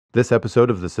This episode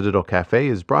of the Citadel Cafe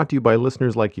is brought to you by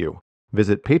listeners like you.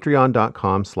 Visit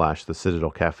patreon.com/the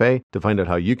Citadel Cafe to find out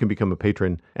how you can become a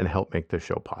patron and help make this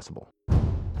show possible.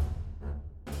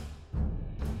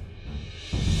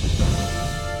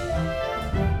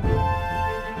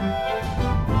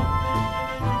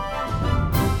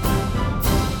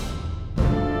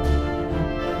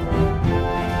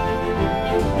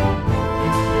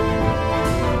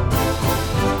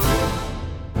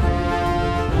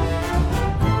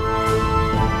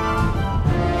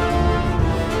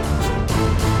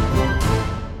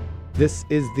 This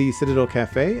is the Citadel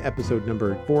Cafe, episode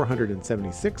number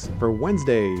 476 for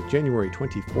Wednesday, January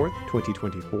 24th,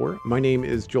 2024. My name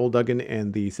is Joel Duggan,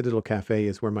 and the Citadel Cafe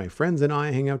is where my friends and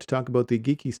I hang out to talk about the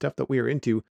geeky stuff that we are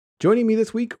into. Joining me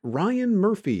this week, Ryan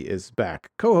Murphy is back,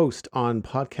 co-host on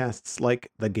podcasts like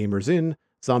The Gamers Inn,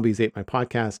 Zombies Ate My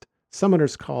Podcast,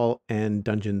 Summoner's Call, and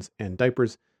Dungeons and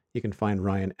Diapers. You can find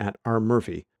Ryan at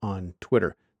rmurphy on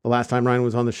Twitter. The last time Ryan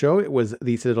was on the show, it was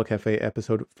the Citadel Cafe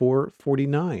episode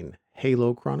 449,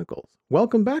 Halo Chronicles.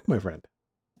 Welcome back, my friend.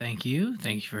 Thank you.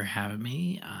 Thank you for having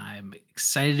me. I'm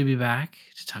excited to be back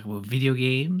to talk about video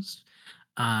games.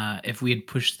 If we had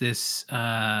pushed this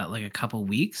like a couple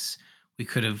weeks, we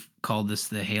could have called this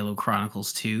the Halo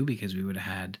Chronicles 2 because we would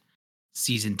have had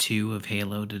season 2 of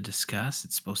Halo to discuss.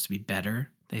 It's supposed to be better,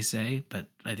 they say, but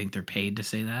I think they're paid to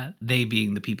say that. They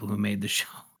being the people who made the show.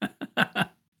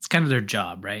 It's kind of their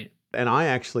job, right? And I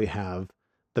actually have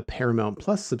the Paramount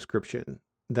Plus subscription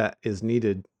that is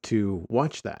needed to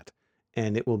watch that.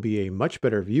 And it will be a much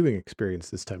better viewing experience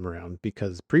this time around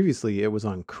because previously it was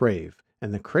on Crave.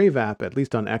 And the Crave app, at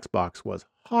least on Xbox, was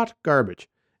hot garbage.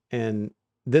 And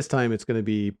this time it's going to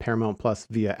be Paramount Plus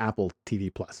via Apple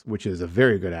TV Plus, which is a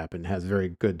very good app and has very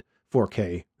good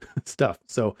 4K stuff.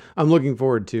 So I'm looking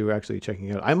forward to actually checking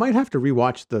it out. I might have to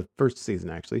rewatch the first season,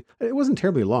 actually. It wasn't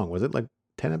terribly long, was it? Like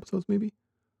 10 episodes, maybe?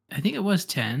 I think it was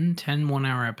 10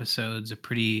 1-hour episodes.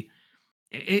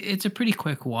 It's a pretty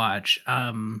quick watch.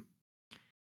 I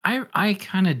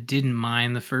kind of didn't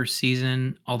mind the first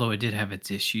season, although it did have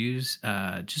its issues.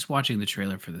 Just watching the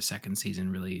trailer for the second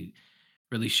season really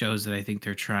shows that I think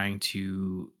they're trying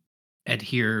to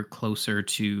adhere closer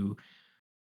to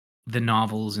the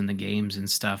novels and the games and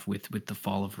stuff with the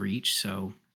Fall of Reach.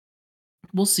 So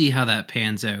we'll see how that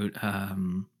pans out.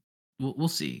 We'll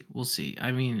see. We'll see.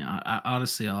 I mean,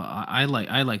 honestly, I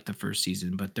like the first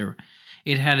season, but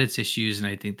it had its issues, and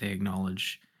I think they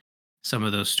acknowledge some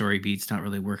of those story beats not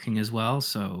really working as well.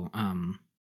 So,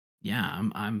 yeah,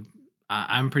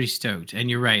 I'm pretty stoked. And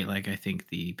you're right. Like, I think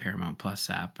the Paramount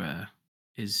Plus app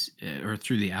is or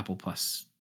through the Apple Plus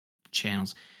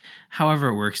channels, however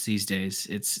it works these days.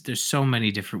 There's so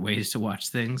many different ways to watch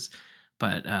things,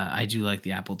 but I do like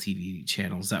the Apple TV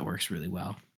channels. That works really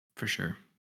well for sure.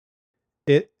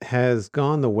 It has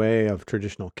gone the way of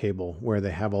traditional cable where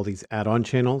they have all these add-on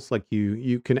channels. Like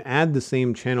you can add the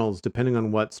same channels depending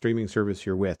on what streaming service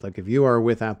you're with. Like if you are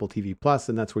with Apple TV Plus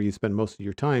and that's where you spend most of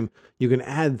your time, you can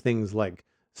add things like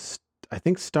I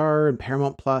think Star and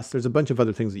Paramount Plus. There's a bunch of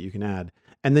other things that you can add.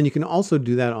 And then you can also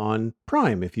do that on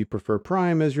Prime if you prefer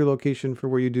Prime as your location for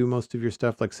where you do most of your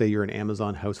stuff. Like say you're an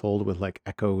Amazon household with like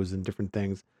Echoes and different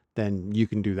things, then you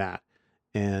can do that.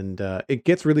 And it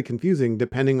gets really confusing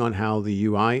depending on how the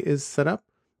UI is set up.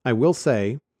 I will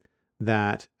say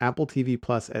that Apple TV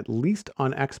Plus, at least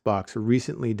on Xbox,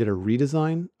 recently did a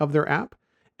redesign of their app,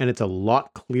 and it's a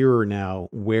lot clearer now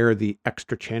where the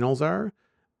extra channels are.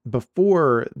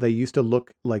 Before, they used to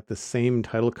look like the same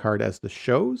title card as the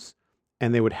shows,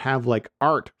 and they would have like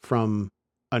art from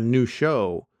a new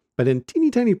show, but in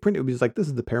teeny tiny print, it would be just like, this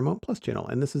is the Paramount Plus channel,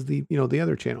 and this is the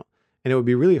other channel. And it would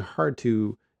be really hard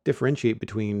to differentiate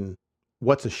between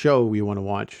what's a show you want to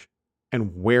watch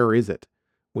and where is it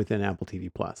within Apple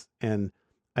TV Plus. And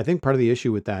I think part of the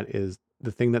issue with that is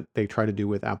the thing that they try to do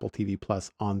with Apple TV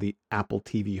Plus on the Apple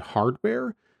TV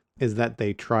hardware is that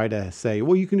they try to say,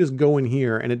 well, you can just go in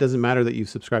here and it doesn't matter that you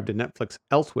subscribe to Netflix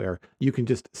elsewhere. You can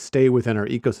just stay within our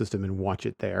ecosystem and watch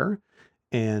it there.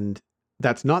 And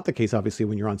that's not the case, obviously,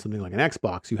 when you're on something like an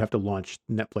Xbox. You have to launch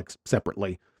Netflix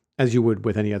separately, as you would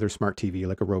with any other smart TV,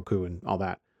 like a Roku and all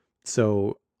that.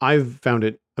 So I've found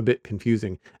it a bit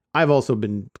confusing. I've also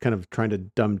been kind of trying to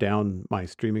dumb down my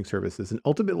streaming services. And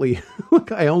ultimately,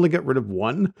 look, I only get rid of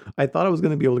one. I thought I was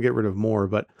going to be able to get rid of more,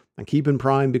 but I'm keeping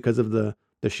Prime because of the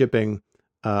shipping.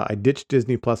 I ditched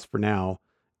Disney Plus for now.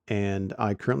 And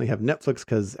I currently have Netflix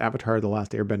because Avatar: The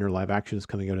Last Airbender live action is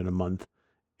coming out in a month.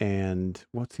 And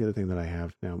what's the other thing that I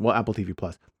have now? Well, Apple TV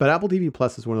Plus. But Apple TV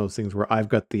Plus is one of those things where I've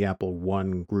got the Apple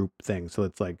One group thing. So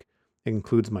it's like It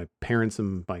includes my parents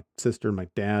and my sister and my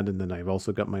dad, and then I've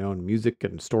also got my own music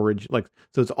and storage. Like,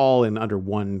 so it's all in under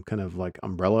one kind of like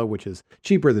umbrella, which is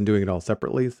cheaper than doing it all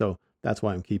separately. So that's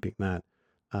why I'm keeping that.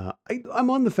 I'm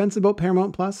on the fence about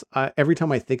Paramount Plus. Every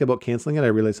time I think about canceling it, I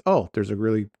realize, oh, there's a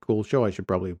really cool show I should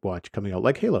probably watch coming out,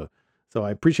 like Halo. So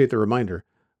I appreciate the reminder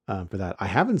for that. I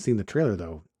haven't seen the trailer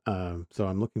though, so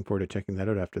I'm looking forward to checking that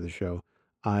out after the show.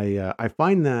 I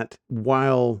find that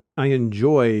while I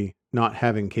enjoy not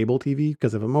having cable TV,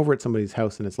 because if I'm over at somebody's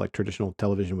house and it's like traditional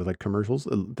television with like commercials,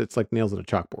 it's like nails on a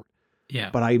chalkboard.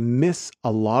 Yeah. But I miss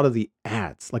a lot of the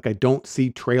ads. Like I don't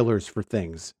see trailers for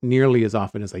things nearly as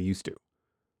often as I used to.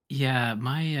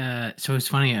 Yeah, so it's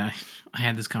funny, I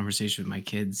had this conversation with my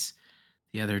kids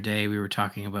the other day. We were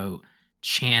talking about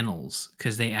channels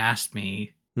because they asked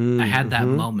me. I had that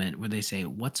Mm-hmm. moment where they say,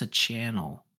 "What's a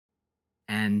channel?"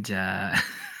 And,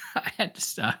 I had to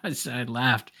stop. So I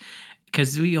laughed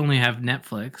because we only have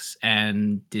Netflix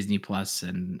and Disney Plus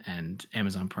and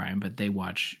Amazon Prime, but they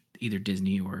watch either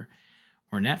Disney or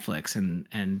Netflix, and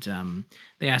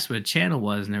they asked what a channel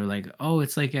was, and they were like, "Oh,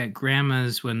 it's like at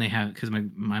grandma's when they have," because my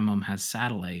mom has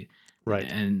satellite, Right.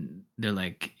 and they're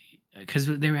like, because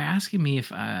they were asking me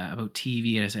if about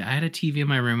TV, and I said I had a TV in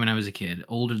my room when I was a kid,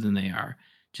 older than they are,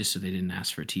 just so they didn't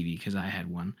ask for a TV because I had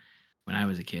one when I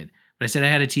was a kid. But I said I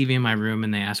had a TV in my room,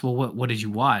 and they asked, "Well, what did you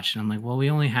watch?" And I'm like, "Well, we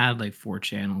only had like 4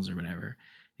 channels or whatever." And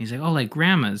he's like, "Oh, like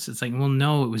grandma's." It's like, well,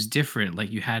 no, it was different.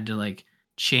 Like you had to like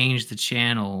change the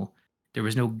channel. There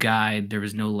was no guide, there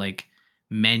was no, like,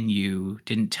 menu,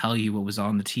 didn't tell you what was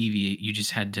on the TV, you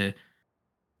just had to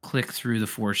click through the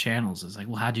 4 channels. It's like,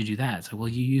 "Well, how'd you do that?" It's like, "Well,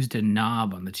 you used a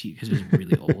knob on the TV because it was a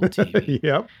really old TV."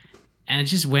 Yep. And it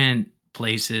just went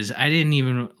places. I didn't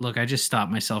even look, I just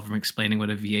stopped myself from explaining what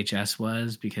a VHS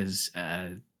was because,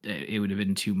 it would have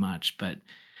been too much, but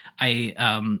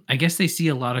I guess they see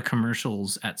a lot of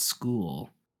commercials at school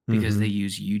because they Mm-hmm.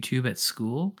 use YouTube at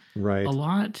school a Right.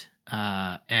 lot,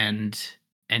 and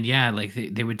yeah, like,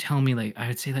 they would tell me, like I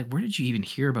would say, like, "Where did you even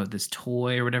hear about this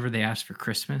toy?" or whatever they asked for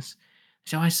Christmas.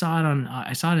 So, I saw it in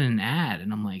an ad,"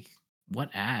 and I'm like, "What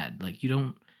ad?" Like,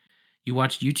 you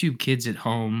watch YouTube Kids at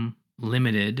Home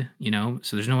Limited,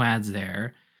 so there's no ads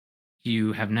there.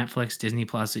 You have Netflix, Disney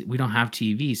Plus. We don't have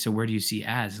TV, so where do you see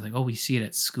ads? Like, oh, we see it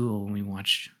at school when we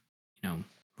watch, you know,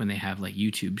 when they have like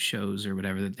YouTube shows or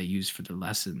whatever that they use for their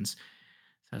lessons.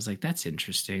 So I was like, that's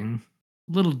interesting.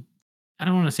 A little, I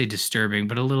don't want to say disturbing,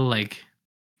 but a little like,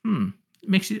 hmm,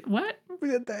 makes you what?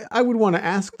 I would want to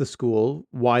ask the school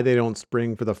why they don't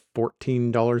spring for the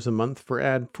 $14 a month for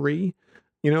ad free,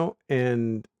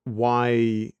 and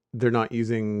why they're not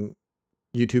using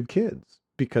YouTube Kids,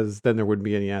 because then there wouldn't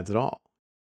be any ads at all.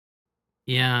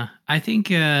 Yeah, I think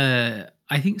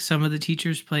some of the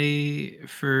teachers play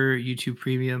for YouTube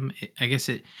Premium. I guess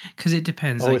it because it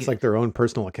depends. Oh, it's Like like their own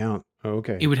personal account. Oh, it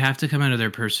okay. would have to come out of their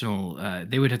personal,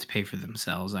 they would have to pay for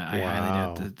themselves. I highly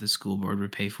doubt Wow. that the school board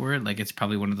would pay for it. Like, it's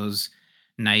probably one of those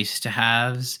nice to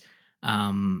haves,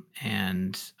 and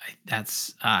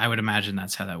I would imagine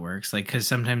that's how that works. Like, because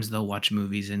sometimes they'll watch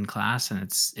movies in class, and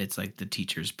it's like the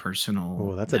teacher's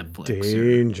personal Oh, Netflix or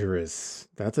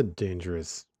that's a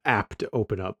dangerous app to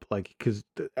open up. Like, because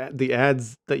the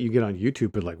ads that you get on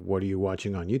YouTube are like, what are you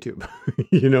watching on YouTube?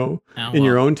 you know, oh, in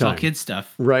your well, own it's all time. kid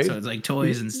stuff, so Right? it's like Y-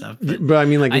 toys and stuff, but But I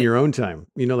mean, like in I your own time,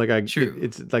 like true.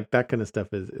 it's like that kind of stuff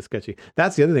is sketchy.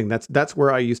 That's the other thing. That's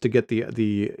where I used to get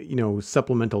the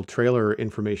supplemental trailer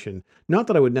information. Not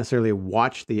that I would necessarily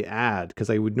watch the ad because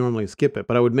I would normally skip it,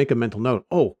 but I would make a mental note.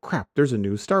 Oh crap, there's a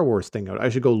new Star Wars thing out. I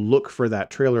should go look for that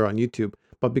trailer on YouTube.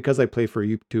 But because I play for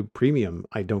YouTube Premium,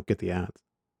 I don't get the ads.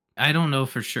 I don't know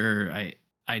for sure.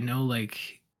 I know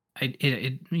like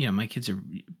my kids are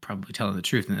probably telling the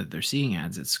truth and that they're seeing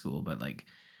ads at school, but like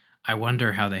I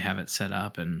wonder how they have it set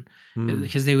up and Hmm.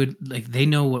 because they would like they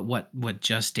know what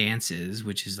Just Dance is,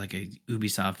 which is like a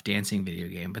Ubisoft dancing video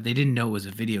game, but they didn't know it was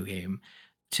a video game.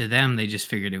 To them, they just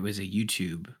figured it was a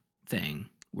YouTube thing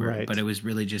but Right. it was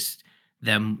really just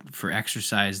them for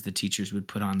exercise. The teachers would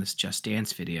put on this Just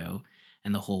Dance video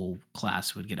and the whole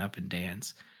class would get up and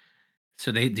dance.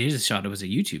 So they just thought it was a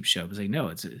YouTube show. I was like, "No,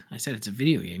 I said it's a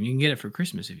video game. You can get it for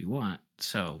Christmas if you want."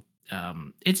 So,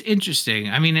 it's interesting.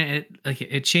 I mean,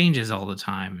 it changes all the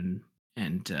time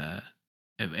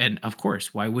and of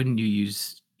course, why wouldn't you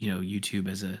use, YouTube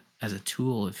as a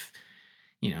tool if,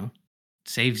 you know,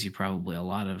 saves you probably a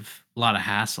lot of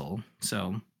hassle.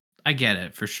 So, I get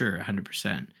it for sure,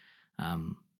 100%.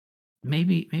 Um,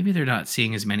 maybe they're not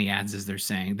seeing as many ads as they're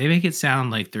saying. They make it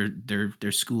sound like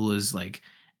their school is like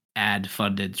ad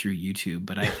funded through YouTube,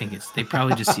 but I think it's they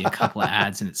probably just see a couple of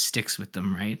ads and it sticks with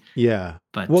them, right? Yeah.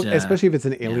 But Well, especially if it's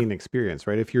an yeah, alien experience,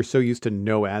 right? If you're so used to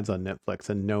no ads on Netflix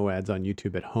and no ads on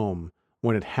YouTube at home,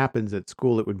 when it happens at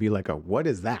school, it would be like a, what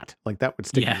is that? Like that would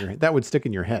stick in yeah, your that would stick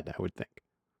in your head, I would think.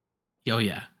 oh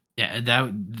yeah, yeah.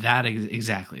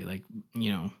 Exactly. Like,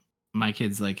 my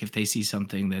kids, like if they see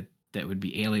something that would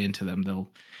be alien to them, they'll,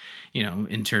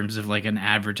 in terms of like an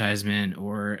advertisement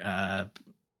or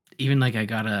even like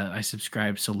I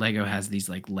subscribe. So Lego has these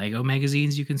like Lego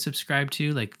magazines you can subscribe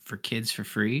to, like for kids for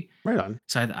free. Right on.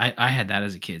 So I had that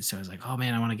as a kid. So I was like, oh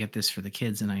man, I want to get this for the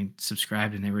kids, and I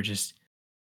subscribed, and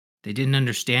they didn't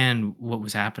understand what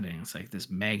was happening. It's like this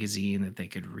magazine that they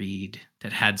could read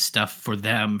that had stuff for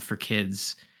them for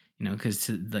kids, because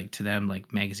to them,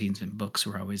 like magazines and books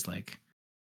were always like,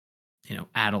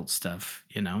 adult stuff,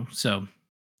 So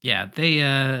yeah,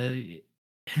 they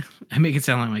I make it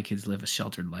sound like my kids live a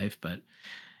sheltered life, but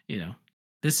you know,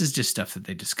 this is just stuff that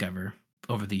they discover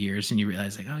over the years, and you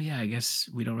realize like, oh yeah, I guess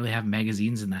we don't really have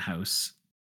magazines in the house,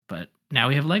 but now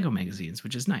we have Lego magazines,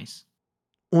 which is nice.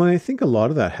 Well, I think a lot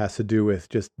of that has to do with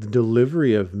just the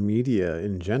delivery of media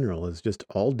in general is just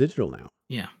all digital now.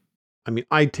 Yeah. I mean,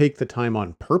 I take the time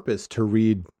on purpose to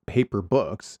read paper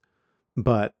books,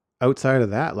 but outside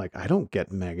of that, like I don't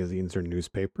get magazines or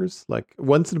newspapers. Like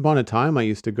once upon a time, I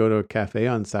used to go to a cafe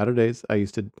on Saturdays. I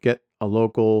used to get a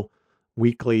local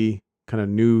weekly kind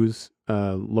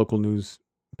of local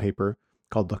newspaper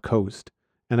called The Coast.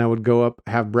 And I would go up,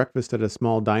 have breakfast at a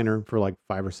small diner for like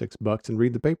 $5 or $6 and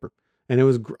read the paper. And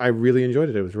I really enjoyed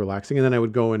it. It was relaxing. And then I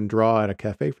would go and draw at a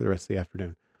cafe for the rest of the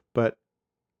afternoon. But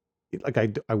like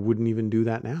I wouldn't even do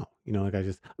that now. Like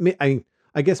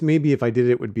I guess maybe if I did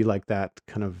it, it would be like that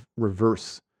kind of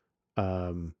reverse,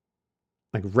 um,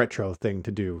 like retro thing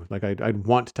to do. Like I'd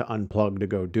want to unplug to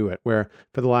go do it. Where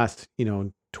for the last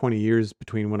 20 years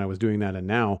between when I was doing that and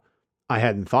now, I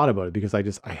hadn't thought about it because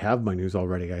I have my news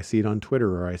already. I see it on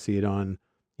Twitter or I see it on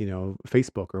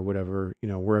Facebook or whatever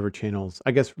wherever channels.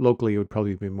 I guess locally it would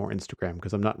probably be more Instagram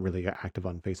because I'm not really active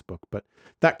on Facebook, but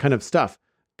that kind of stuff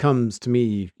comes to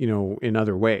me, in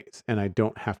other ways, and I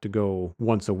don't have to go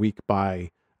once a week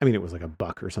buy. I mean, it was like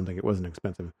 $1 or something. It wasn't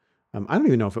expensive. I don't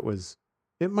even know if it was.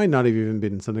 It might not have even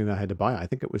been something that I had to buy. I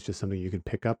think it was just something you could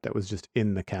pick up that was just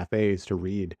in the cafes to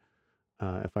read,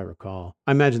 if I recall.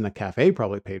 I imagine the cafe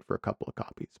probably paid for a couple of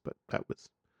copies, but that was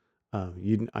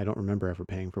I don't remember ever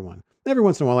paying for one. Every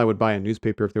once in a while, I would buy a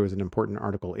newspaper if there was an important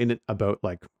article in it about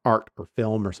like art or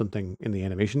film or something in the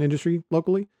animation industry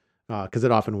locally, because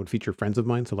it often would feature friends of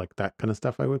mine. So like that kind of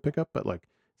stuff I would pick up. But like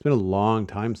it's been a long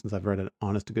time since I've read an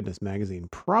honest to goodness magazine.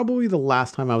 Probably the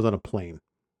last time I was on a plane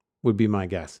would be my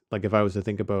guess. Like if I was to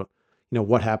think about,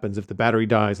 what happens if the battery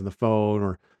dies on the phone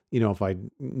or, if I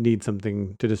need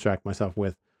something to distract myself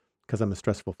with because I'm a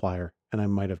stressful flyer and I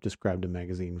might have just grabbed a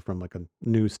magazine from like a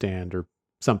newsstand or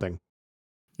something.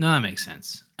 No, that makes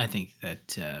sense. I think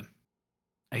that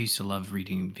I used to love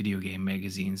reading video game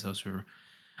magazines. Those were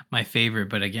my favorite.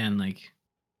 But again, like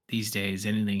these days,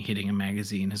 anything hitting a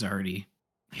magazine has already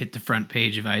hit the front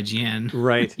page of IGN.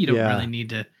 Right. You don't really Yeah. need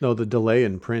to. No, the delay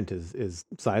in print is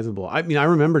sizable. I mean, I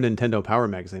remember Nintendo Power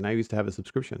Magazine. I used to have a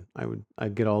subscription.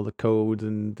 I'd get all the codes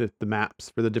and the maps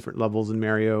for the different levels in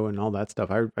Mario and all that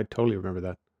stuff. I totally remember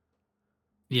that.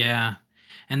 Yeah,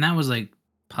 and that was like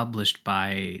published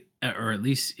by, or at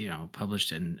least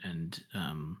published and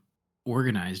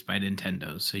organized by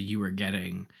Nintendo. So you were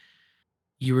getting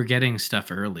stuff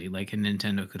early. Like, a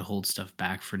Nintendo could hold stuff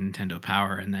back for Nintendo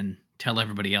Power and then tell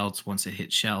everybody else once it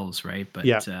hit shelves, right?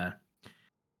 Yeah. But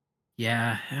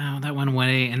yeah, that went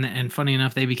away. And funny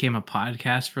enough, they became a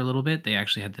podcast for a little bit. They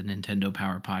actually had the Nintendo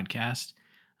Power podcast.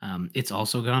 It's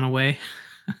also gone away.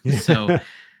 So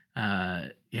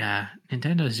yeah,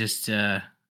 Nintendo's just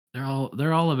they're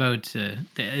all about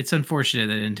it's unfortunate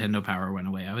that Nintendo Power went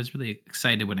away. I was really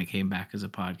excited when it came back as a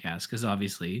podcast because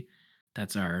obviously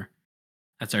that's our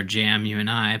that's our jam, you and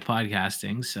I,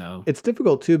 podcasting. So It's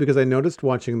difficult too because I noticed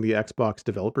watching the Xbox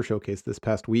Developer Showcase this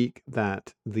past week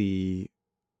that the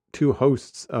two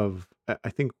hosts of I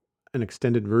think an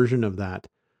extended version of that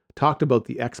talked about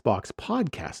the Xbox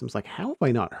podcast. I was like, how have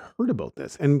I not heard about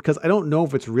this? And because I don't know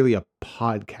if it's really a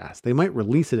podcast. They might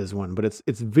release it as one, but it's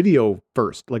video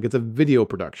first. Like it's a video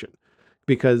production.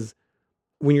 Because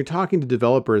when you're talking to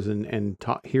developers and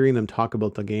hearing them talk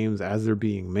about the games as they're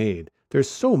being made, there's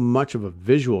so much of a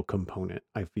visual component,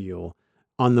 I feel,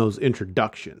 on those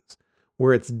introductions,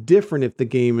 where it's different if the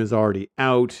game is already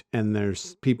out and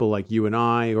there's people like you and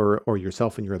I or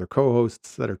yourself and your other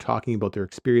co-hosts that are talking about their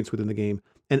experience within the game,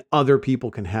 and other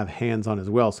people can have hands on as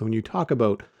well. So when you talk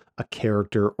about a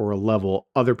character or a level,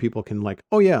 other people can like,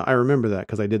 oh yeah, I remember that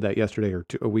because I did that yesterday or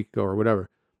a week ago or whatever.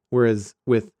 Whereas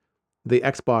with the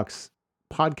Xbox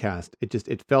podcast,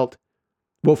 it felt,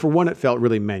 well, for one, it felt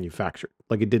really manufactured.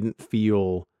 Like it didn't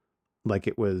feel like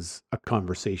it was a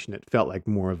conversation. It felt like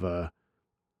more of a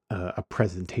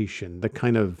presentation. The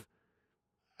kind of,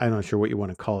 I'm not sure what you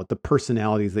want to call it, the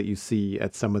personalities that you see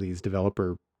at some of these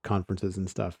developer conferences and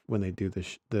stuff when they do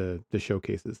the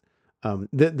showcases.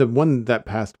 The one that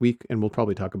past week, and we'll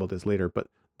probably talk about this later, but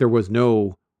there was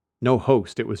no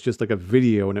host. It was just like a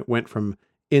video, and it went from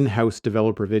in-house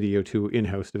developer video to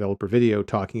in-house developer video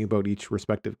talking about each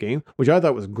respective game, which I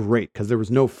thought was great because there was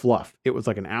no fluff. It was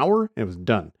like an hour and it was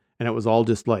done, and it was all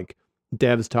just like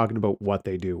devs talking about what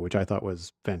they do, which I thought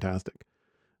was fantastic.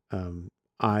 Um,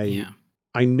 I Yeah.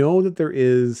 I know that there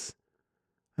is,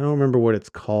 I don't remember what it's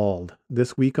called,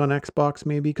 This Week on Xbox,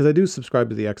 maybe, because I do subscribe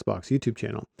to the Xbox YouTube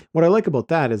channel. What I like about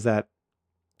that is that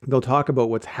they'll talk about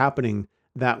what's happening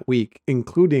that week,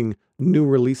 including new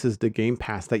releases to Game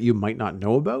Pass that you might not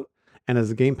know about. And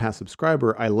as a Game Pass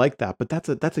subscriber, I like that. But that's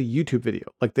a YouTube video.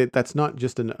 Like that's not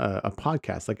just a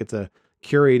podcast. Like it's a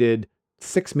curated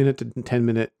 6 minute to 10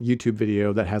 minute YouTube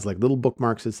video that has like little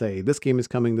bookmarks that say this game is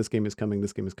coming, this game is coming,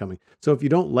 this game is coming. So if you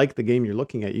don't like the game you're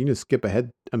looking at, you can just skip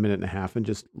ahead a minute and a half and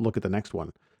just look at the next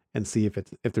one and see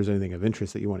if there's anything of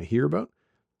interest that you want to hear about.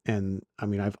 And I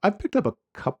mean, I've picked up a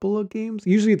couple of games.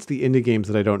 Usually it's the indie games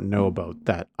that I don't know about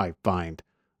that I find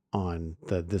on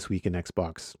the This Week in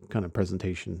Xbox kind of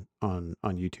presentation on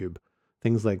YouTube.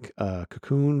 Things like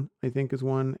Cocoon, I think, is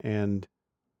one, and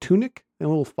Tunic, a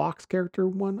little fox character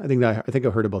one. I think I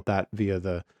heard about that via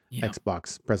the Yeah.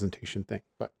 Xbox presentation thing.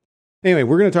 But anyway,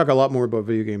 we're going to talk a lot more about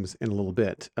video games in a little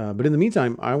bit. But in the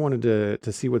meantime, I wanted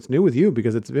to see what's new with you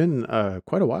because it's been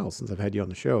quite a while since I've had you on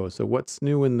the show. So what's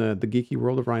new in the geeky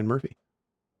world of Ryan Murphy?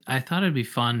 I thought it'd be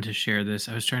fun to share this.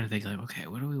 I was trying to think like, okay,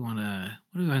 what do we want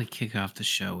to kick off the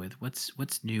show with? What's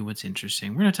new? What's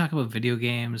interesting? We're gonna talk about video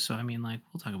games, so I mean, like,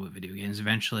 we'll talk about video games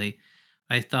eventually.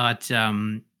 I thought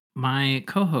my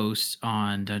co-host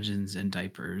on Dungeons and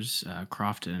Diapers,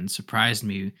 Crofton, surprised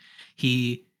me.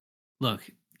 He look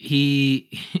he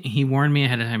he warned me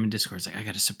ahead of time in Discord. He's like, I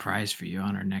got a surprise for you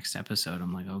on our next episode.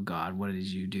 I'm like, oh God, what did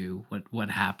you do? What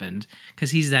happened?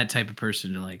 Because he's that type of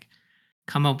person to like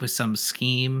come up with some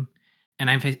scheme. And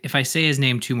if I say his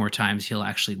name two more times, he'll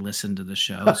actually listen to the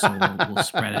show. So we'll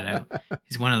spread it out.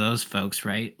 He's one of those folks,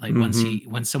 right? Like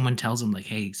Mm-hmm. when someone tells him like,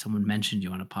 "Hey, someone mentioned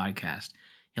you on a podcast,"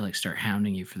 he'll like start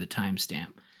hounding you for the timestamp.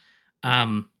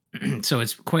 Um, so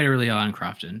it's quite early on,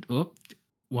 Crofton. Oh,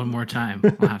 one more time,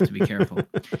 I'll have to be careful.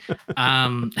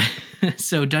 Um,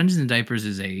 so Dungeons and Diapers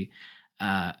is a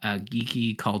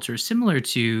geeky culture similar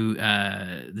to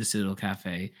the Citadel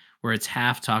Cafe, where it's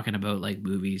half talking about like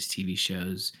movies, TV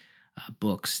shows,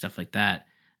 books, stuff like that.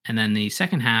 And then the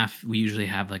second half, we usually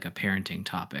have like a parenting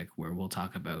topic where we'll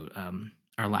talk about.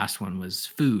 Our last one was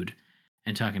food,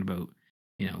 and talking about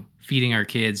feeding our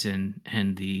kids and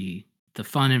the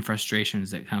fun and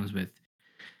frustrations that comes with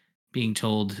being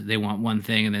told they want one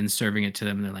thing and then serving it to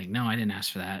them and they're like, no, I didn't ask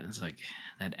for that. It's like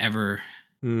that ever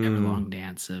Mm. long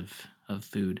dance of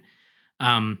food.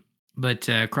 But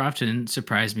Crofton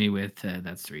surprised me with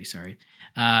that's three, sorry.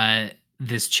 Uh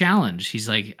this challenge. He's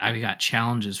like, I got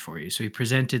challenges for you. So he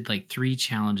presented like three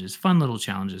challenges, fun little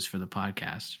challenges for the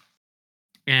podcast.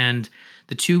 And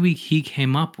the 2 week he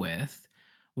came up with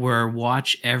were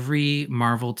watch every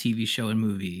Marvel TV show and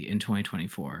movie in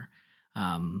 2024,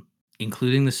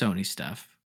 including the Sony stuff.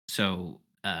 So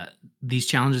these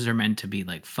challenges are meant to be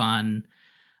like fun,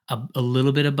 a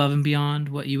little bit above and beyond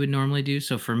what you would normally do.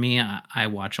 So for me, I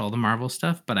watch all the Marvel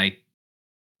stuff, but I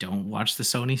don't watch the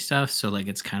Sony stuff. So like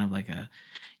it's kind of like a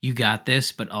you got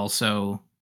this, but also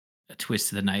a twist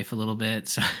to the knife a little bit.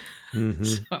 So Mm-hmm.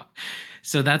 so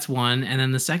so that's one. And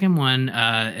then the second one,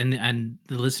 and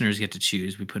the listeners get to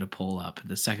choose. We put a poll up.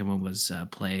 The second one was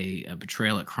play a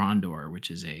Betrayal at Krondor, which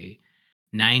is a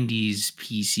 90s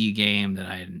PC game that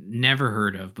I had never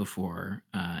heard of before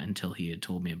until he had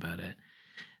told me about it.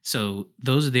 So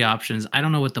those are the options. I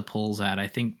don't know what the poll's at. I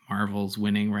think Marvel's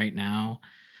winning right now,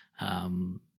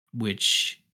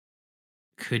 which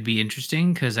could be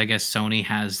interesting because I guess Sony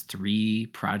has three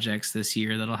projects this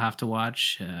year that I'll have to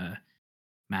watch: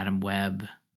 Madam Web,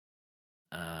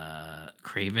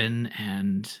 Craven,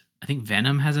 and I think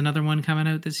Venom has another one coming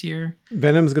out this year.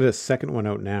 Venom's got a second one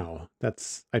out now.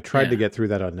 I tried to Yeah, get through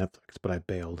that on Netflix, but I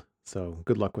bailed. So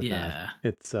good luck with that.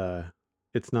 yeah,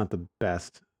 It's not the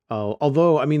best.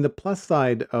 Although I mean the plus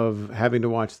side of having to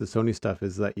watch the Sony stuff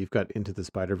is that you've got Into the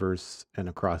Spider-Verse and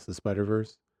Across the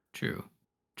Spider-Verse. true,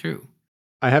 true.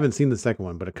 I haven't seen the second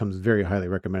one, but it comes very highly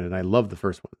recommended. I love the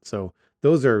first one. So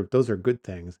those are good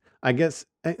things. I guess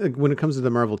like when it comes to the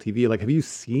Marvel TV, like have you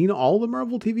seen all the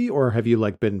Marvel TV or have you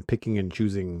like been picking and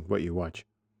choosing what you watch?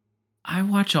 I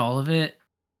watch all of it.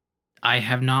 I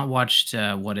have not watched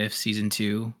What If season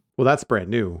 2. Well, that's brand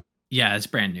new. Yeah, it's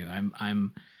brand new.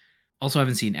 I'm also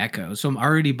haven't seen Echo, so I'm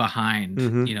already behind.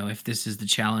 Mm-hmm. If this is the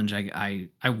challenge, I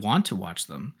want to watch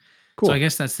them. So I Cool.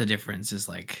 guess that's the difference. Is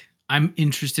like I'm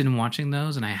interested in watching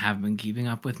those, and I have been keeping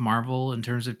up with Marvel in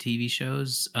terms of TV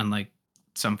shows. Unlike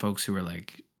some folks who are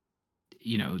like,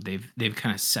 they've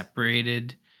kind of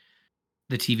separated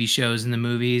the TV shows and the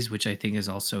movies, which I think has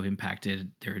also impacted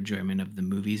their enjoyment of the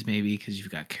movies, maybe because you've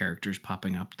got characters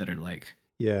popping up that are like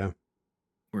Yeah.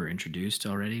 were introduced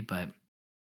already. But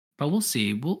we'll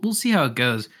see. We'll see how it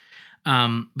goes.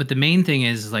 But the main thing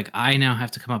is like I now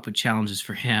have to come up with challenges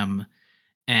for him.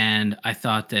 And I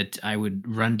thought that I would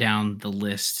run down the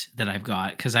list that I've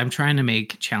got because I'm trying to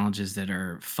make challenges that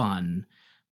are fun,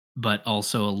 but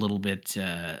also a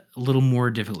little more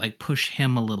difficult, like push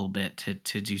him a little bit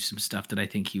to do some stuff that I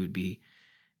think he would be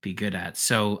good at.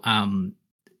 So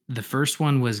the first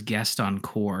one was guest on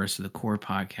Core, so the Core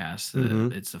podcast.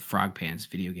 Mm-hmm. It's the Frog Pants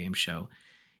video game show.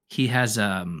 He has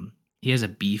he has a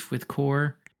beef with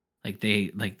Core. Like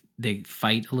they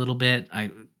fight a little bit.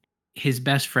 I His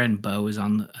best friend Bo is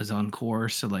on Core,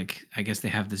 so like I guess they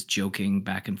have this joking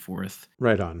back and forth.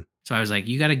 Right on. So I was like,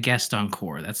 you got a guest on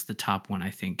Core. That's the top one I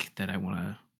think that I want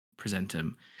to present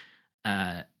him.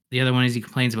 The other one is he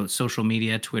complains about social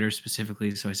media, Twitter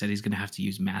specifically. So I said he's going to have to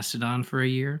use Mastodon for a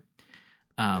year,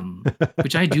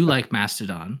 which I do like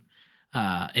Mastodon.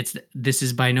 This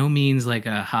is by no means like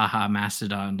a haha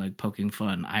Mastodon like poking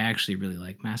fun. I actually really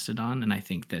like Mastodon, and I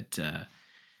think that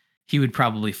he would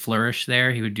probably flourish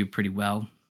there. He would do pretty well.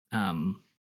 Um,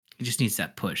 he just needs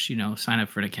that push, sign up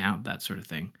for an account, that sort of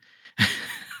thing.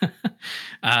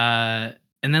 uh,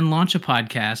 and then launch a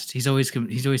podcast. He's always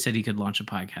said he could launch a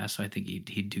podcast, so I think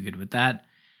he'd do good with that.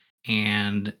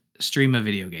 And stream a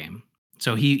video game.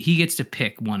 So he gets to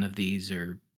pick one of these,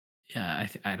 or I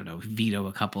don't know, veto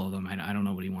a couple of them. I don't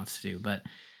know what he wants to do, but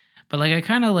like I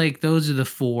kind of like those are the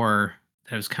four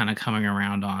that I was kind of coming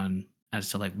around on as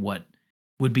to like what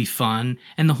would be fun.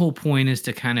 And the whole point is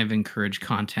to kind of encourage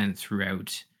content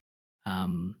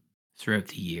um throughout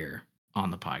the year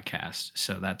on the podcast.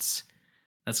 So that's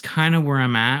kind of where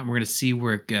I'm at. We're gonna see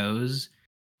where it goes.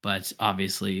 But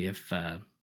obviously if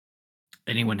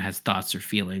anyone has thoughts or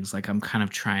feelings, like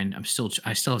I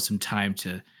still have some time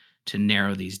to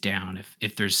narrow these down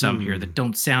if there's some here Hmm. that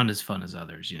don't sound as fun as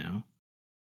others.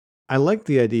 I like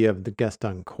the idea of the guest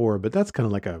on core, but that's kind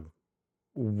of like a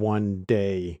 1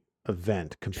 day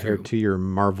event compared True. to your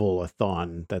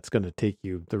Marvel-a-thon that's going to take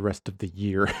you the rest of the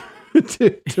year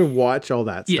to watch all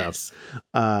that stuff. Yes.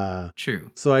 Uh, True.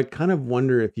 so I kind of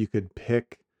wonder if you could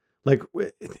pick, like,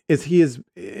 is he as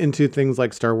into things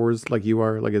like Star Wars like you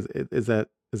are? Like, is that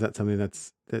something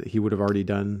that he would have already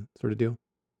done, sort of deal?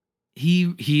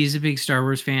 He's a big Star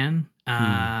Wars fan.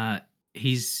 Hmm.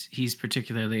 He's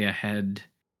particularly ahead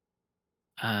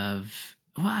of,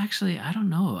 well, actually, I don't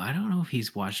know. I don't know if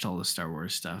he's watched all the Star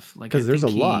Wars stuff. Like I Because there's a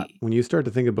think lot when you start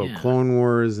to think about yeah. Clone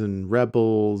Wars and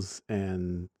Rebels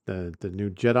and the new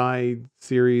Jedi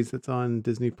series that's on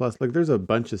Disney Plus. Like there's a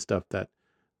bunch of stuff that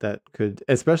could,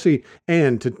 especially,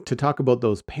 and to talk about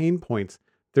those pain points.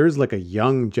 There's like a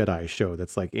young Jedi show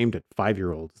that's like aimed at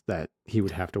 5-year-olds that he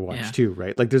would have to watch Yeah. too,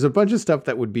 right? Like there's a bunch of stuff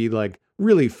that would be like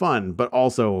really fun, but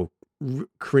also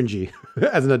cringy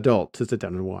as an adult to sit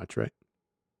down and watch, right?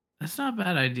 That's not a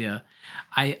bad idea.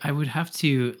 I would have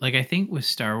to, like, I think with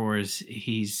Star Wars,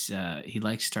 he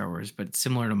likes Star Wars, but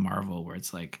similar to Marvel where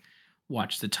it's like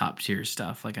watch the top tier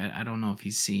stuff. Like I don't know if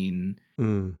he's seen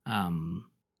Mm. um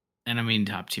and I mean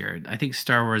top tier. I think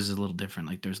Star Wars is a little different.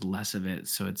 Like there's less of it,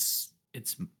 so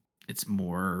it's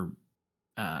more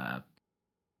uh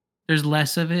there's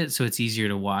less of it, so it's easier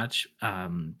to watch.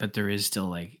 But there is still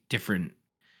like different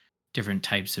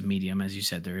types of medium. As you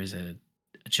said, there is a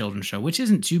children's show, which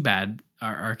isn't too bad.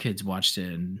 Our kids watched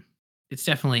it, and it's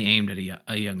definitely aimed at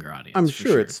a younger I'm audience for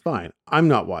sure sure. it's fine. I'm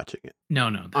not watching it. No,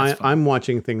 that's I'm fine.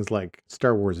 watching things like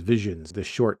Star Wars Visions, the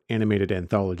short animated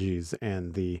anthologies,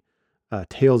 and the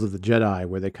Tales of the Jedi,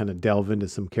 where they kind of delve into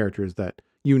some characters that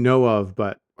you know of,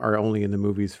 but are only in the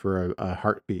movies for a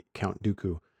heartbeat, Count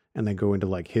Dooku, and they go into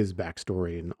like his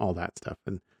backstory and all that stuff.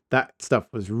 And that stuff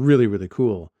was really, really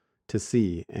cool to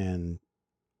see. And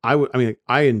I mean,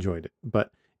 I enjoyed it, but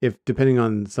if depending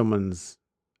on someone's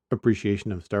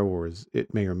appreciation of Star Wars,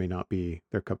 it may or may not be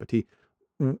their cup of tea.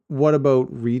 What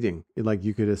about reading? Like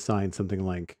you could assign something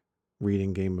like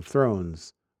reading Game of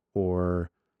Thrones or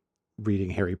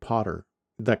reading Harry Potter,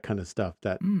 that kind of stuff.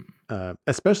 That Mm,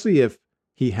 especially if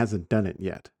he hasn't done it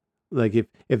yet. Like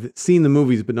if seen the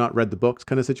movies but not read the books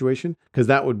kind of situation, because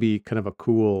that would be kind of a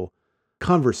cool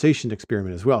conversation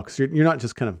experiment as well. Because you're not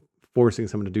just kind of forcing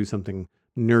someone to do something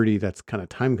nerdy that's kind of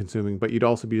time consuming, but you'd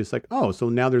also be just like, oh, so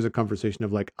now there's a conversation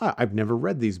of like, I've never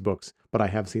read these books, but I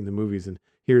have seen the movies, and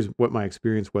here's what my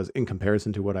experience was in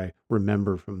comparison to what I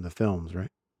remember from the films,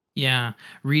 right? Yeah,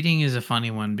 reading is a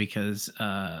funny one because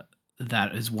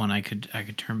that is one I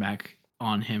could turn back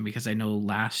on him because I know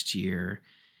last year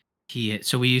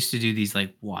so we used to do these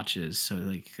like watches. So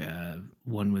like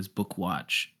one was book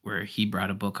watch where he brought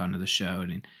a book onto the show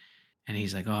and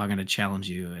he's like, "Oh, I'm gonna challenge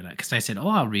you," and because I said, "Oh,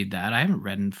 I'll read that. I haven't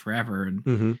read in forever," and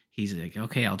Mm-hmm. he's like,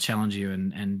 "Okay, I'll challenge you,"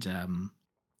 and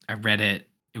I read it.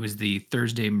 It was the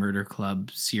Thursday Murder Club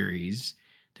series.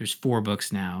 There's 4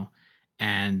 books now,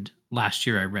 and last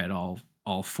year I read all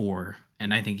 4,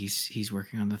 and I think he's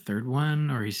working on the 3rd one,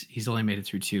 or he's only made it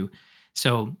through 2.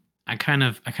 So I kind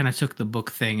of took the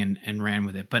book thing and ran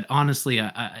with it. But honestly,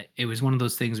 it was one of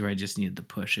those things where I just needed the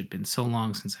push. It'd been so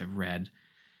long since I've read.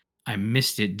 I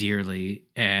missed it dearly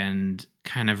and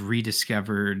kind of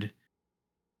rediscovered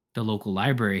the local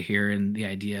library here and the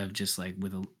idea of just like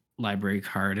with a library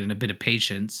card and a bit of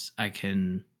patience, I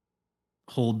can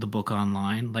hold the book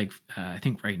online. Like I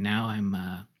think right now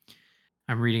I'm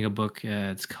reading a book.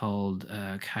 It's called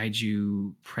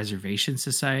Kaiju Preservation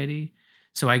Society.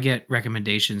 So I get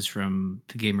recommendations from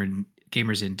the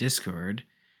gamers in Discord,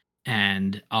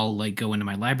 and I'll like go into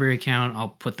my library account. I'll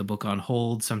put the book on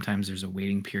hold. Sometimes there's a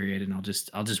waiting period, and I'll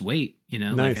just wait. Like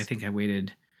I Nice. think I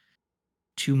waited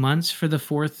 2 months for the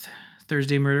 4th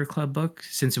Thursday Murder Club book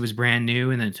since it was brand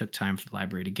new, and then it took time for the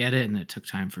library to get it, and it took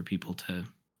time for people to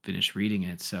finish reading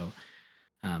it. So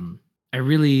um, I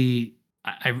really,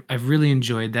 I've really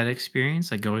enjoyed that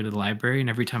experience, like going to the library. And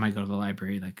every time I go to the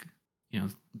library, like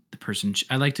the person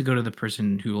I like to go to the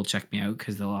person who will check me out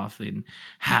because they'll often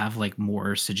have like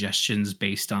more suggestions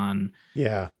based on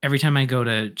Yeah. every time I go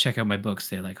to check out my books,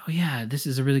 they're like, "Oh yeah, this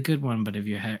is a really good one, but have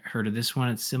you heard of this one?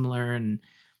 It's similar, and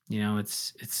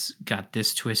it's got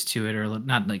this twist to it," or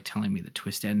not like telling me the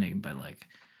twist ending, but like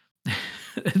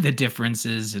the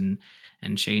differences and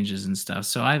changes and stuff.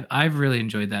 So I've really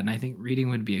enjoyed that, and I think reading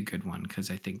would be a good one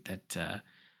because I think that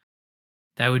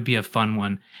that would be a fun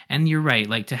one. And you're right,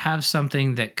 like to have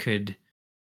something that could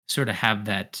sort of have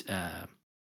that.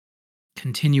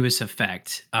 Continuous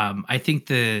effect. I think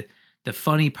the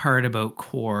funny part about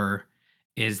Core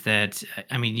is that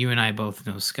I mean, you and I both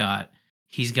know Scott.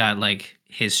 He's got like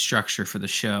his structure for the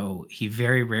show. He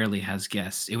very rarely has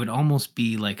guests. It would almost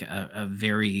be like a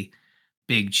very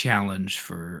big challenge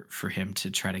for him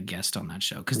to try to guest on that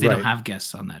show because they don't Right. have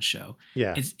guests on that show.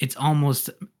 Yeah. It's almost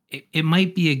it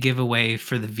might be a giveaway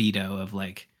for the veto of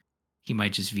like he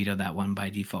might just veto that one by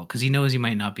default because he knows he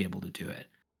might not be able to do it.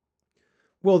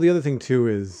 Well, the other thing too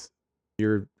is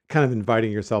you're kind of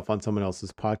inviting yourself on someone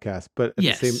else's podcast, but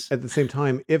Yes. at the same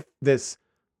time, if this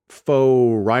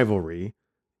faux rivalry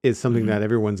is something Hmm. that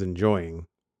everyone's enjoying,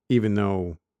 even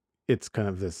though it's kind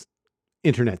of this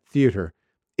internet theater,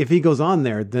 if he goes on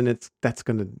there, then that's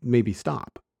going to maybe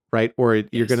stop, right? Or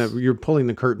Yes. you're pulling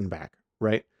the curtain back,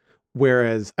 right?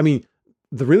 Whereas, I mean,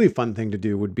 the really fun thing to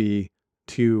do would be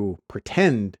to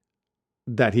pretend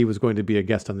that he was going to be a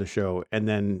guest on the show, and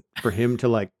then for him to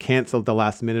like cancel at the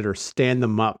last minute or stand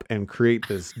them up and create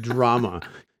this drama.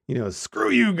 Screw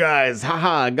you guys,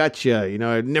 haha, gotcha.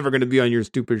 I'm never going to be on your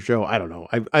stupid show. I don't know.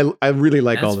 I really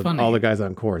like That's all the funny. guys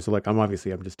on Core, so like I'm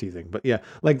just teasing, but yeah,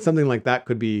 like something like that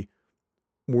could be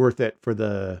worth it for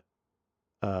the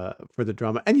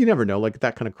drama. And you never know, like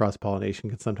that kind of cross pollination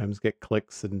can sometimes get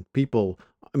clicks, and people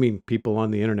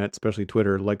on the internet, especially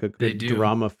Twitter, like a They good do.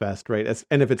 drama fest, right?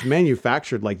 And if it's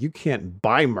manufactured, like you can't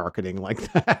buy marketing like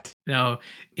that. No,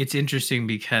 it's interesting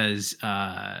because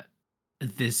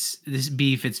this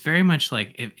beef, it's very much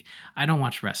like if I don't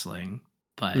watch wrestling,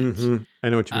 but I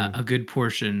know what you mean. a good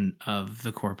portion of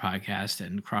the core podcast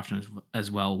and Crofton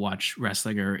as well watch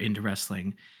wrestling or into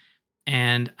wrestling.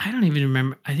 And I don't even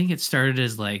remember. I think it started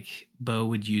as like Bo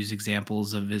would use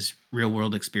examples of his real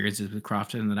world experiences with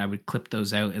Crofton, and then I would clip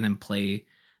those out and then play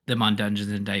them on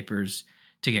Dungeons and Diapers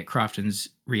to get Crofton's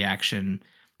reaction.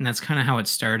 And that's kind of how it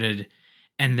started.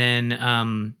 And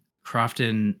then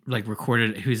Crofton like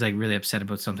recorded, he was like really upset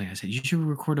about something. I said, "You should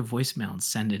record a voicemail and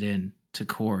send it in to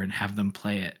Core and have them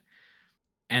play it."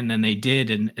 And then they did,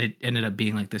 and it ended up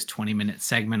being like this 20-minute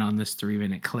segment on this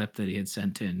 3-minute clip that he had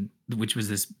sent in, which was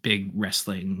this big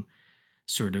wrestling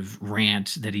sort of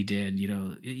rant that he did.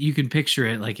 You can picture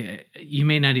it like you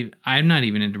may not even, I'm not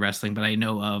even into wrestling, but I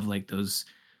know of like those,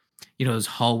 those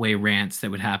hallway rants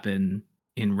that would happen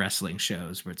in wrestling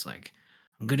shows where it's like,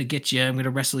 "I'm going to get you, I'm going to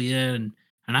wrestle you, and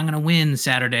and I'm gonna win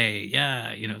Saturday.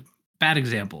 Yeah, bad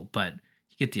example, but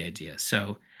you get the idea.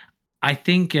 So I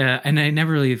think, and I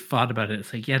never really thought about it.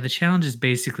 It's like, yeah, the challenge is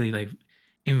basically like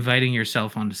inviting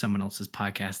yourself onto someone else's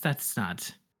podcast. That's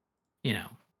not, you know,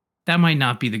 that might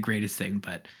not be the greatest thing,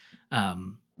 but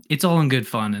um, it's all in good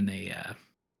fun, and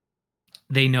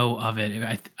they know of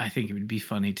it. I think it would be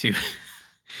funny too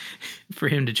for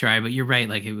him to try. But you're right.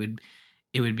 Like it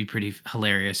would be pretty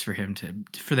hilarious for him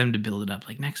for them to build it up.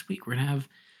 Like next week we're gonna have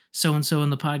so and so on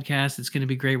the podcast. It's gonna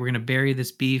be great. We're gonna bury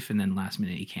this beef, and then last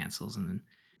minute he cancels, and then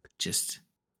just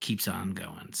keeps on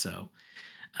going. So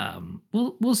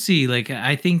we'll see. Like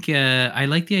I think I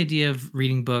like the idea of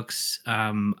reading books.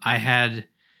 I had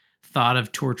thought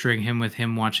of torturing him with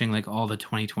him watching like all the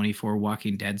 2024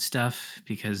 Walking Dead stuff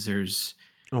because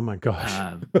Oh my gosh.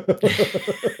 uh,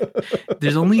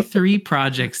 there's only 3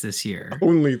 projects this year.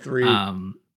 Only 3.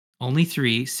 Um, only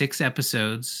 3, 6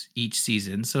 episodes each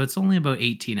season, so it's only about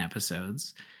 18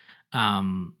 episodes.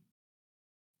 Um,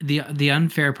 the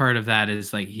unfair part of that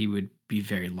is like he would be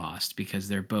very lost because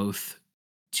they're both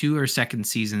 2 or second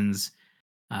seasons,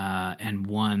 and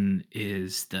 1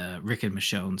 is the Rick and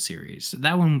Michonne series. So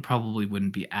that one probably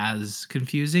wouldn't be as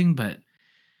confusing, but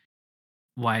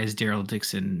why is Daryl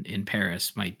Dixon in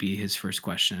Paris might be his first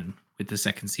question with the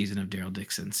second season of Daryl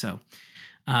Dixon. So,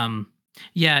 um,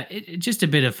 yeah, just a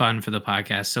bit of fun for the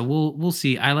podcast. So we'll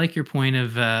see. I like your point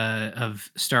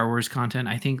of Star Wars content.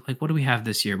 I think like what do we have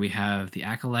this year? We have the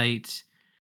Acolyte.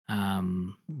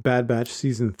 Um, Bad Batch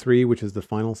season 3, which is the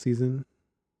final season,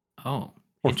 oh,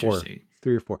 or 4, interesting.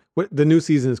 3 or 4. What the new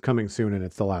season is coming soon, and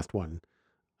it's the last one.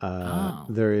 Oh,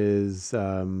 There is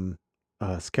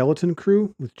Skeleton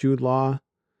Crew with Jude Law,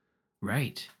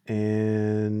 right.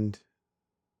 and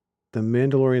The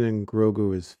Mandalorian and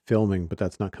Grogu is filming, but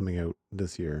that's not coming out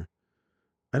this year.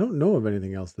 I don't know of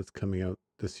anything else that's coming out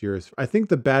this year. I think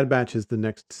the Bad Batch is the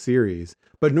next series,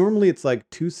 but normally it's like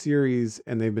 2 series,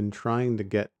 and they've been trying to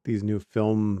get these new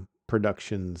film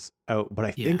productions out.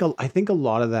 But Yeah. I think a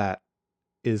lot of that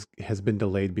has been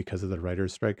delayed because of the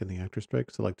writer's strike and the actor strike.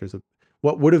 So like there's a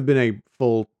what would have been a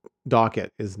full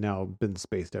docket is now been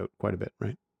spaced out quite a bit,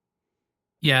 right?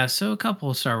 Yeah, so a couple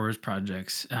of Star Wars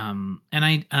projects. And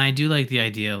I do like the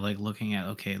idea of like looking at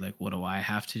okay, like what do I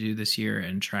have to do this year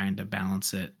and trying to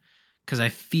balance it cuz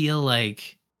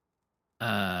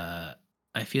uh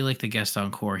I feel like the guest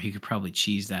encore he could probably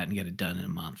cheese that and get it done in a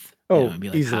month. Oh, And be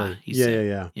like, "Ha, easily. he's Yeah, yeah, sick."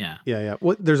 yeah. Yeah. Yeah, yeah.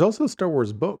 Well, there's also Star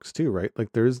Wars books too, right? Like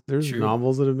there's True.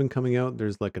 novels that have been coming out.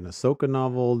 There's like an Ahsoka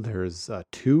novel. There's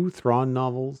 2 Thrawn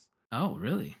novels. Oh,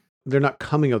 really? They're not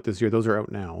coming out this year. Those are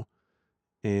out now.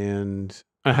 And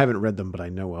I haven't read them, but I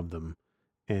know of them.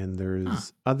 And Huh.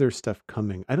 there's other stuff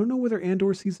coming. I don't know whether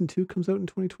Andor season 2 comes out in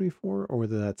 2024 or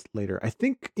whether that's later. I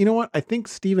think, you know what? I think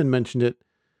Steven mentioned it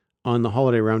on the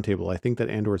holiday roundtable. I think that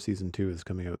Andor season 2 is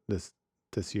coming out this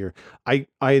year. I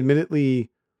admittedly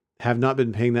have not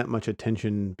been paying that much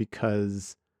attention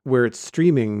because where it's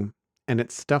streaming and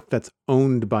it's stuff that's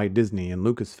owned by Disney and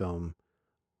Lucasfilm,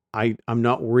 I'm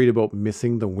not worried about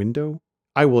missing the window.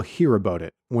 I will hear about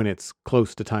it when it's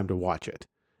close to time to watch it.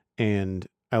 And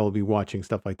I will be watching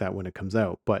stuff like that when it comes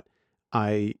out. But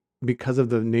I because of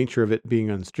the nature of it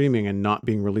being on streaming and not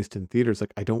being released in theaters,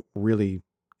 like I don't really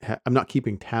I'm not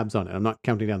keeping tabs on it. I'm not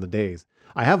counting down the days.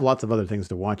 I have lots of other things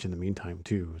to watch in the meantime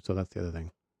too. So that's the other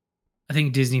thing. I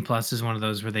think Disney Plus is one of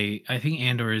those where I think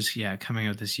Andor is yeah coming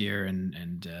out this year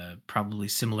and probably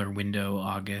similar window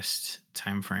August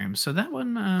timeframe. So that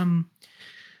one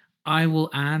I will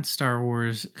add Star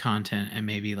Wars content and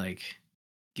maybe like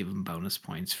give them bonus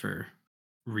points for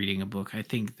reading a book. I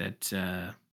think they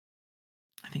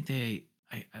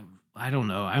I don't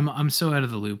know. I'm so out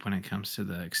of the loop when it comes to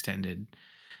the extended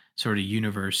sort of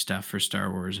universe stuff for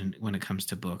Star Wars and when it comes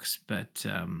to books, but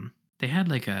they had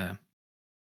like a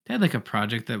they had like a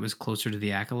project that was closer to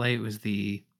the Acolyte. It was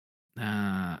the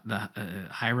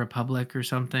High Republic or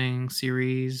something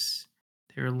series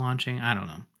they were launching. I don't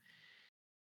know.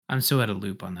 I'm so out of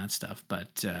loop on that stuff,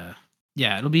 but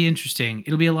yeah, it'll be interesting.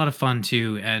 It'll be a lot of fun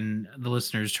too, and the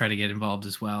listeners try to get involved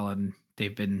as well, and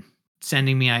they've been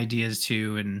sending me ideas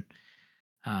too. And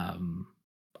um,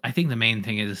 I think the main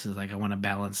thing is like I want to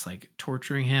balance like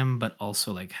torturing him, but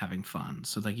also like having fun.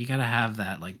 So like you got to have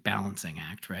that like balancing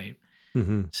act, right?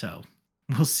 Mm-hmm. So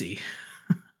we'll see.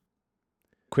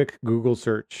 Quick Google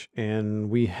search, and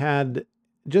we had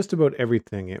just about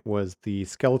everything. It was the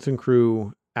Skeleton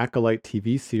Crew Acolyte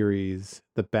TV series,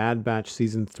 The Bad Batch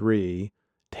season 3,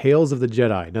 Tales of the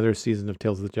Jedi. Another season of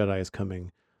Tales of the Jedi is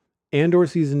coming. Andor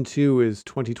season 2 is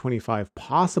 2025,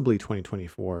 possibly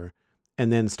 2024,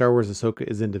 and then Star Wars Ahsoka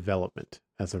is in development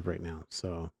as of right now.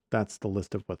 So that's the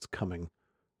list of what's coming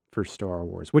for Star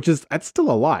Wars, which is that's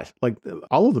still a lot. Like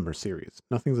all of them are series.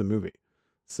 Nothing's a movie.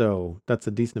 So that's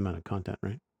a decent amount of content,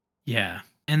 right? Yeah.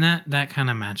 And that kind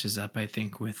of matches up, I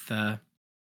think, with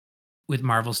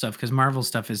Marvel stuff, because Marvel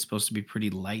stuff is supposed to be pretty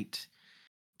light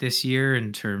this year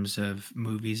in terms of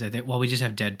movies. I think, well, we just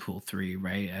have Deadpool 3,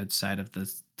 right? Outside of the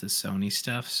Sony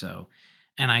stuff. So,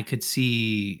 and I could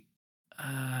see,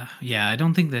 yeah, I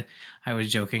don't think that, I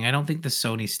was joking. I don't think the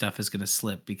Sony stuff is going to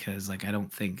slip, because like, I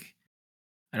don't think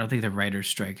the writer's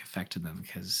strike affected them,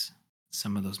 because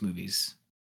some of those movies,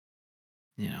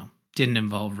 didn't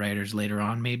involve writers later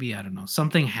on. Maybe, I don't know.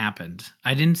 Something happened.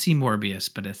 I didn't see Morbius,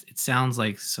 but it sounds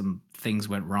like some things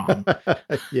went wrong.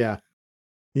 Yeah.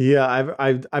 Yeah,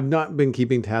 I've not been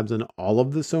keeping tabs on all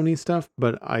of the Sony stuff,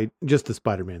 but I just the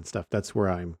Spider-Man stuff. That's where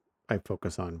I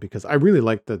focus on because I really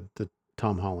like the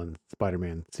Tom Holland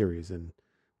Spider-Man series and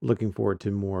looking forward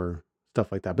to more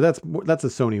stuff like that. But that's a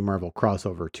Sony Marvel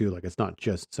crossover too. Like it's not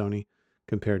just Sony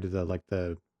compared to the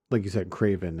like you said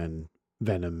Craven and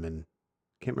Venom and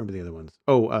can't remember the other ones.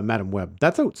 Oh, Madam Web.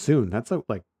 That's out soon. That's out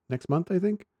like next month, I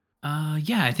think.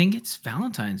 Yeah, I think it's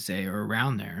Valentine's Day or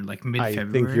around there, like I think you're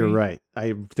mid-February. right.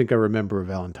 I think I remember a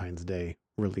Valentine's Day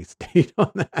release date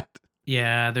on that.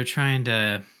 Yeah, they're trying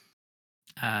to.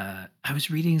 I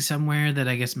was reading somewhere that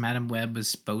I guess Madam Web was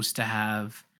supposed to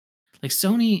have, like,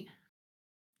 Sony.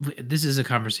 This is a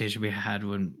conversation we had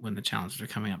when the challenges are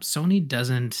coming up. Sony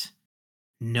doesn't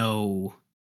know,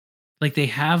 like, they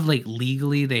have, like,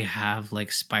 legally they have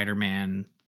like Spider-Man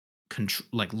control,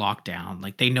 like, lockdown.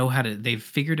 Like, they know how to. They've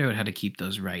figured out how to keep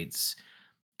those rights,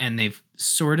 and they've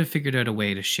sort of figured out a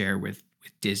way to share with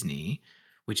Disney,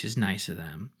 which is nice of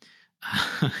them.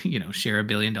 Share a $1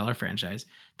 billion franchise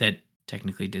that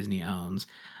technically Disney owns.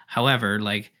 However,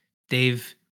 like,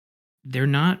 they've they're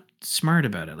not smart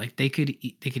about it. Like, they could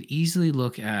easily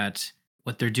look at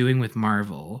what they're doing with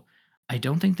Marvel. I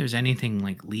don't think there's anything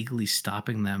like legally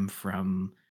stopping them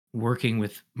from working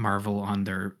with Marvel on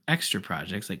their extra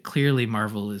projects. Like, clearly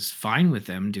Marvel is fine with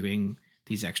them doing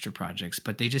these extra projects,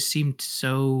 but they just seemed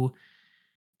so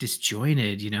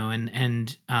disjointed,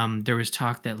 and there was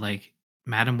talk that, like,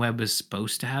 Madam Web was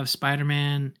supposed to have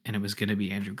Spider-Man and it was going to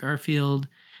be Andrew Garfield,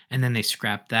 and then they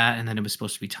scrapped that, and then it was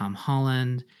supposed to be Tom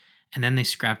Holland, and then they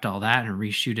scrapped all that and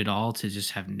reshoot it all to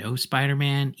just have no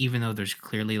Spider-Man, even though there's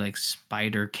clearly like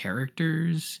spider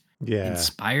characters Yeah.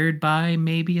 inspired by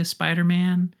maybe a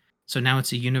Spider-Man. So now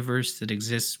it's a universe that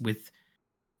exists with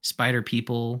spider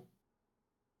people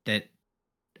that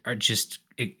are just,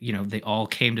 they all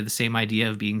came to the same idea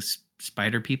of being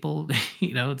spider people.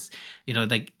 It's,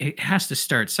 like, it has to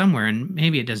start somewhere, and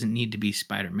maybe it doesn't need to be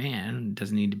Spider-Man, it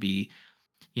doesn't need to be,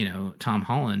 Tom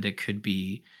Holland. It could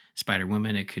be Spider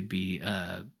Woman, it could be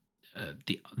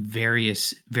the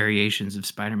various variations of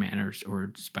Spider-Man,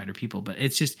 or spider people. But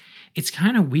it's just, it's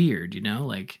kind of weird,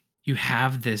 like, you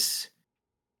have this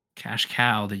cash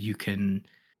cow that you can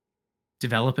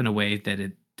develop in a way that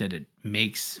it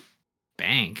makes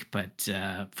bank, but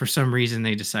for some reason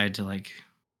they decide to, like,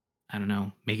 I don't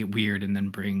know, make it weird, and then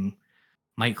bring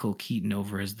Michael Keaton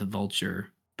over as the Vulture,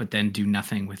 but then do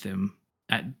nothing with him.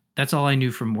 That's all I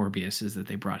knew from Morbius, is that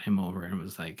they brought him over, and it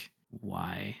was like,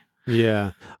 why?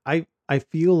 Yeah. I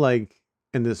feel like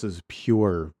and this is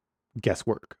pure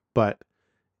guesswork, but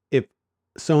if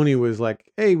Sony was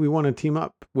like, "Hey, we want to team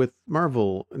up with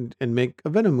Marvel and make a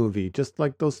Venom movie, just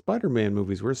like those Spider-Man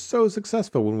movies were so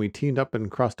successful when we teamed up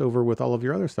and crossed over with all of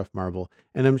your other stuff, Marvel."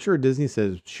 And I'm sure Disney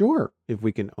says, "Sure, if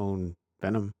we can own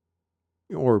Venom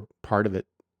or part of it."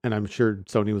 And I'm sure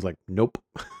Sony was like, "Nope,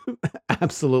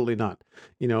 absolutely not."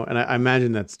 And I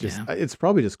imagine that's just Yeah, it's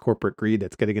probably just corporate greed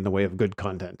that's getting in the way of good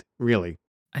content, really.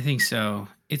 I think so.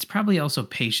 It's probably also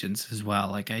patience as well.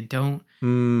 Like, I don't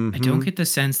Hmm. get the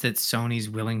sense that Sony's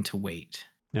willing to wait.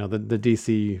 The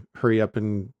DC hurry up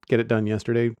and get it done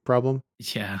yesterday problem.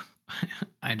 Yeah.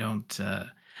 I don't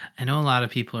I know a lot of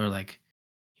people are like,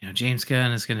 James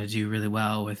Gunn is going to do really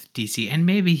well with DC, and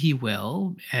maybe he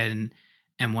will, and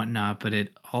whatnot. But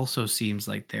it also seems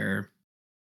like they're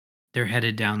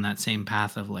headed down that same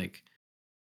path of, like,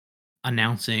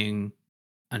 announcing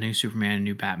a new Superman, a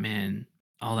new Batman,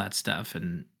 all that stuff,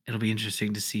 and it'll be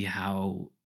interesting to see how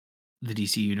the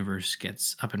DC universe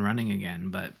gets up and running again.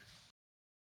 But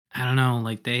I don't know,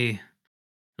 like, it'll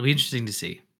be interesting to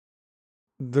see.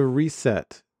 The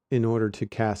reset in order to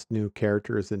cast new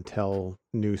characters and tell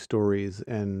new stories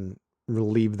and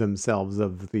relieve themselves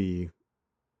of the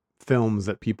films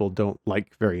that people don't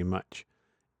like very much.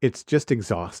 It's just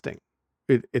exhausting.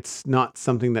 It's not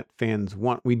something that fans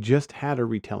want. We just had a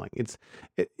retelling.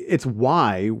 It's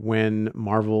why when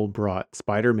Marvel brought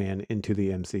Spider-Man into the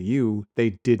MCU,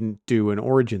 they didn't do an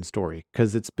origin story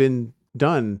because it's been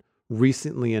done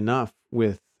recently enough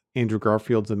with Andrew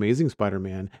Garfield's Amazing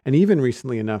Spider-Man, and even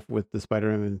recently enough with the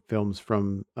Spider-Man films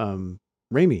from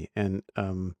Raimi and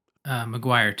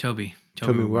Maguire, Toby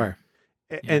Tobey Maguire. Maguire.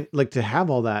 Yeah. And like to have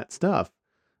all that stuff,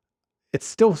 it's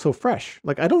still so fresh.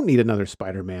 Like I don't need another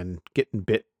Spider-Man getting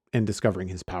bit and discovering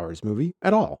his powers movie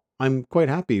at all. I'm quite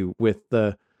happy with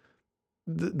the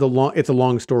long. It's a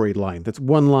long story line. That's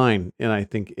one line, and I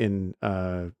think in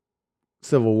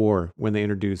Civil War when they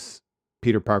introduce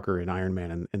Peter Parker and Iron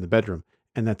Man in the bedroom,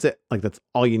 and that's it. Like that's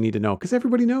all you need to know because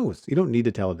everybody knows. You don't need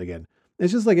to tell it again.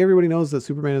 It's just like everybody knows that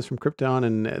Superman is from Krypton,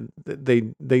 and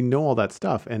they know all that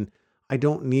stuff. And I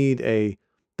don't need a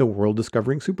the world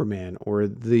discovering Superman or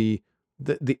the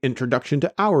introduction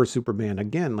to our Superman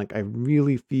again. Like I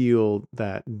really feel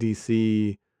that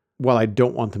DC, while I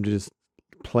don't want them to just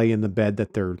play in the bed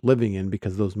that they're living in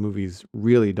because those movies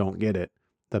really don't get it,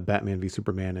 the Batman v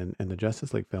Superman and the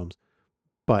Justice League films.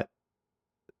 But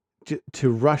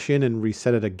to rush in and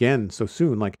reset it again so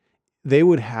soon, like they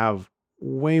would have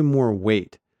way more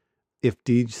weight if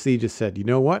DC just said, you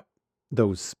know what,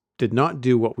 those did not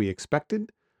do what we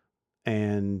expected,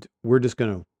 and we're just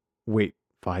gonna wait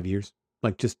 5 years.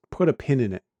 Like just put a pin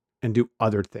in it and do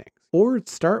other things, or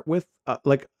start with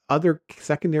like other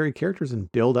secondary characters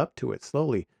and build up to it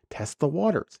slowly. Test the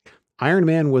waters. Iron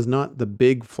Man was not the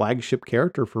big flagship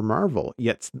character for Marvel,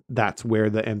 yet that's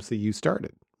where the MCU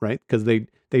started, right? Because they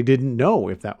didn't know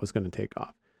if that was going to take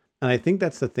off. And I think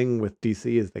that's the thing with DC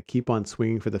is they keep on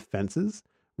swinging for the fences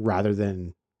rather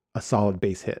than a solid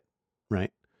base hit,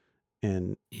 right?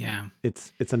 And Yeah.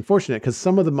 it's unfortunate because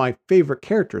some of my favorite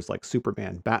characters like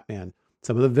Superman, Batman,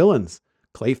 some of the villains,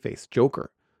 Clayface, Joker,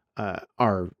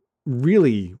 are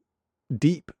really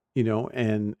deep,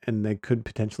 and they could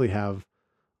potentially have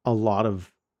a lot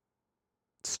of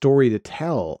story to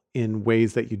tell in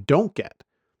ways that you don't get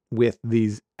with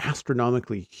these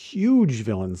astronomically huge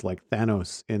villains like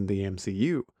Thanos in the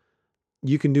MCU.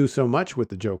 You can do so much with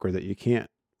the Joker that you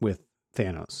can't with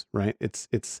Thanos, right? It's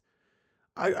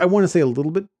I want to say a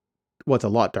little bit, well, it's a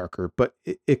lot darker, but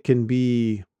it can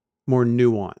be more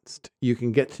nuanced. You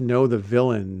can get to know the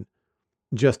villain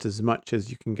just as much as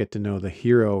you can get to know the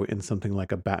hero in something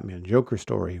like a Batman Joker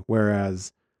story.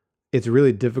 Whereas it's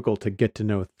really difficult to get to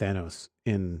know Thanos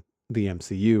in the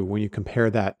MCU when you compare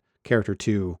that character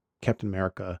to Captain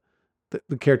America,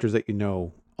 the characters that you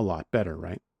know a lot better,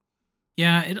 right?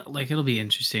 Yeah, it'll be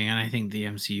interesting, and I think the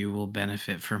MCU will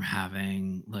benefit from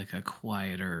having like a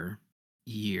quieter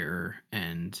year.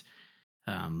 And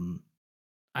um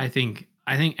I think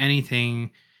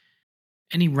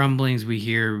any rumblings we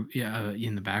hear, yeah,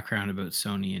 in the background about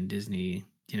Sony and Disney,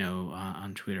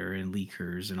 on Twitter and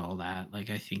leakers and all that, like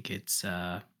I think it's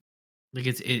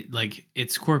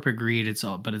corporate greed. It's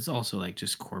all, but it's also like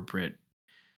just corporate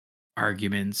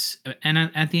arguments. And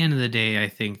at the end of the day, I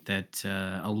think that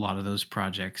a lot of those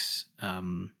projects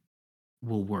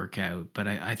will work out. But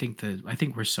I think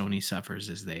where Sony suffers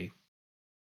is they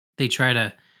try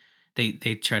to they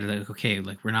try to, like, okay,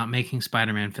 like, we're not making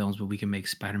Spider-Man films, but we can make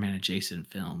Spider-Man adjacent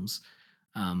films.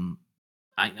 Um,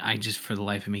 I just, for the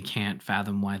life of me, can't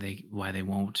fathom why they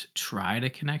won't try to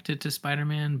connect it to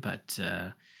Spider-Man. But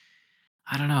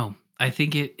I don't know. I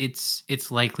think it's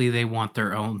likely they want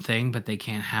their own thing, but they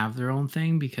can't have their own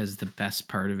thing because the best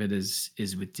part of it is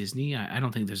with Disney. I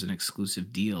don't think there's an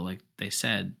exclusive deal. Like they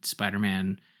said,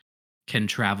 Spider-Man can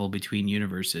travel between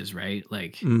universes, right?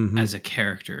 Like Mm-hmm. as a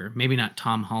character. Maybe not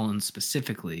Tom Holland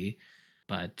specifically,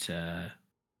 but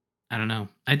I don't know.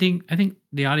 I think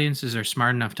the audiences are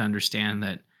smart enough to understand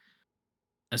that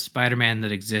a Spider-Man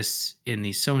that exists in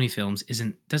these Sony films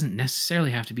doesn't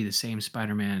necessarily have to be the same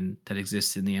Spider-Man that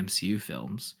exists in the MCU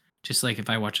films. Just like if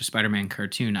I watch a Spider-Man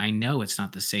cartoon, I know it's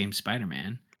not the same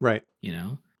Spider-Man, Right. you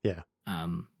know? Yeah.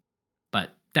 Um,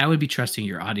 but that would be trusting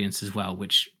your audience as well,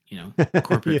 which,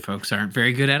 corporate Yeah. folks aren't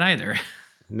very good at either.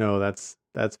 No, that's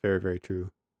very, very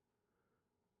true.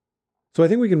 So I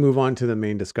think we can move on to the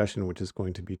main discussion, which is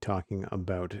going to be talking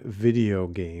about video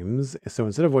games. So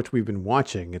instead of what we've been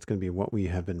watching, it's going to be what we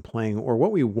have been playing or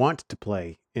what we want to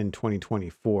play in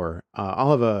 2024.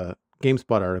 I'll have a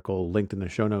GameSpot article linked in the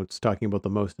show notes talking about the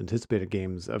most anticipated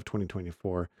games of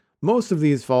 2024. Most of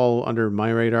these fall under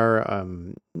my radar.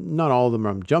 Not all of them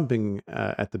I'm jumping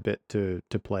at the bit to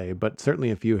play, but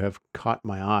certainly a few have caught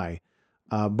my eye.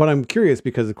 But I'm curious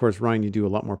because, of course, Ryan, you do a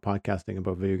lot more podcasting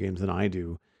about video games than I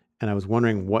do. And I was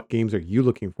wondering, what games are you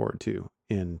looking forward to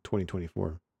in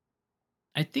 2024?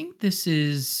 I think this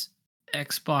is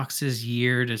Xbox's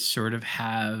year to sort of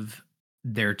have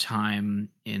their time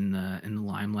in the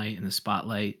limelight, in the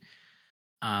spotlight.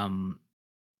 Um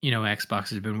Xbox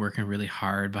has been working really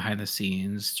hard behind the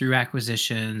scenes through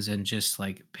acquisitions and just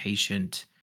like patient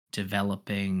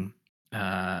developing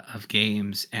of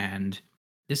games. And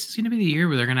this is going to be the year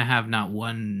where they're going to have not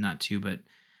one, not two, but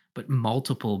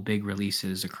multiple big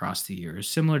releases across the years,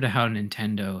 similar to how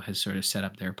Nintendo has sort of set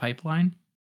up their pipeline.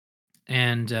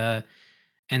 And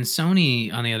and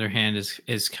Sony, on the other hand,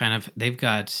 is kind of they've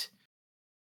got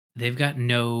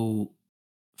no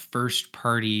first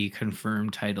party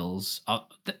confirmed titles.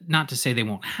 Not to say they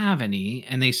won't have any,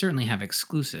 and they certainly have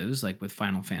exclusives, like with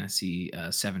Final Fantasy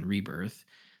VII Rebirth.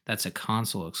 That's a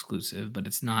console exclusive, but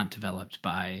it's not developed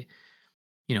by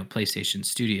PlayStation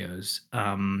Studios.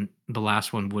 The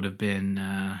last one would have been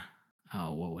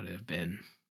oh, what would it have been?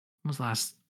 What was the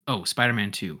last? Oh,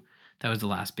 Spider-Man 2. That was the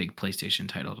last big PlayStation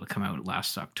title to come out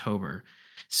last October.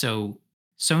 So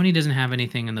Sony doesn't have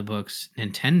anything in the books.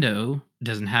 Nintendo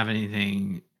doesn't have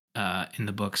anything in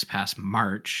the books past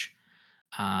March.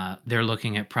 They're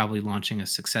looking at probably launching a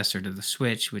successor to the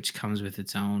Switch, which comes with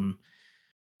its own,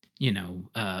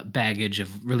 baggage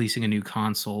of releasing a new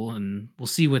console, and we'll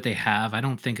see what they have. I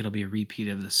don't think it'll be a repeat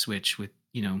of the Switch with,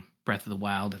 Breath of the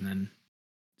Wild and then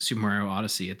Super Mario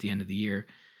Odyssey at the end of the year.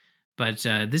 But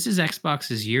this is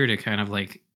Xbox's year to kind of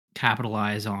like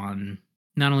capitalize on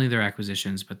not only their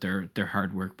acquisitions but their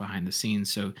hard work behind the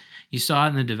scenes. So you saw it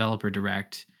in the developer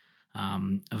direct,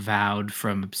 Avowed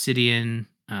from Obsidian,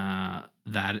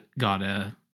 that got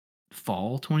a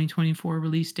fall 2024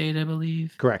 release date, I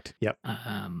believe. Correct. Yep.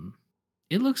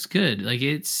 It looks good. Like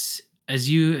it's as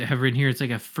you have written here, it's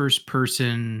like a first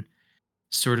person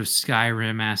sort of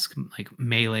Skyrim-esque, like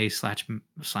melee slash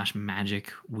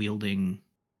magic wielding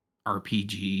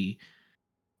RPG.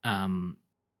 Um,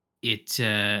 it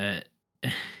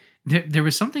there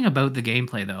was something about the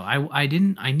gameplay though.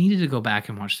 I needed to go back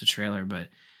and watch the trailer, but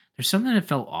there's something that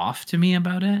felt off to me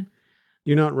about it.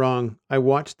 You're not wrong. I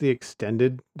watched the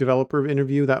extended developer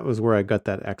interview. That was where I got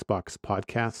that Xbox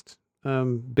podcast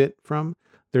bit from.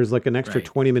 There's like an extra Right.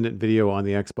 20-minute video on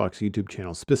the Xbox YouTube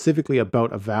channel specifically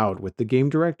about Avowed with the game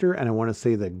director, and I want to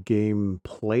say the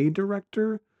gameplay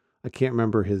director. I can't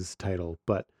remember his title,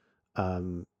 but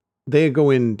um, they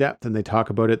go in depth and they talk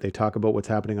about it. They talk about what's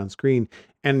happening on screen.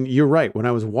 And you're right. When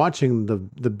I was watching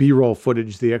the B-roll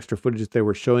footage, the extra footage that they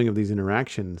were showing of these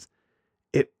interactions,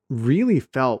 it really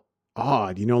felt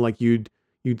odd, like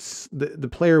the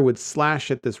player would slash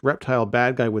at this reptile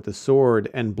bad guy with a sword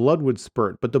and blood would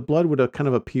spurt, but the blood would kind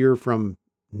of appear from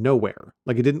nowhere.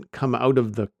 Like it didn't come out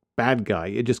of the bad guy.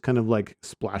 It just kind of like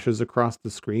splashes across the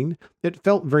screen. It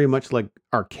felt very much like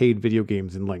arcade video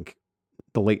games in like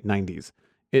the late 90s.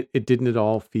 It didn't at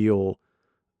all feel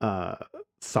uh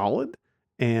solid.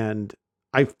 And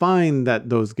I find that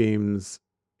those games,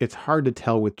 it's hard to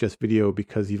tell with just video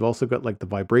because you've also got like the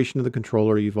vibration of the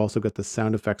controller, you've also got the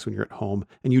sound effects when you're at home,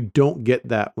 and you don't get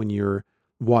that when you're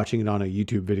watching it on a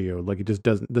YouTube video. Like it just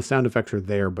doesn't, the sound effects are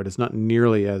there, but it's not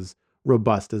nearly as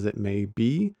robust as it may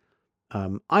be.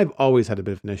 I've always had a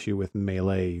bit of an issue with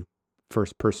melee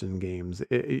first person games.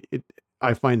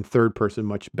 I find third person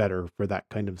much better for that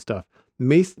kind of stuff.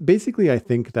 Basically, I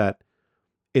think that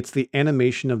it's the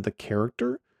animation of the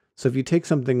character. So if you take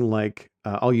something like,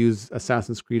 I'll use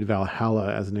Assassin's Creed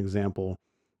Valhalla as an example,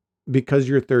 because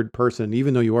you're third person,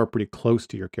 even though you are pretty close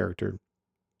to your character,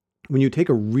 when you take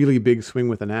a really big swing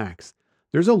with an axe,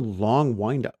 there's a long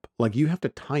wind up. Like you have to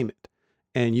time it,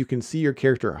 and you can see your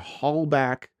character haul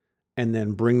back and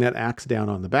then bring that axe down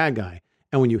on the bad guy.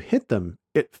 And when you hit them,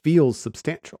 it feels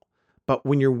substantial. But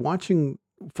when you're watching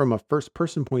from a first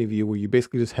person point of view, where you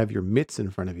basically just have your mitts in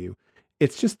front of you,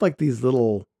 it's just like these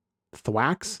little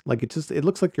thwacks. Like it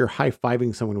looks like you're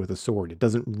high-fiving someone with a sword. It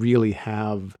doesn't really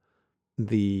have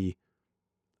the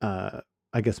uh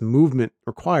I guess movement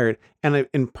required. And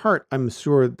in part, I'm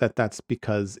sure that that's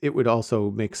because it would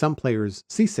also make some players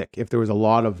seasick if there was a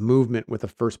lot of movement with a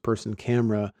first person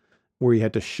camera where you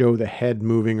had to show the head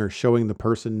moving or showing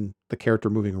the character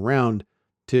moving around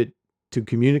to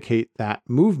communicate that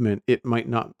movement. It might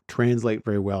not translate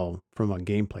very well from a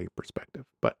gameplay perspective.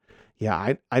 But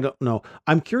yeah, I don't know.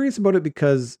 I'm curious about it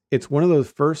because it's one of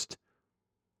those first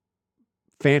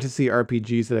fantasy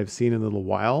RPGs that I've seen in a little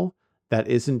while that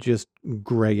isn't just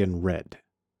gray and red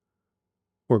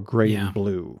or gray and Yeah.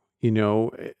 blue.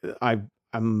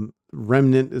 I'm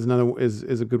Remnant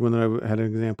is a good one that I had an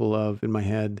example of in my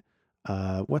head.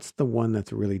 What's the one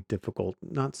that's really difficult?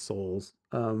 Not Souls.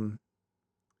 Elden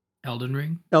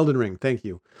Ring. Elden Ring. Thank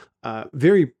you.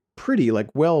 Very pretty, like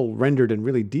well rendered and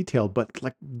really detailed, but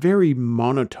like very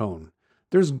monotone.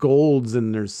 There's golds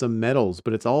and there's some metals,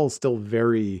 but it's all still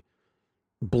very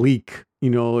bleak.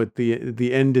 At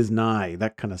the end is nigh,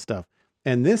 that kind of stuff.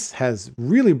 And this has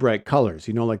really bright colors.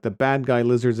 You know, like the bad guy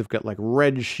lizards have got like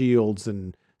red shields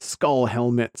and skull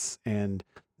helmets, and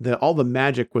all the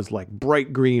magic was like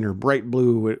bright green or bright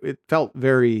blue. It felt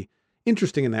very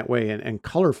interesting in that way, and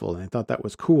colorful. And I thought that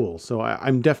was cool. So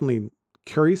I'm definitely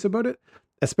curious about it,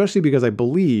 especially because I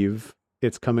believe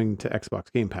it's coming to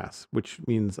Xbox Game Pass, which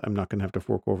means I'm not going to have to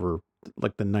fork over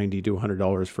like the $90 to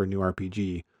 $100 for a new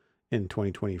RPG in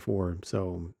 2024.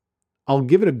 So I'll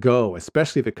give it a go,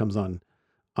 especially if it comes on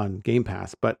Game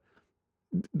Pass. But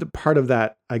the part of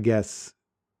that, I guess,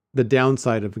 the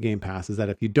downside of Game Pass is that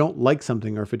if you don't like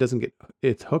something, or if it doesn't get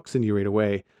its hooks in you right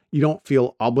away, you don't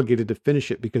feel obligated to finish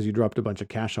it because you dropped a bunch of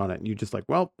cash on it, and you just like,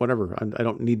 well, whatever. I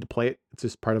don't need to play it. It's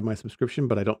just part of my subscription,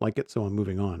 but I don't like it, so I'm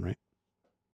moving on. Right?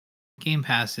 Game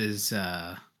Pass is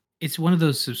it's one of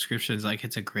those subscriptions, like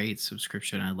it's a great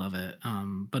subscription. I love it.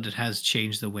 But it has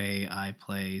changed the way I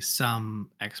play some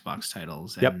Xbox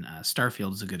titles, Yep. and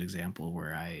Starfield is a good example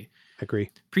where I I agree.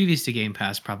 previous to Game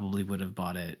Pass probably would have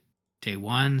bought it day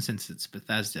one since it's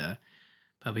Bethesda,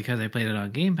 but because I played it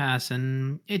on Game Pass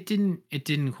and it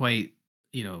didn't quite,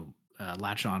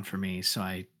 latch on for me, so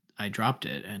I dropped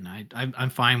it, and I'm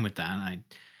fine with that.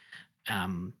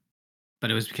 Um but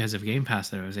it was because of Game Pass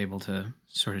that I was able to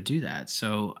sort of do that.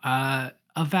 So,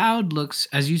 Avowed looks,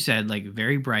 as you said, like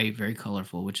very bright, very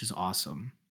colorful, which is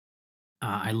awesome.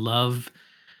 I love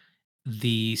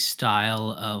the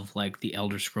style of like the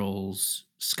Elder Scrolls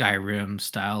Skyrim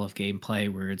style of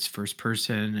gameplay where it's first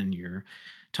person and you're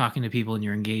talking to people and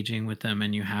you're engaging with them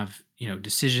and you have,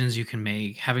 decisions you can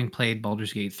make. Having played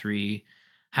Baldur's Gate 3,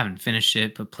 haven't finished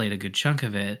it, but played a good chunk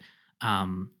of it.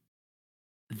 Um,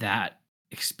 that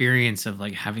experience of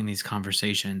like having these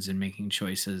conversations and making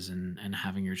choices and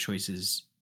having your choices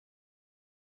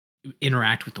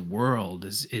interact with the world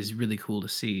is really cool to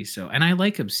see. So, and I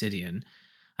like Obsidian.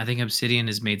 I think Obsidian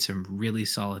has made some really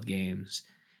solid games,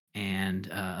 and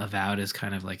Avowed is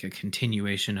kind of like a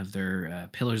continuation of their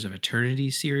Pillars of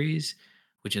Eternity series,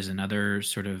 which is another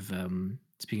sort of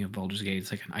speaking of Baldur's Gate,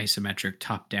 it's like an isometric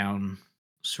top-down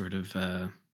sort of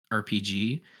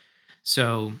RPG.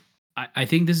 So I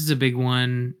think this is a big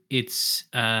one. It's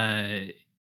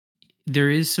there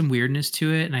is some weirdness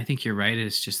to it, and I think you're right.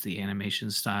 It's just the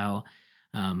animation style.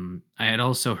 I had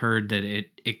also heard that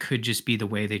it could just be the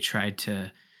way they tried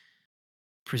to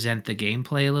present the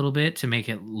gameplay a little bit to make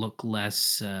it look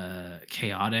less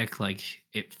chaotic. Like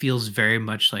it feels very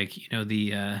much like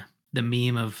the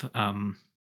meme of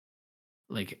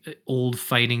old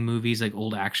fighting movies, like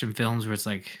old action films, where it's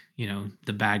like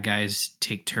the bad guys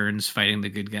take turns fighting the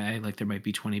good guy. Like there might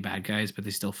be 20 bad guys, but they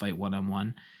still fight one on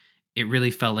one. It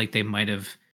really felt like they might have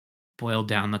boiled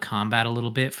down the combat a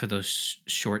little bit for those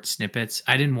short snippets.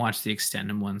 I didn't watch the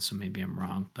extended one, so maybe I'm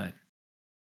wrong, but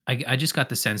I just got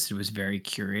the sense that it was very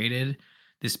curated.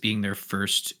 This being their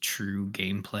first true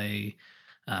gameplay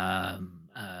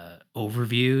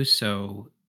overview, so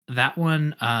that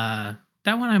one,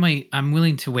 I'm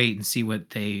willing to wait and see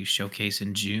what they showcase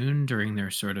in June during their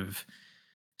sort of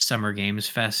Summer Games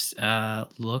Fest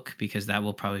look, because that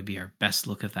will probably be our best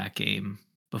look at that game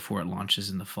before it launches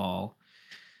in the fall.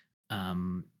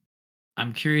 Um,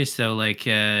 I'm curious though, like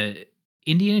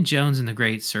Indiana Jones and the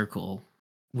Great Circle,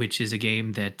 which is a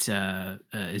game that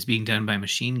is being done by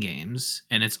Machine Games,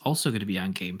 and it's also going to be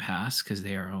on Game Pass because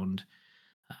they are owned.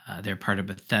 They're part of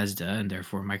Bethesda and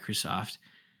therefore Microsoft.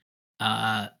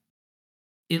 Uh,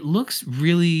 it looks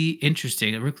really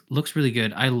interesting. It looks really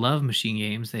good. I love Machine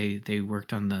Games. They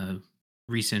worked on the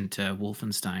recent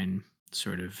Wolfenstein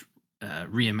sort of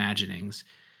reimaginings,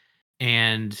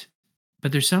 and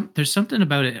but there's something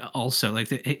about it also, like,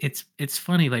 it's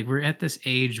funny, like, we're at this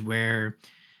age where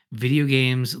video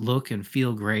games look and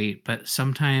feel great, but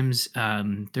sometimes,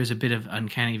 there's a bit of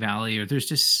uncanny valley, or there's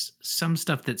just some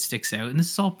stuff that sticks out, and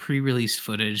this is all pre-release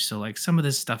footage, so, like, some of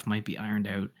this stuff might be ironed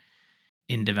out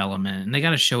in development, and they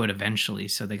gotta show it eventually,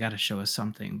 so they gotta show us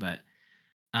something, but,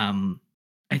 um,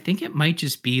 I think it might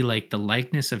just be, like, the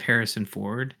likeness of Harrison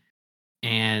Ford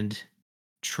and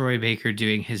Troy Baker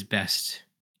doing his best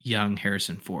young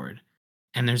Harrison Ford.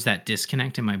 And there's that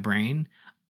disconnect in my brain.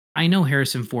 I know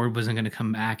Harrison Ford wasn't going to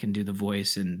come back and do the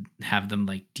voice and have them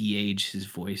like de-age his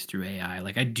voice through AI.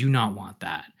 Like I do not want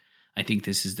that. I think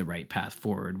this is the right path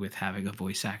forward with having a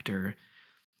voice actor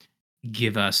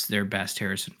give us their best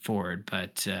Harrison Ford.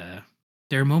 But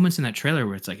there are moments in that trailer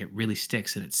where it's like it really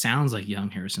sticks and it sounds like young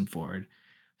Harrison Ford.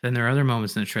 Then there are other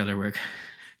moments in the trailer where it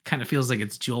kind of feels like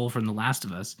it's Joel from The Last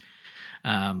of Us.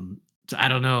 So I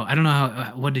don't know. I don't know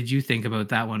how. What did you think about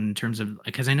that one in terms of,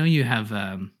 because I know you have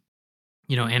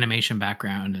animation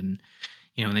background, and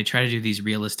when they try to do these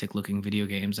realistic looking video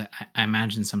games, I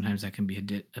imagine sometimes that can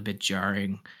be a bit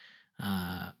jarring.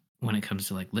 uh, when it comes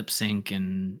to like lip sync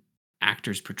and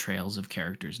actors' portrayals of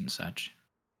characters and such.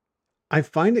 I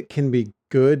find it can be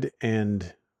good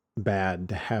and bad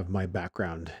to have my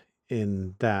background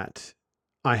in that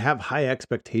I have high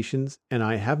expectations and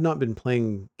I have not been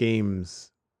playing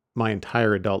games my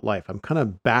entire adult life. I'm kind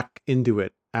of back into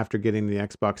it after getting the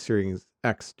Xbox Series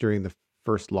X during the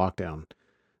first lockdown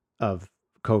of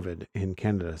COVID in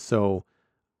Canada. So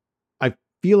I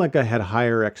feel like I had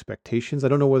higher expectations. I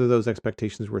don't know whether those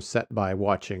expectations were set by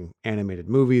watching animated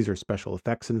movies or special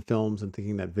effects in films and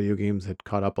thinking that video games had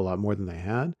caught up a lot more than they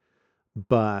had.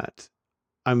 But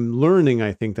I'm learning,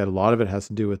 I think, that a lot of it has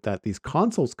to do with that these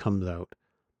consoles comes out,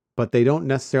 but they don't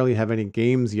necessarily have any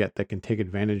games yet that can take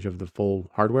advantage of the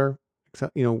full hardware,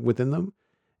 except, within them.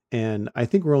 And I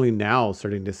think we're only now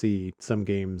starting to see some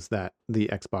games that the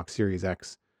Xbox Series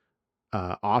X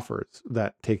offers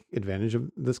that take advantage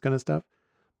of this kind of stuff.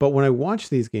 But when I watch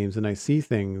these games and I see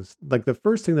things like the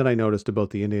first thing that I noticed about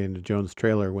the Indiana Jones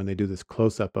trailer when they do this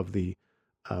close up of the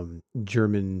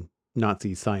German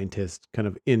Nazi scientist kind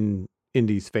of in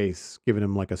Indy's face, giving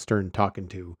him like a stern talking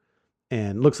to,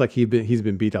 and looks like he's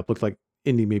been beat up. Looks like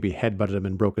Indy maybe headbutted him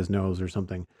and broke his nose or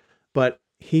something. But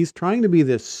he's trying to be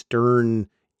this stern,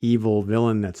 evil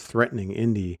villain that's threatening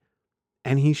Indy,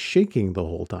 and he's shaking the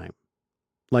whole time.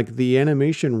 Like the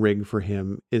animation rig for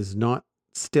him is not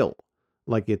still.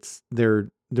 Like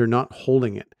they're not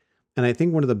holding it. And I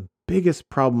think one of the biggest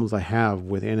problems I have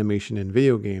with animation in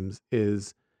video games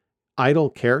is idle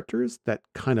characters that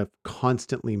kind of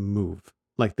constantly move.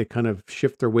 Like they kind of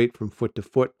shift their weight from foot to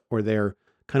foot, or they're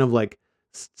kind of like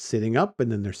sitting up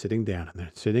and then they're sitting down and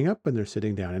they're sitting up and they're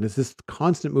sitting down. And it's this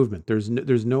constant movement. There's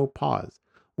no pause.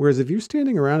 Whereas if you're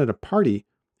standing around at a party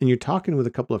and you're talking with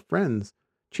a couple of friends,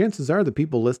 chances are the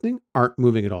people listening aren't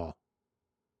moving at all.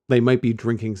 They might be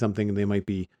drinking something and they might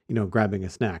be, grabbing a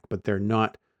snack, but they're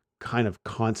not kind of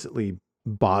constantly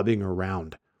bobbing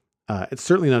around. It's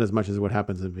certainly not as much as what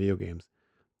happens in video games.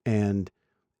 And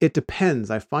it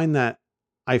depends. I find that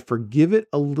I forgive it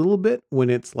a little bit when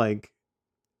it's like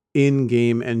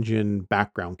in-game engine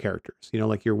background characters.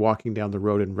 Like you're walking down the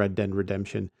road in Red Dead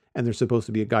Redemption and there's supposed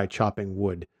to be a guy chopping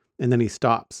wood, and then he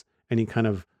stops and he kind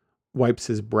of wipes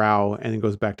his brow and then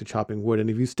goes back to chopping wood. And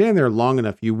if you stand there long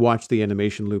enough, you watch the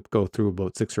animation loop go through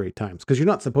about 6 or 8 times, because you're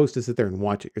not supposed to sit there and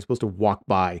watch it. You're supposed to walk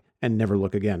by and never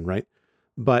look again, right?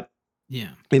 But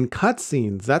Yeah. in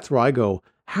cutscenes, that's where I go,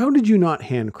 how did you not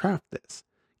handcraft this?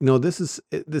 This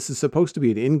is supposed to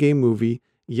be an in-game movie.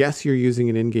 Yes, you're using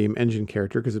an in-game engine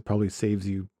character because it probably saves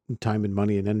you time and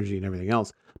money and energy and everything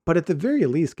else. But at the very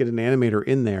least, get an animator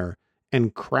in there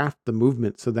and craft the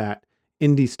movement so that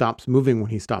Indy stops moving when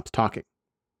he stops talking.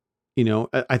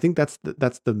 I think that's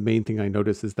the main thing I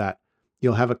notice, is that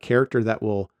you'll have a character that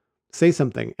will say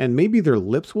something and maybe their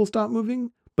lips will stop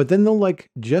moving, but then they'll like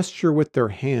gesture with their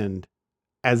hand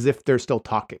as if they're still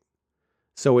talking.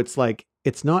 So it's like,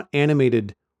 it's not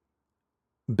animated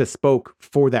bespoke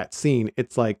for that scene.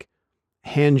 It's like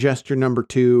hand gesture number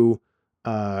 2,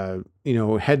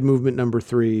 head movement number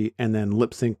 3, and then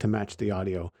lip sync to match the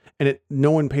audio. And no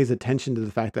one pays attention to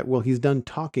the fact that, well, he's done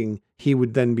talking. He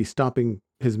would then be stopping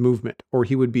his movement, or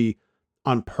he would be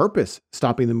on purpose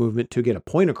stopping the movement to get a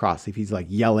point across if he's like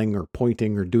yelling or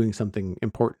pointing or doing something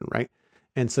important, right?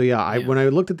 And so, yeah, Yeah. when I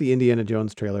looked at the Indiana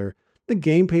Jones trailer, the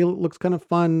gameplay looks kind of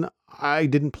fun. I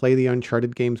didn't play the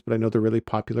Uncharted games, but I know they're really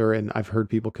popular and I've heard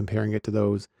people comparing it to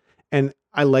those. And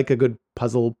I like a good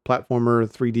puzzle platformer,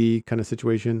 3D kind of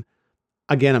situation.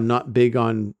 Again, I'm not big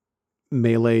on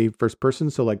melee first person,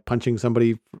 so like punching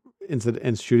somebody instead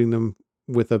and shooting them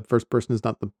with a first person is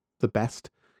not the best.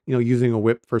 Using a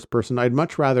whip first person, I'd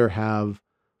much rather have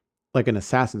like an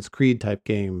Assassin's Creed type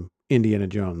game, Indiana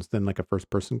Jones, than like a first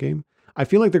person game. I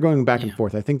feel like they're going back and Yeah.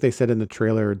 forth. I think they said in the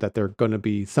trailer that they're going to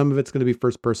be, some of it's going to be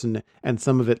first person and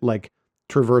some of it like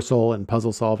traversal and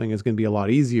puzzle solving is going to be a lot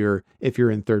easier if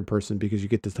you're in third person, because you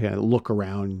get to kind of look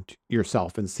around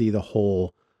yourself and see the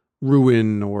whole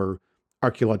ruin or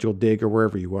archaeological dig or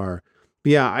wherever you are.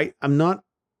 But yeah, I'm not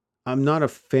a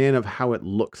fan of how it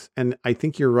looks. And I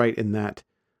think you're right in that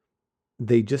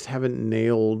they just haven't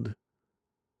nailed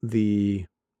the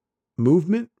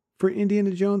movement for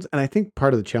Indiana Jones. And I think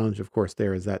part of the challenge, of course,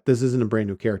 there is that this isn't a brand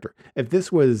new character. If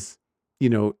this was,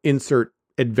 insert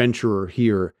adventurer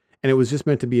here, and it was just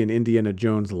meant to be an Indiana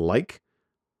Jones like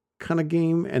kind of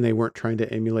game, and they weren't trying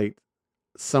to emulate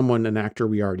someone, an actor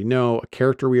we already know, a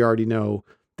character we already know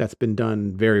that's been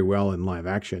done very well in live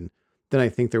action, then I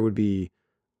think there would be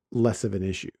less of an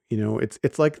issue.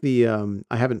 It's like the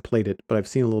I haven't played it, but I've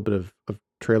seen a little bit of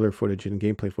trailer footage and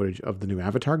gameplay footage of the new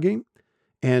Avatar game.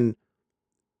 And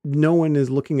no one is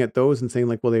looking at those and saying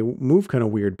like, well, they move kind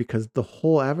of weird because the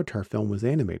whole Avatar film was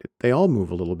animated. They all move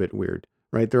a little bit weird,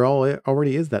 right? There all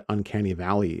already is that uncanny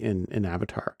valley in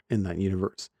Avatar in that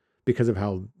universe because of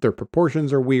how their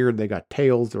proportions are weird. They got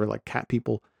tails. They're like cat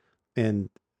people, and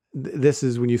this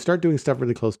is when you start doing stuff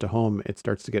really close to home, it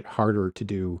starts to get harder to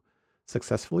do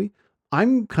successfully.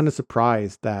 I'm kind of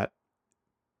surprised that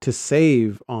to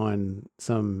save on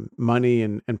some money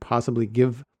and possibly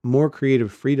give more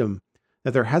creative freedom,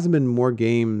 that there hasn't been more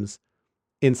games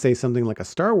in, say, something like a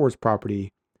Star Wars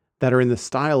property that are in the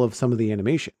style of some of the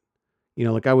animation.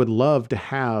 Like I would love to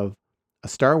have a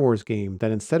Star Wars game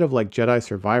that instead of like Jedi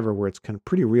Survivor, where it's kind of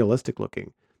pretty realistic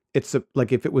looking,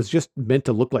 like if it was just meant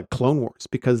to look like Clone Wars,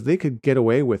 because they could get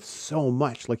away with so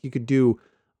much. Like you could do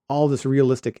all this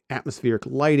realistic atmospheric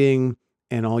lighting,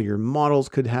 and all your models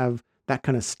could have that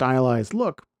kind of stylized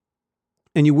look,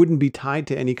 and you wouldn't be tied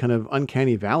to any kind of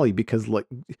uncanny valley because, like,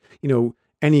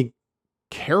 any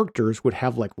characters would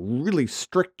have like really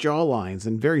strict jaw lines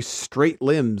and very straight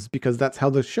limbs because that's how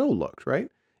the show looked, right?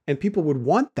 And people would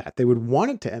want that. They would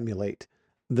want it to emulate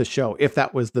the show if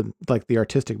that was the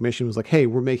artistic mission was like, hey,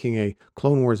 we're making a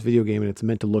Clone Wars video game and it's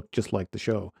meant to look just like the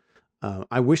show.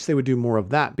 I wish they would do more of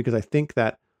that because I think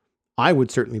that I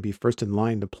would certainly be first in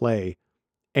line to play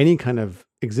any kind of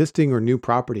existing or new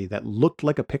property that looked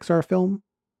like a Pixar film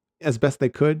as best they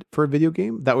could for a video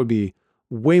game. That would be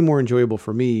way more enjoyable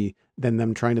for me than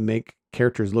them trying to make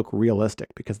characters look realistic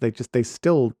because they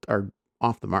still are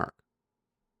off the mark.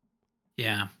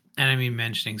 Yeah, and I mean,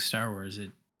 mentioning Star Wars,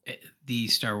 the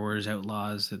Star Wars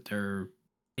Outlaws that they're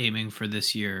aiming for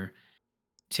this year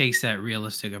takes that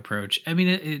realistic approach. I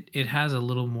mean, it has a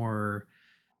little more.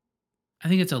 I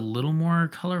think it's a little more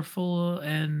colorful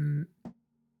and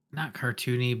not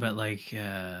cartoony, but like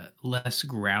less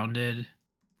grounded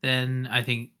than I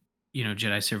think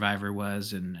Jedi Survivor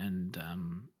was, and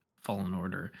Fallen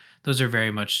Order. Those are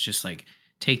very much just like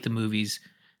take the movies,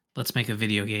 let's make a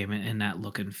video game in that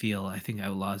look and feel. I think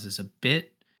Outlaws is a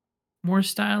bit more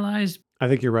stylized. I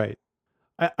think you're right.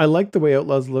 I like the way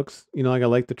Outlaws looks. Like I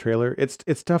like the trailer.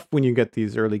 It's tough when you get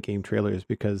these early game trailers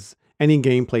because any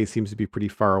gameplay seems to be pretty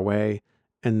far away,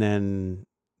 and then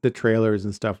the trailers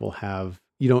and stuff will have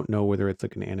you don't know whether it's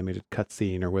like an animated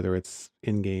cutscene or whether it's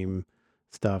in-game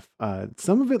stuff.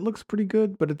 Some of it looks pretty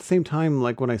good, but at the same time,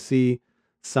 like when I see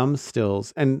some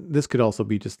stills, and this could also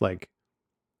be just like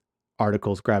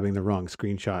articles grabbing the wrong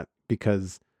screenshot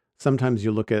because sometimes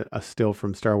you look at a still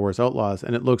from Star Wars Outlaws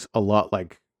and it looks a lot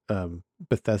like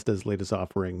Bethesda's latest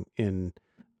offering in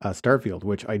Starfield,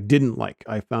 which I didn't like.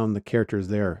 I found the characters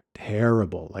there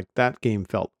terrible. Like that game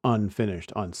felt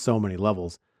unfinished on so many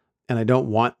levels, and I don't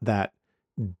want that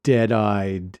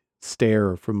dead-eyed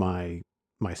stare from my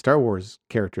Star Wars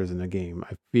characters in a game.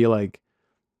 I feel like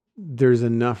there's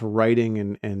enough writing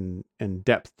and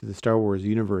depth to the Star Wars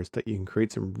universe that you can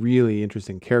create some really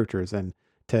interesting characters, and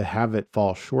to have it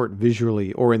fall short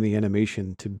visually or in the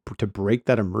animation to break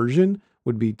that immersion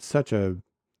would be such a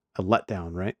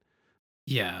letdown, right?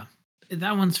 Yeah,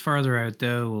 that one's farther out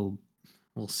though.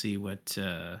 We'll see what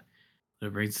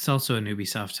it brings. It's also an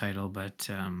Ubisoft title, but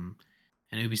and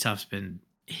Ubisoft's been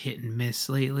hit and miss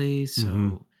lately,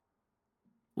 Mm-hmm.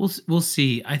 so we'll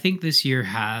see. I think this year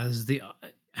has the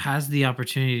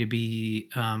opportunity to be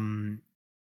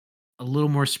a little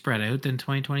more spread out than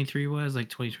 2023 was. Like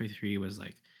 2023 was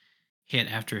like hit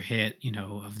after hit,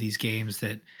 of these games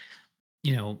that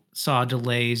saw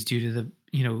delays due to the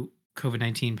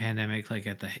COVID-19 pandemic, like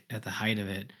at the height of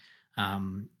it.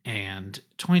 And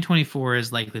 2024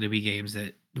 is likely to be games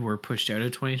that were pushed out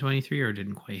of 2023 or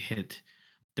didn't quite hit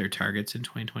their targets in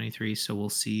 2023. So we'll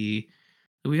see.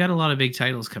 We got a lot of big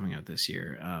titles coming out this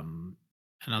year.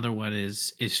 Another one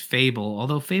is Fable.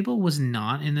 Although Fable was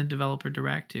not in the developer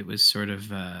direct, it was sort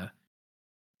of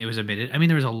it was omitted. I mean,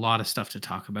 there was a lot of stuff to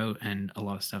talk about and a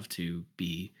lot of stuff to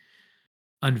be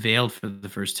unveiled for the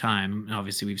first time. And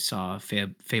obviously, we saw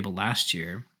Fable last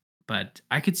year, but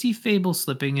I could see Fable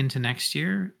slipping into next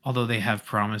year. Although they have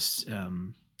promised,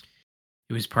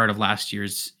 it was part of last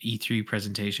year's E3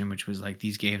 presentation, which was like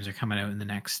these games are coming out in the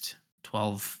next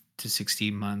 12 to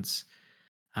 16 months.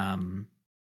 Um,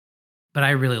 but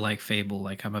I really like Fable.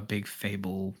 Like I'm a big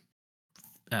Fable.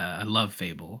 I love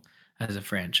Fable as a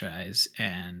franchise,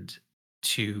 and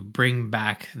to bring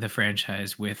back the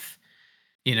franchise with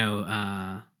you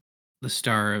know the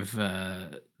star of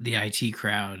the IT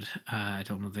crowd. I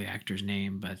don't know the actor's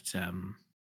name, but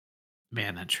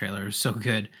man, that trailer is so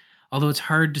good. Although it's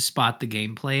hard to spot the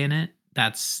gameplay in it,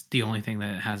 that's the only thing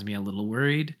that has me a little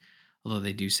worried. Although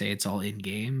they do say it's all in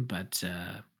game, but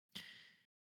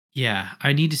Yeah,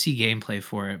 I need to see gameplay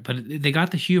for it, but they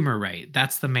got the humor right.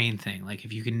 That's the main thing. Like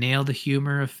if you can nail the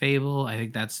humor of Fable, I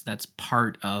think that's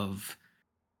part of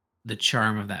the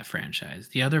charm of that franchise.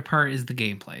 The other part is the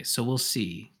gameplay. So we'll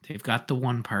see. They've got the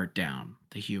one part down,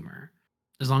 the humor.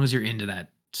 As long as you're into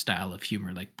that style of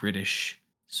humor, like British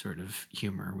sort of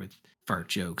humor with fart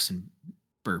jokes and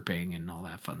burping and all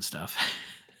that fun stuff.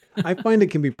 I find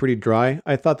it can be pretty dry.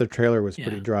 I thought the trailer was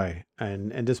pretty Yeah. dry,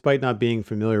 and despite not being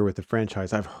familiar with the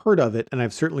franchise, I've heard of it, and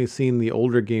I've certainly seen the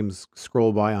older games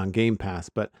scroll by on Game Pass,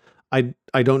 but I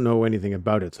don't know anything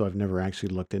about it, so I've never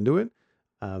actually looked into it.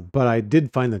 But I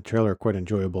did find the trailer quite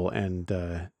enjoyable and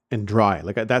dry.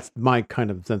 Like that's my kind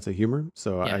of sense of humor.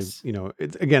 So Yes.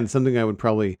 it's again something I would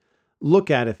probably look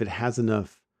at if it has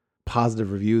enough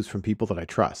positive reviews from people that I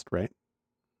trust, right?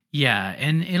 Yeah,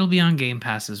 and it'll be on Game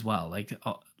Pass as well. Like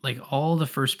all the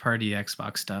first party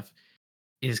Xbox stuff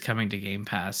is coming to Game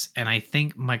Pass, and I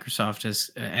think Microsoft has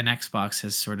and Xbox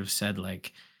has sort of said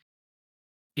like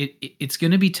it's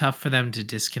going to be tough for them to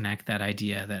disconnect that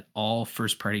idea that all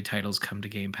first party titles come to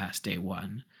Game Pass day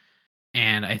 1.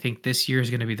 And I think this year is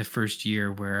going to be the first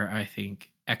year where I think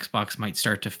Xbox might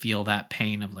start to feel that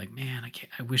pain of like, man,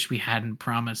 I wish we hadn't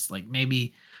promised like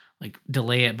maybe like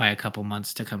delay it by a couple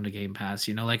months to come to Game Pass,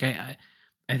 like I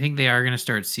think they are going to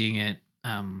start seeing it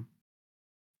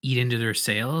eat into their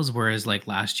sales, whereas like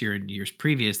last year and years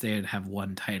previous they'd have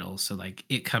one title, so like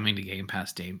it coming to Game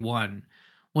Pass day 1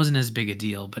 wasn't as big a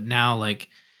deal, but now like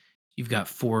you've got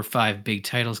 4 or 5 big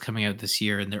titles coming out this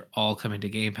year and they're all coming to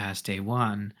Game Pass day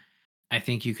 1. I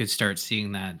think you could start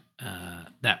seeing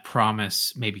that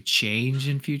promise maybe change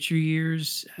in future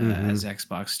years, Mm-hmm. as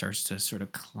Xbox starts to sort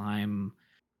of climb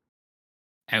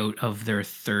out of their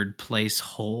third place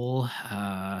hole.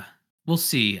 We'll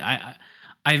see.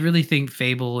 I really think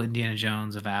Fable, Indiana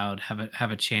Jones, Avowed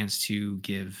have a chance to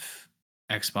give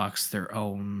Xbox their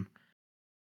own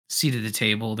seat at the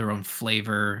table, their own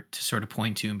flavor to sort of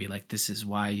point to and be like, this is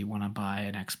why you want to buy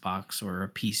an Xbox or a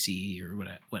PC or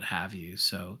what have you.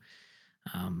 So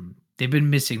they've been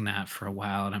missing that for a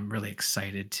while, and I'm really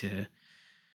excited to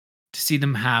see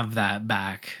them have that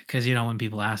back. Because when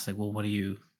people ask like, well, what do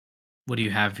you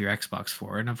have your Xbox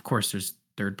for? And of course, there's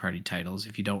third party titles.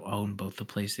 If you don't own both the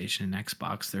PlayStation and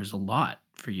Xbox, there's a lot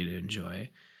for you to enjoy.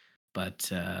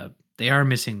 But they are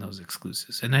missing those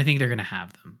exclusives, and I think they're going to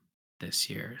have them this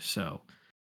year. So,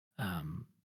 um,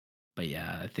 but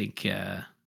yeah, I think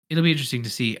it'll be interesting to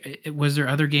see. Was there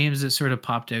other games that sort of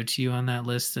popped out to you on that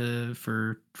list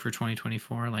for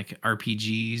 2024, like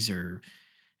RPGs or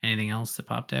anything else that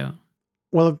popped out?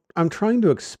 Well, I'm trying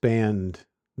to expand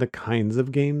the kinds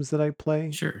of games that I play,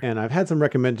 Sure. and I've had some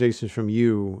recommendations from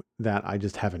you that I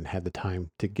just haven't had the time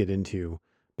to get into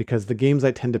because the games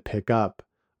I tend to pick up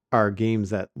are games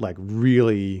that like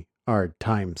really are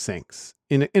time sinks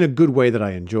in a good way that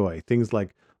I enjoy. Things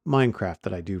like Minecraft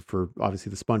that I do for obviously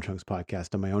the Spun Chunks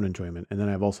podcast and my own enjoyment, and then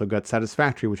I've also got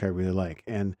Satisfactory, which I really like,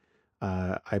 and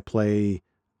I play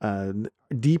uh,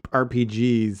 deep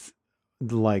RPGs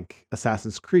like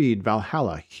Assassin's Creed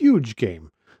Valhalla, huge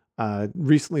game.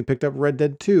 Recently picked up Red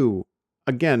Dead 2,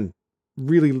 again,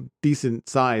 really decent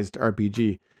sized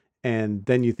RPG. And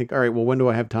then you think, all right, well, when do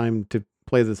I have time to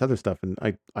play this other stuff? And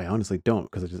I honestly don't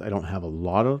because I don't have a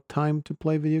lot of time to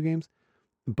play video games.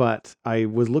 But I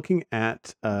was looking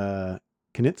at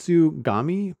Kinitsu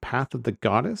Gami, Path of the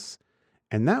Goddess,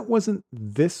 and that wasn't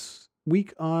this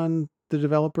week on the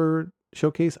developer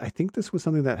showcase. I think this was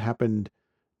something that happened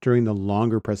during the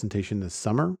longer presentation this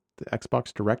summer. The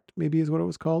Xbox Direct, maybe is what it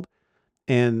was called.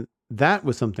 And that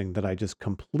was something that I just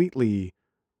completely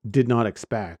did not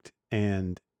expect.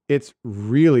 And it's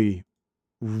really,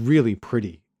 really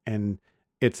pretty. And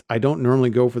I don't normally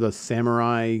go for the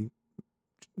samurai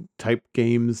type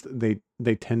games. They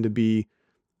tend to be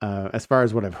as far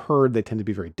as what I've heard, they tend to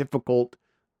be very difficult.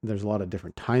 There's a lot of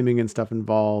different timing and stuff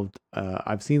involved.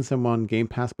 I've seen some on Game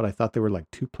Pass, but I thought they were like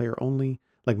 2 player only,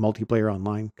 like multiplayer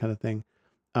online kind of thing.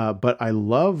 But I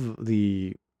love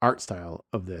the art style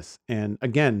of this. And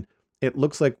again, it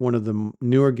looks like one of the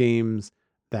newer games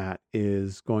that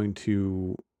is going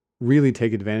to really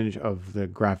take advantage of the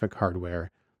graphic hardware.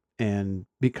 And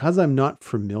because I'm not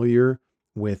familiar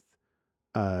with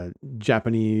uh,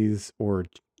 Japanese or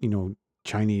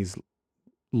Chinese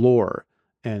lore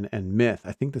and myth.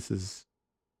 I think this is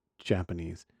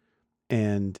Japanese,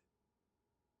 and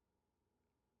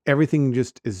everything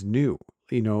just is new.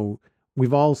 You know,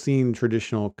 we've all seen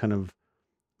traditional kind of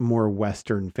more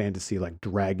Western fantasy like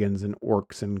dragons and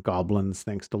orcs and goblins,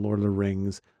 thanks to Lord of the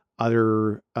Rings.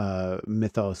 Other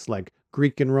mythos like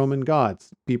Greek and Roman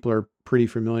gods. People are pretty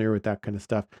familiar with that kind of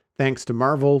stuff. Thanks to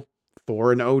Marvel,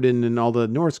 Thor and Odin and all the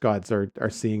Norse gods are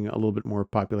seeing a little bit more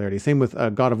popularity. Same with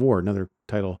God of War, another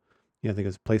title. Yeah, I think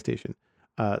it's PlayStation.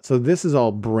 So this is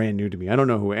all brand new to me. I don't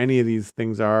know who any of these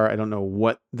things are. I don't know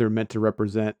what they're meant to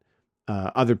represent.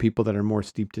 Other people that are more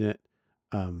steeped in it.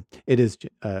 It is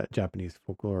Japanese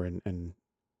folklore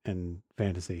and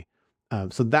fantasy.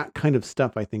 So that kind of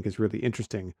stuff I think is really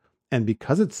interesting. And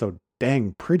because it's so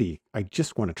dang pretty, I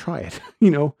just want to try it,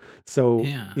 So,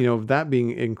 Yeah. that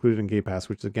being included in Game Pass,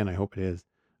 which again I hope it is,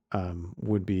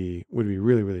 would be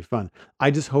really, really fun.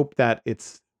 I just hope that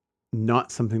it's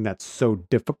not something that's so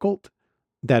difficult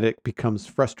that it becomes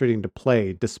frustrating to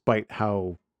play despite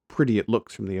how pretty it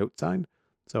looks from the outside.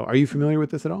 So, are you familiar with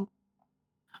this at all?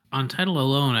 On title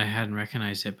alone, I hadn't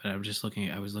recognized it, but I was looking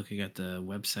at the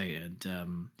website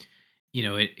and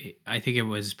I think it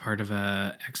was part of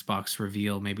a Xbox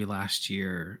reveal maybe last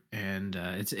year, and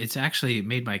it's actually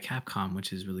made by Capcom,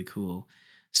 which is really cool.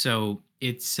 So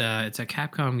it's a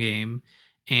Capcom game,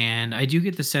 and I do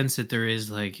get the sense that there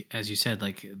is, like, as you said,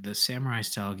 like the samurai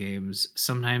style games.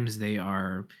 Sometimes they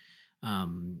are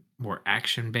more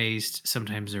action based.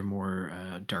 Sometimes they're more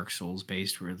Dark Souls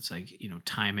based, where it's like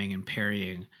timing and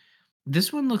parrying.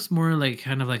 This one looks more like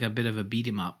kind of like a bit of a beat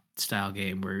 'em up style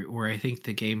game where I think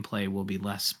the gameplay will be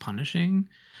less punishing.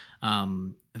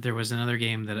 There was another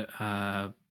game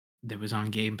that was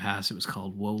on Game Pass. It was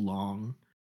called Wo Long,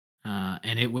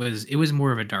 and it was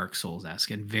more of a Dark Souls esque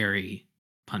and very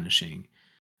punishing,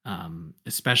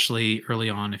 especially early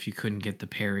on if you couldn't get the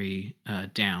parry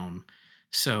down.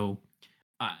 So,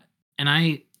 uh, and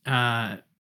I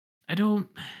don't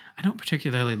I don't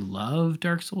particularly love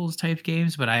Dark Souls type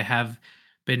games, but I have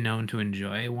been known to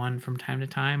enjoy one from time to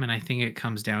time, and I think it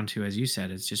comes down to, as you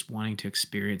said, it's just wanting to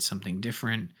experience something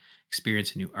different,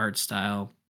 experience a new art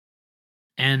style,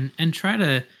 and try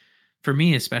to, for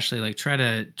me especially, like try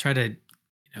to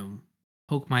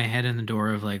poke my head in the door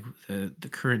of like the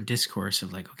current discourse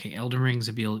of like, okay, Elden Ring's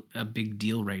a big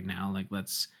deal right now, like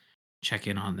let's check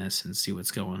in on this and see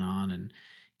what's going on. And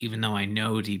even though I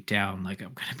know deep down like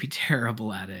I'm gonna be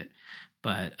terrible at it,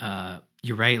 but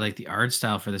you're right, like the art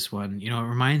style for this one, it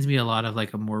reminds me a lot of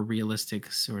like a more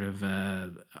realistic sort of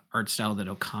art style that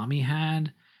Okami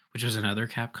had, which was another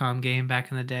Capcom game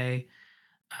back in the day.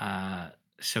 uh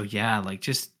so yeah, like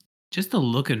just the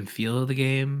look and feel of the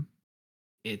game,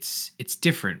 it's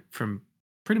different from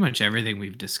pretty much everything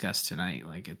we've discussed tonight.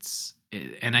 Like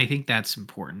and I think that's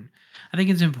important. I think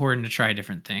it's important to try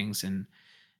different things and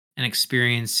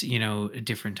experience,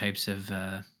 different types of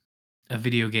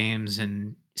video games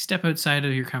and step outside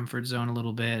of your comfort zone a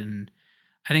little bit. And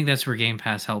I think that's where Game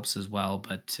Pass helps as well.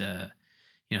 But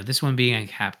this one being a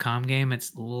Capcom game,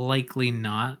 it's likely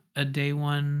not a day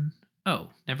one. Oh,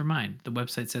 never mind. The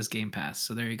website says Game Pass,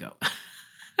 so there you go.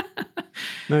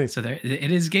 Nice. So there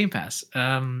it is, Game Pass.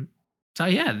 So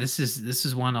yeah, this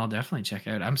is one I'll definitely check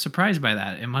out. I'm surprised by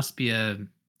that. It must be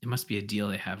a deal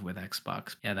they have with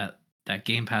Xbox. Yeah, that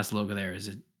Game Pass logo there is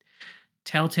a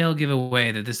telltale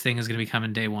giveaway that this thing is going to be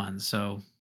coming day one. So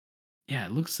yeah,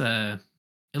 it looks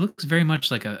very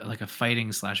much like a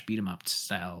fighting slash beat 'em up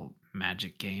style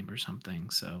Magic game or something.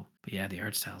 So, but yeah, the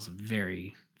art style is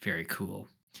very very cool.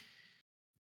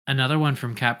 Another one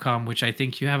from Capcom, which I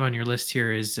think you have on your list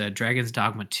here, is Dragon's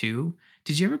Dogma 2.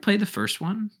 Did you ever play the first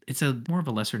one? It's a more of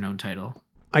a lesser known title.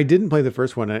 I didn't play the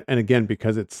first one, and again,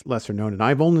 because it's lesser known, and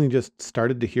I've only just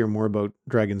started to hear more about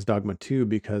Dragon's Dogma 2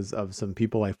 because of some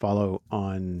people I follow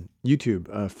on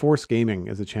YouTube. Force Gaming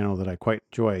is a channel that I quite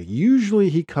enjoy. Usually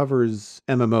he covers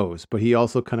MMOs, but he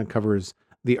also kind of covers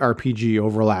the RPG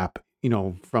overlap,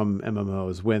 from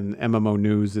MMOs when MMO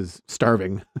news is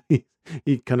starving.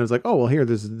 he kind of is like, oh, well, here,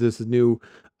 this new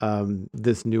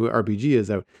RPG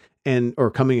is out and or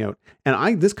coming out.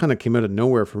 And this kind of came out of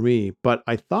nowhere for me, but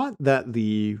I thought that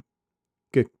the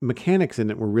mechanics in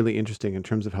it were really interesting in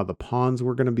terms of how the pawns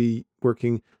were going to be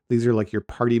working. These are like your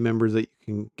party members that you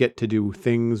can get to do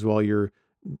things while you're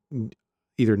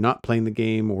either not playing the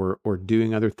game or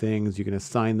doing other things. You can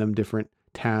assign them different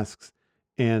tasks,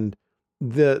 and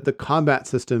the combat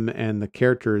system and the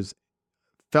characters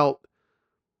felt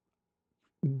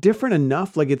different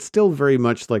enough. Like it's still very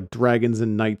much like dragons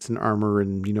and knights and armor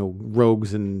and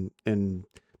rogues and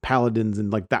paladins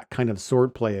and like that kind of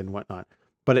swordplay and whatnot.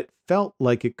 But it felt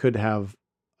like it could have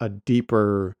a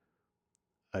deeper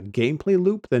gameplay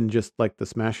loop than just like the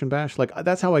smash and bash. Like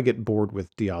that's how I get bored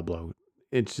with Diablo.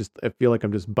 It's just I feel like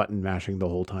I'm just button mashing the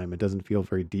whole time. It doesn't feel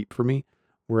very deep for me.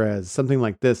 Whereas something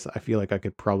like this, I feel like I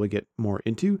could probably get more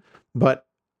into. But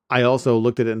I also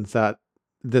looked at it and thought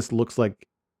this looks like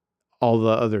all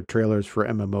the other trailers for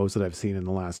MMOs that I've seen in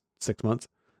the last 6 months.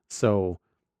 So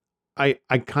I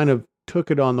kind of took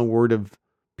it on the word of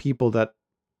people that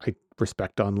I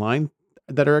respect online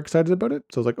that are excited about it.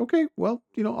 So I was like, okay, well,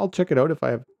 I'll check it out if I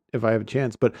have a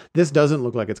chance. But this doesn't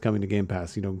look like it's coming to Game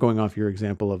Pass. Going off your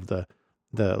example of the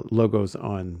logos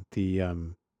on the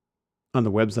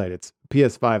website, it's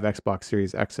PS5, Xbox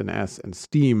Series X and S, and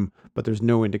Steam, but there's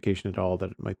no indication at all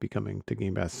that it might be coming to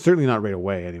Game Pass. Certainly not right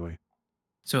away, anyway.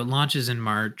 So it launches in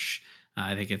March.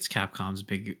 I think it's Capcom's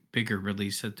bigger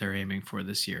release that they're aiming for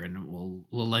this year, and it will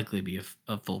likely be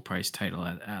a full price title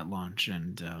at launch.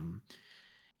 And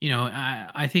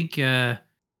I think a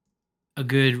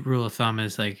good rule of thumb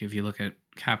is like if you look at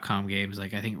Capcom games,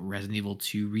 like I think Resident Evil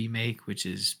 2 remake, which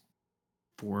is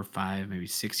 4 or 5, maybe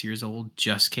 6 years old,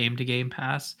 just came to Game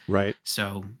Pass. Right.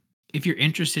 So if you're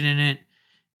interested in it,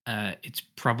 it's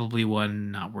probably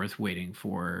one not worth waiting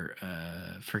for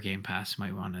Game Pass.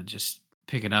 Might want to just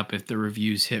pick it up if the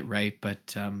reviews hit right.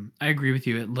 But I agree with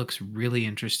you. It looks really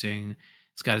interesting.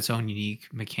 It's got its own unique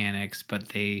mechanics, but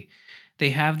they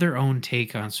have their own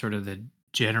take on sort of the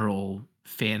general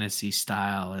fantasy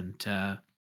style, and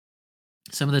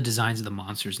some of the designs of the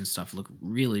monsters and stuff look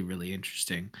really really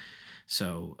interesting.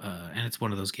 So and it's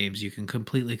one of those games you can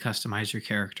completely customize your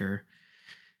character.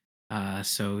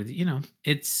 So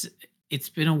it's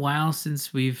been a while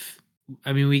since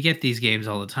I mean, we get these games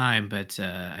all the time, but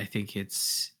I think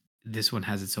this one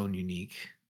has its own unique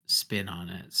spin on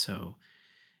it. So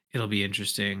it'll be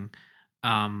interesting.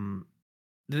 Um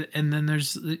and then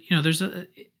there's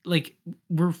like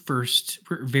we're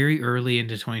very early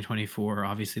into 2024.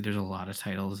 Obviously there's a lot of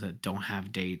titles that don't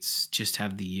have dates, just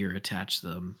have the year attached to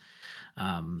them.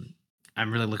 um,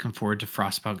 I'm really looking forward to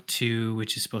Frostpunk 2,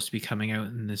 which is supposed to be coming out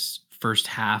in this first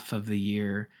half of the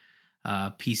year.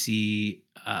 PC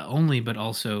only, but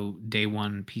also day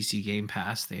one PC Game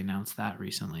Pass. They announced that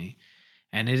recently.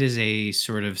 And it is a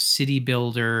sort of city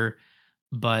builder,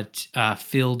 but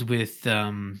filled with,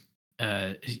 you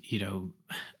know,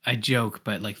 I joke,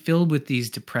 but like filled with these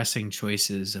depressing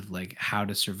choices of like how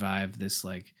to survive this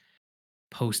like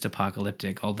post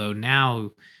apocalyptic. Although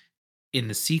now in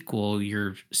the sequel,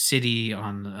 your city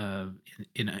on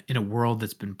in a world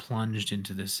that's been plunged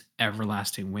into this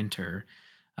everlasting winter.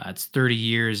 It's 30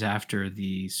 years after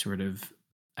the sort of,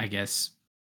 I guess,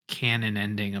 canon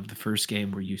ending of the first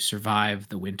game, where you survive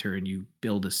the winter and you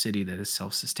build a city that is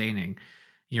self-sustaining.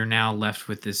 You're now left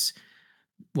with this,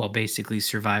 well, basically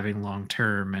surviving long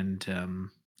term, and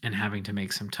having to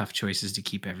make some tough choices to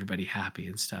keep everybody happy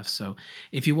and stuff. So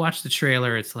if you watch the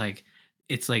trailer, it's like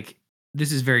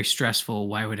this is very stressful.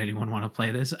 Why would anyone want to play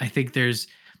this? I think there's,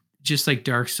 just like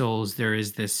Dark Souls, there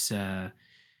is this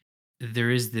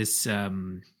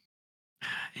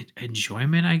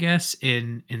enjoyment, I guess,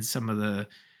 in some of the,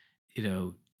 you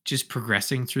know, just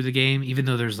progressing through the game, even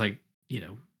though there's like,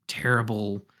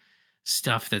 terrible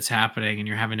stuff that's happening and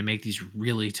you're having to make these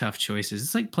really tough choices.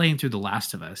 It's like playing through The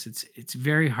Last of Us. It's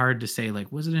very hard to say like,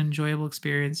 was it an enjoyable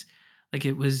experience? Like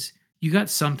it was, you got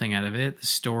something out of it. The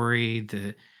story,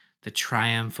 the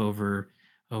triumph over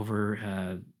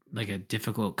like a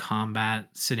difficult combat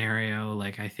scenario.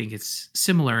 Like I think it's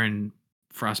similar in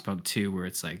Frostpunk 2, where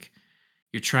it's like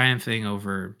you're triumphing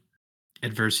over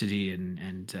adversity,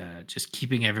 and just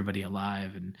keeping everybody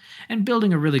alive, and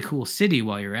building a really cool city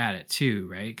while you're at it too,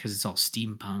 right? Because it's all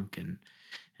steampunk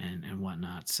and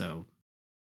whatnot. So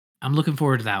I'm looking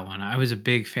forward to that one. I was a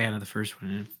big fan of the first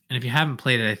one, and if you haven't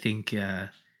played it, I think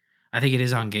it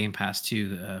is on Game Pass too,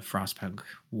 the Frostpunk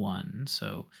 1.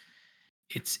 So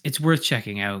it's worth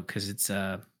checking out, because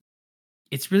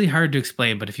it's really hard to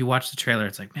explain. But if you watch the trailer,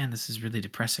 it's like, man, this is really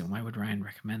depressing. Why would Ryan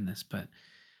recommend this? But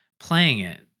playing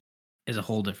it is a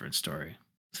whole different story.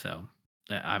 So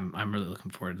I'm really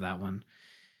looking forward to that one.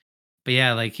 But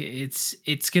yeah, like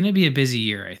it's gonna be a busy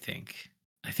year, I think.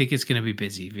 I think it's gonna be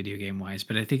busy video game wise,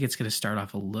 but I think it's gonna start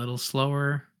off a little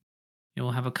slower. We'll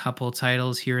have a couple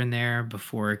titles here and there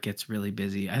before it gets really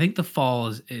busy. I think the fall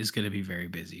is gonna be very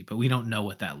busy, but we don't know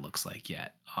what that looks like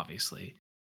yet, obviously.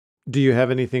 Do you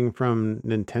have anything from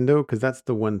Nintendo? Because that's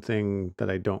the one thing that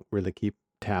I don't really keep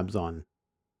tabs on.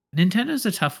 Nintendo's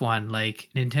a tough one. Like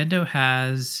Nintendo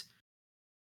has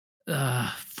 4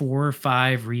 or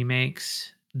 5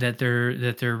 remakes that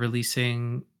they're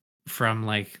releasing from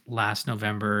like last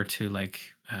November to like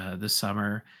the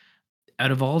summer.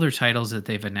 Out of all their titles that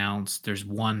they've announced, there's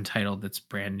one title that's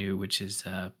brand new, which is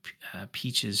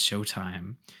Peach's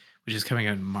Showtime, which is coming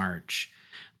out in March.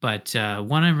 But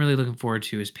one I'm really looking forward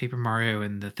to is Paper Mario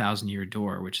and the Thousand Year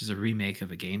Door, which is a remake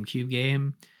of a GameCube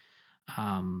game.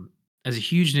 Um, as a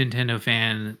huge Nintendo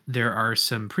fan, there are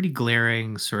some pretty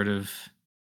glaring sort of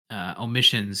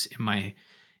omissions in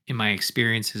my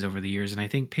experiences over the years, and I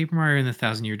think Paper Mario and the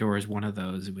Thousand Year Door is one of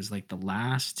those. It was like the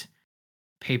last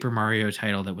Paper Mario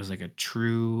title that was like a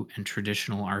true and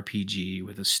traditional RPG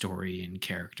with a story and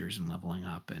characters and leveling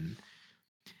up. And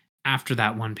after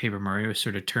that one, Paper Mario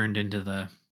sort of turned into the,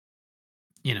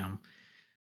 you know,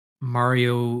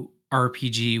 Mario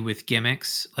RPG with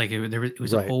gimmicks. Like it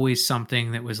was Right. always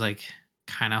something that was like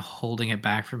kind of holding it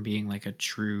back from being like a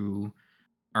true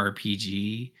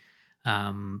RPG,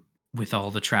 um, with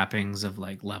all the trappings of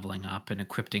like leveling up and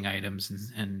equipping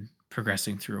items and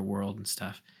progressing through a world and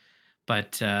stuff.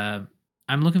 But I'm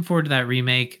looking forward to that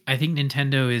remake. I think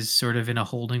Nintendo is sort of in a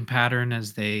holding pattern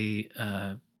as they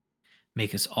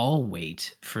make us all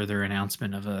wait for their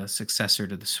announcement of a successor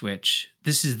to the Switch.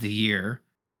 This is the year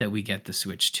that we get the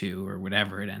Switch 2 or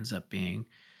whatever it ends up being.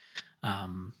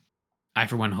 Um, I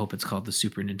for one hope it's called the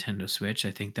Super Nintendo Switch.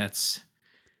 I think that's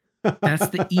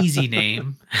the easy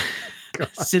name God.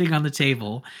 sitting on the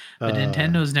table, but Uh,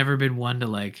 Nintendo's never been one to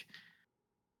like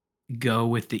go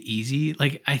with the easy.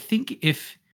 Like I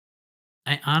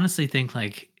honestly think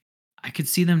like I could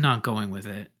see them not going with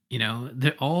it. You know,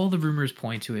 all the rumors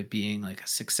point to it being like a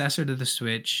successor to the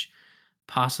Switch,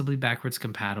 possibly backwards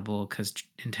compatible because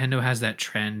Nintendo has that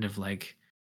trend of like,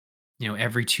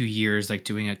 every 2 years, like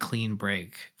doing a clean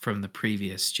break from the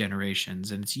previous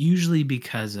generations. And it's usually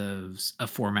because of a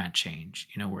format change,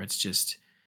 where it's just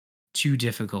too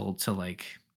difficult to like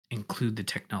include the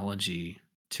technology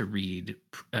to read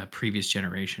a previous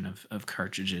generation of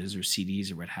cartridges or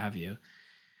CDs or what have you.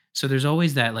 So there's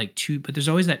always that but there's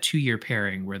always that 2-year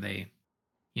pairing where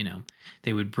you know,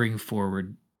 they would bring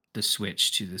forward the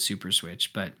Switch to the Super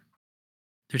Switch, but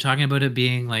they're talking about it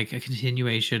being like a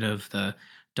continuation of the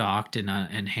docked and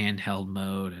handheld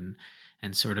mode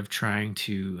and sort of trying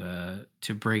to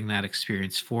bring that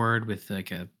experience forward with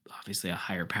like a obviously a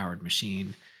higher powered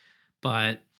machine.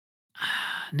 But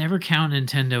never count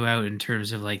Nintendo out in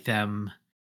terms of like them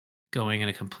going in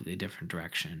a completely different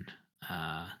direction.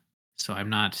 Uh, so I'm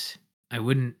not. I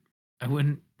wouldn't. I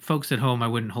wouldn't. Folks at home, I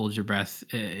wouldn't hold your breath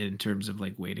in terms of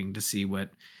like waiting to see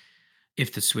what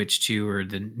if the Switch 2 or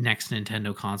the next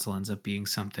Nintendo console ends up being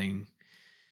something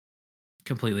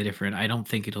completely different. I don't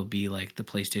think it'll be like the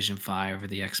PlayStation 5 or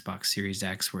the Xbox Series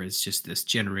X where it's just this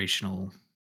generational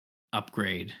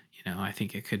upgrade. I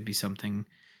think it could be something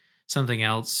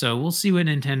else. So we'll see what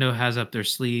Nintendo has up their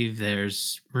sleeve.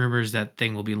 There's rumors that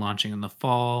thing will be launching in the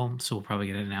fall, so we'll probably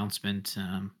get an announcement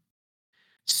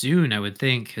soon, I would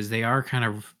think, because they are kind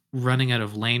of running out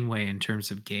of laneway in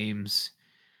terms of games.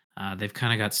 They've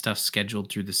kind of got stuff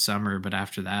scheduled through the summer, but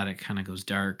after that, it kind of goes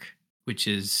dark, which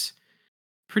is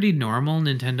pretty normal.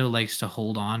 Nintendo likes to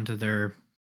hold on to their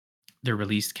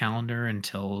release calendar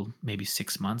until maybe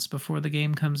 6 months before the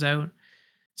game comes out.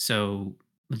 So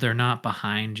they're not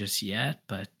behind just yet,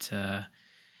 but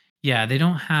yeah, they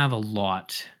don't have a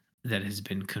lot that has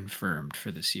been confirmed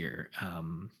for this year.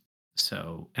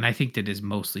 And I think that is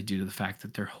mostly due to the fact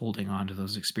that they're holding on to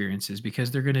those experiences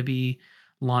because they're going to be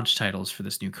launch titles for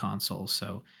this new console.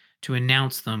 So to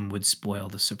announce them would spoil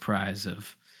the surprise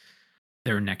of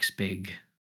their next big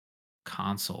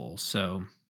console. So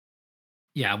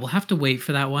yeah, we'll have to wait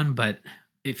for that one. But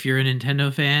if you're a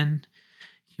Nintendo fan,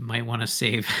 you might want to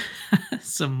save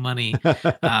some money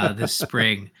this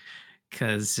spring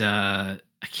because I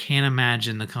can't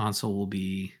imagine the console will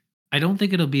be. I don't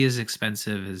think it'll be as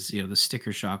expensive as the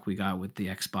sticker shock we got with the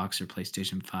Xbox or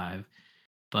PlayStation 5,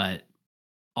 but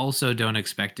also don't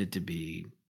expect it to be.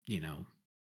 You know,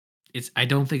 it's. I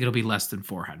don't think it'll be less than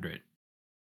 400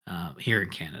 here in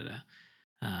Canada.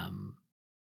 Um,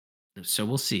 so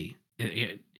we'll see.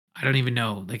 I don't even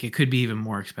know. Like it could be even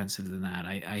more expensive than that.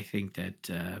 I think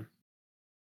that.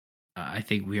 I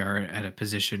think we are at a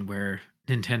position where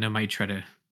Nintendo might try to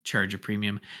charge a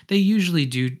premium. They usually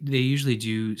do. They usually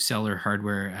do sell their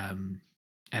hardware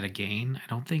at a gain. I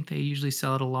don't think they usually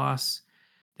sell at a loss.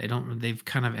 They don't. They've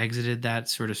kind of exited that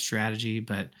sort of strategy,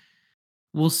 but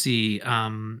we'll see.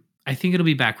 I think it'll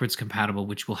be backwards compatible,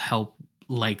 which will help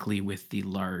likely with the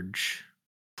large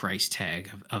price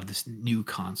tag of this new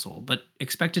console. But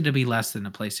expected to be less than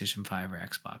a PlayStation 5 or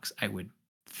Xbox, I would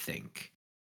think.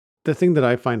 The thing that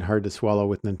I find hard to swallow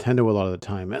with Nintendo a lot of the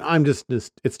time, and I'm just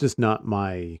it's just not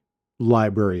my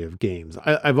library of games.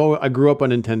 I grew up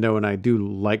on Nintendo and I do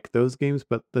like those games,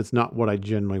 but that's not what I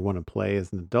generally want to play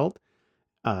as an adult.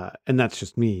 And that's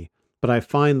just me. But I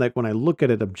find like when I look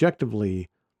at it objectively,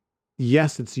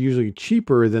 yes, it's usually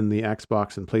cheaper than the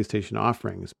Xbox and PlayStation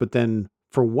offerings, but then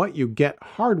for what you get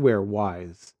hardware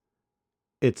wise,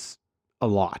 it's a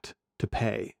lot to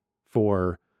pay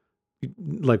for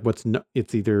like what's not,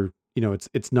 it's either,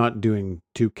 it's not doing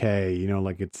 2K,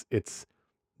 like it's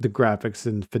the graphics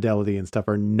and fidelity and stuff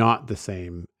are not the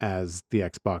same as the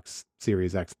Xbox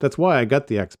Series X. That's why I got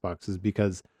the Xbox, is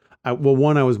because well,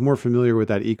 one, I was more familiar with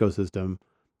that ecosystem.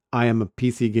 I am a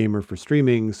PC gamer for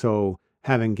streaming, so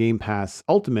having Game Pass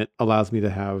Ultimate allows me to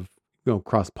have,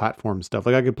 cross-platform stuff.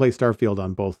 Like I could play Starfield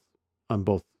on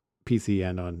both PC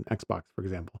and on Xbox, for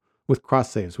example, with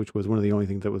cross saves, which was one of the only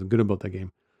things that was good about that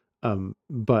game.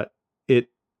 But it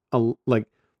like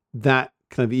that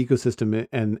kind of ecosystem,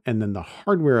 and then the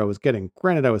hardware I was getting.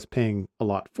 Granted, I was paying a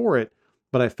lot for it,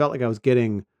 but I felt like I was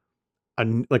getting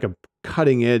like a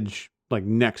cutting edge, like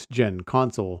next gen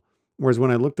console. Whereas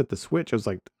when I looked at the Switch, I was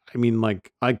like, I mean,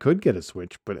 like I could get a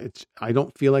Switch, but I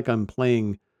don't feel like I'm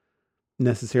playing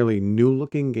necessarily new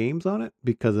looking games on it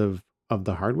because of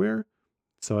the hardware.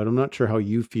 So I'm not sure how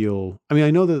you feel. I mean,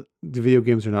 I know that the video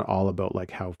games are not all about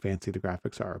like how fancy the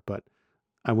graphics are, but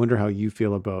I wonder how you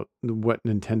feel about what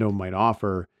Nintendo might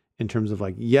offer in terms of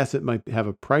like, yes, it might have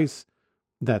a price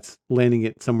that's landing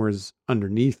it somewhere's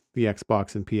underneath the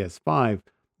Xbox and PS5,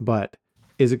 but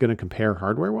is it going to compare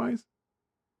hardware wise?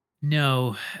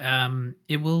 No,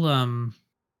 it will.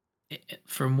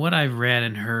 From what I've read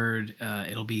and heard,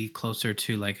 it'll be closer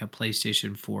to like a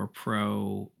PlayStation 4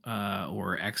 Pro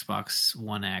or Xbox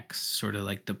One X, sort of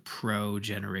like the Pro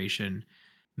generation,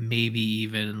 maybe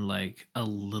even like a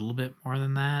little bit more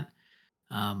than that.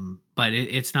 But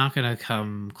it's not going to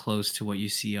come close to what you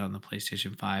see on the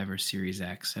PlayStation 5 or Series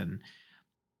X, and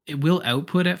it will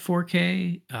output at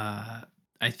 4K.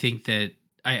 I think that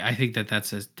I think that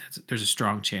there's a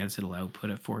strong chance it'll output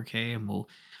at 4K, and will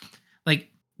like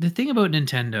the thing about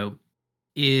Nintendo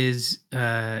is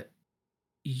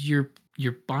you're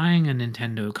buying a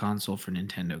Nintendo console for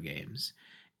Nintendo games,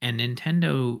 and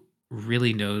Nintendo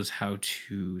really knows how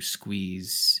to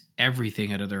squeeze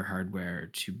everything out of their hardware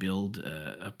to build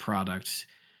a product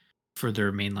for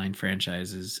their mainline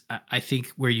franchises. I think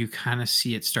where you kind of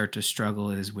see it start to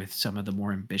struggle is with some of the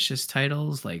more ambitious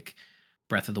titles like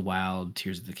Breath of the Wild,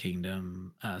 Tears of the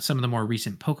Kingdom, some of the more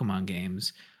recent Pokemon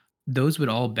games. Those would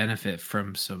all benefit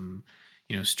from some,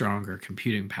 stronger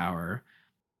computing power.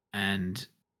 And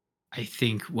I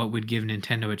think what would give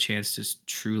Nintendo a chance to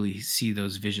truly see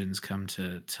those visions come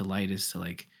to light is to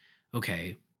like,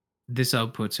 okay, this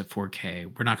outputs at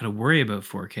 4K. We're not going to worry about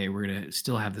 4K. We're going to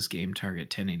still have this game target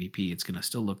 1080p. It's going to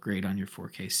still look great on your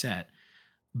 4K set,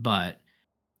 but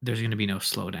there's going to be no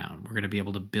slowdown. We're going to be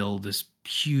able to build this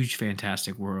huge,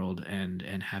 fantastic world and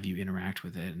have you interact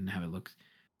with it and have it look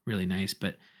really nice.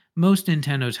 But most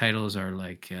Nintendo titles are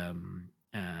like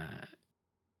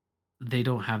they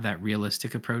don't have that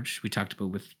realistic approach we talked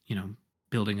about with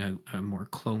building a more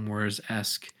Clone Wars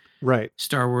esque Right.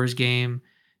 Star Wars game.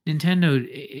 Nintendo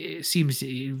it seems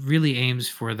it really aims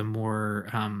for the more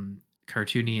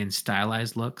cartoony and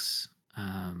stylized looks.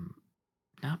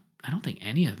 Not I don't think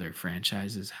any of their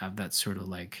franchises have that sort of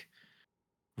like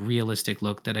realistic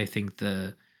look that I think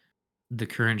the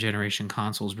current generation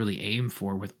consoles really aim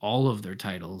for with all of their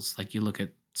titles. Like you look at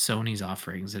Sony's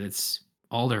offerings, and it's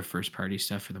all their first party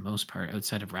stuff for the most part,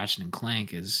 outside of Ratchet and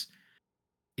Clank, is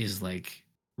like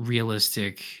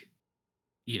realistic,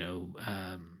 you know,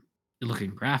 um,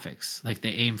 looking graphics. Like they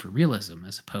aim for realism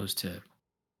as opposed to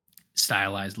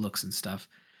stylized looks and stuff.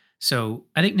 So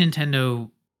I think Nintendo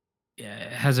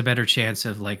has a better chance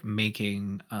of like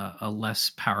making a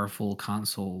less powerful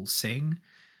console sing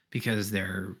because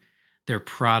their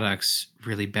products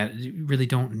really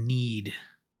don't need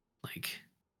like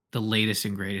the latest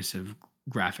and greatest of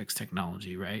graphics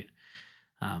technology, right?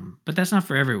 But that's not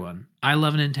for everyone. I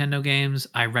love Nintendo games.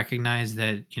 I recognize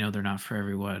that they're not for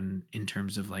everyone in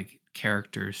terms of like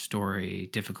character, story,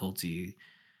 difficulty,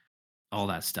 all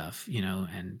that stuff.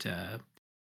 And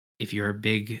if you're a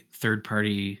big third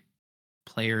party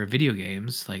player of video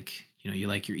games, like you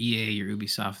like your EA, your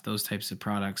Ubisoft, those types of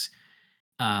products,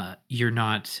 you're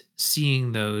not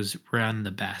seeing those run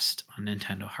the best on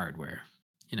Nintendo hardware.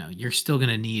 You're still going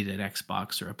to need an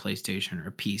Xbox or a PlayStation or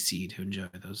a PC to enjoy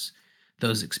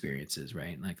those experiences,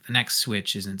 right? Like the next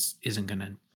Switch isn't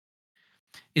going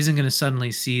to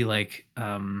suddenly see like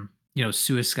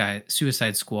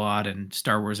Suicide Squad and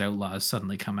Star Wars Outlaws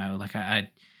suddenly come out. Like I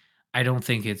don't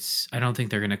think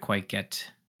they're going to quite get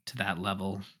to that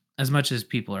level as much as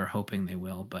people are hoping they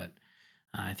will, but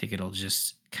I think it'll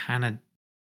just kind of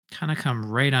come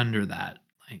right under that,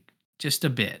 like just a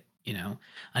bit,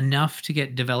 enough to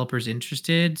get developers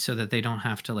interested so that they don't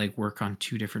have to like work on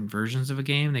two different versions of a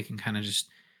game. They can kind of just,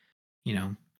 you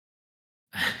know,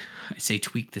 I say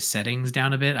tweak the settings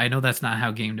down a bit. I know that's not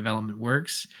how game development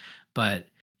works, but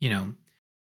you know,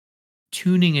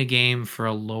 tuning a game for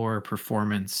a lower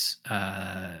performance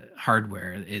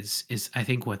hardware is I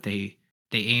think what they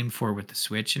they aimed for with the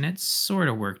Switch, and it's sort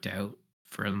of worked out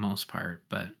for the most part.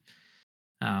 But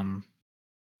um,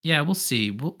 yeah, we'll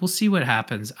see. We'll see what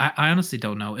happens. I honestly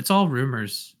don't know. It's all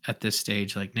rumors at this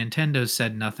stage. Like Nintendo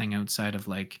said nothing outside of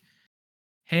like,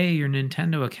 "Hey, your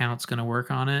Nintendo account's going to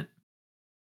work on it.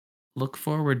 Look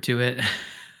forward to it."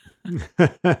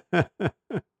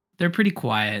 They're pretty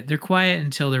quiet. They're quiet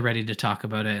until they're ready to talk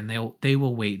about it, and they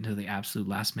will wait until the absolute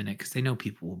last minute because they know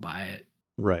people will buy it.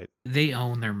 Right. They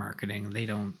own their marketing. They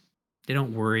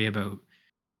don't worry about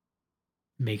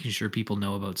making sure people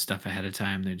know about stuff ahead of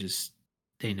time.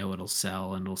 They know it'll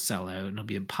sell and it'll sell out and it'll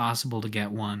be impossible to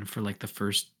get one for like the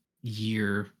first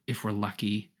year if we're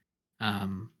lucky.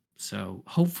 So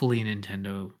hopefully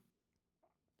Nintendo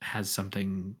has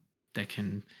something that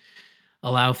can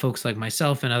allow folks like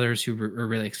myself and others who are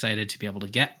really excited to be able to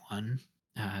get one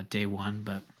day one,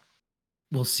 but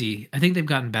we'll see. I think they've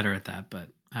gotten better at that, but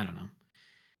I don't know.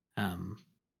 Um,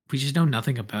 we just know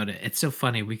nothing about it. It's so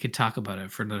funny. We could talk about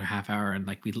it for another half hour, and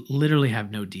like we literally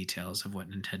have no details of what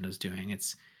Nintendo's doing.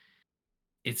 It's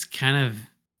kind of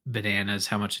bananas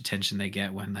how much attention they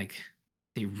get when like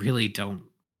they really don't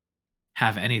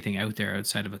have anything out there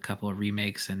outside of a couple of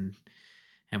remakes and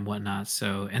whatnot.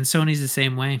 So and Sony's the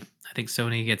same way. I think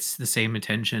Sony gets the same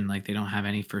attention. Like they don't have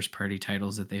any first party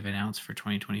titles that they've announced for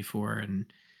 2024, and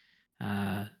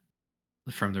uh,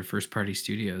 from their first party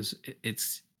studios.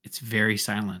 It's very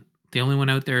silent. The only one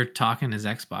out there talking is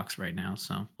Xbox right now,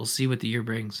 so we'll see what the year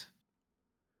brings.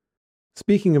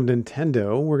 Speaking of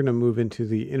Nintendo, we're going to move into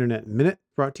the Internet Minute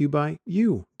brought to you by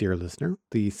you, dear listener.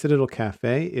 The Citadel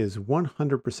Cafe is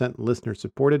 100% listener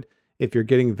supported. If you're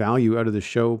getting value out of the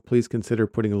show, please consider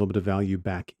putting a little bit of value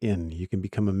back in. You can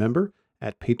become a member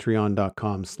at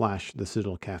patreon.com/the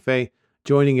Citadel Cafe.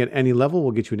 Joining at any level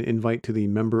will get you an invite to the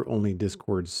member-only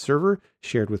Discord server,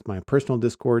 shared with my personal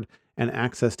Discord, and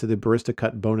access to the Barista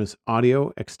Cut bonus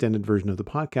audio extended version of the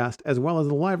podcast, as well as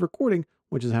the live recording,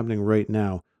 which is happening right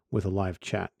now with a live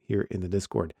chat here in the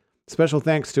Discord. Special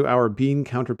thanks to our Bean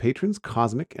Counter patrons,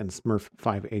 Cosmic and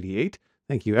Smurf588.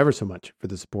 Thank you ever so much for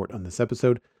the support on this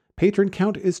episode. Patron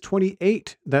count is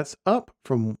 28. That's up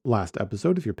from last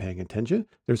episode if you're paying attention.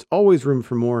 There's always room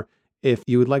for more. If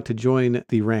you would like to join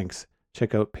the ranks,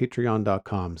 check out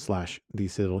patreon.com/the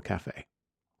Citadel Cafe.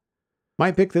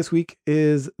 My pick this week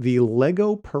is the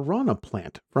Lego Piranha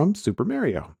Plant from Super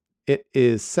Mario. It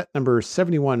is set number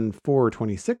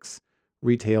 71426,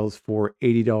 retails for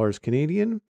 $80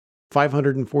 Canadian,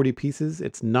 540 pieces.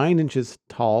 It's 9 inches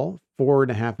tall,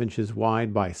 4.5 inches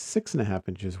wide by 6.5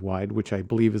 inches wide, which I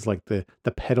believe is like the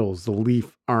petals, the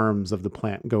leaf arms of the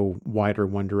plant go wider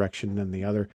one direction than the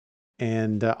other.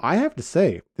 And I have to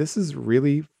say, this is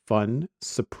really fun,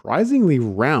 surprisingly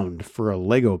round for a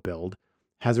Lego build,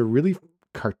 has a really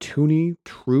cartoony,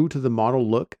 true to the model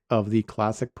look of the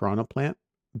classic Piranha Plant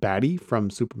baddie from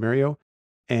Super Mario.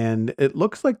 And it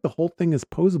looks like the whole thing is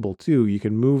posable too. You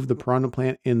can move the Piranha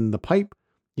Plant in the pipe.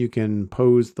 You can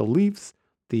pose the leaves.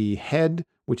 The head,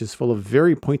 which is full of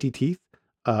very pointy teeth,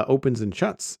 opens and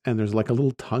shuts. And there's like a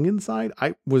little tongue inside.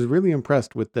 I was really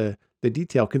impressed with the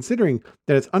detail, considering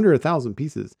that it's under 1,000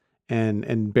 pieces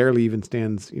and barely even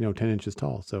stands, 10 inches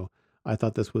tall. So I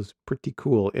thought this was pretty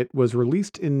cool. It was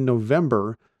released in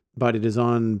November, but it is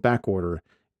on back order,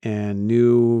 and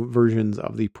new versions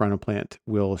of the Piranha Plant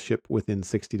will ship within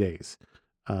 60 days,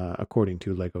 according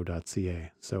to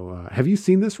Lego.ca. So have you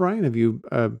seen this, Ryan? Have you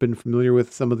been familiar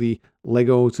with some of the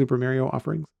Lego Super Mario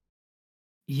offerings?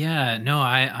 Yeah, no,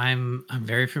 I'm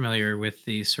very familiar with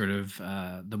the sort of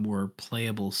the more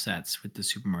playable sets with the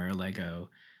Super Mario Lego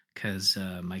because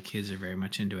my kids are very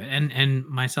much into it, and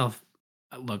myself.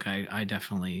 Look, I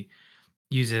definitely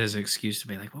use it as an excuse to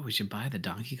be like, well, we should buy the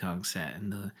Donkey Kong set and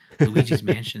the Luigi's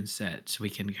Mansion set so we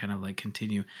can kind of like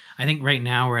continue. I think right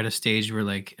now we're at a stage where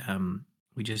like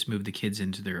we just moved the kids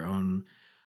into their own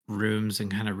rooms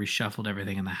and kind of reshuffled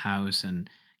everything in the house. And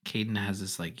Caden has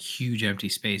this like huge empty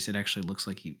space. It actually looks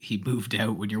like he moved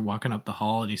out when you're walking up the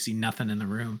hall and you see nothing in the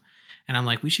room. And I'm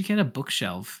like, we should get a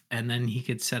bookshelf and then he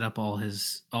could set up all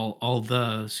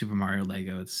the Super Mario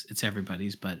Lego. It's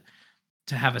everybody's, but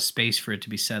to have a space for it to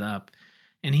be set up.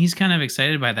 And he's kind of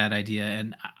excited by that idea.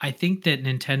 And I think that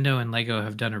Nintendo and Lego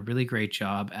have done a really great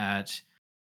job at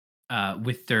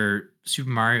with their Super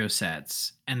Mario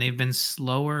sets, and they've been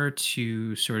slower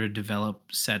to sort of develop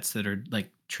sets that are like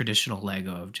traditional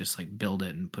Lego of just like build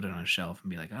it and put it on a shelf and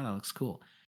be like, oh, that looks cool.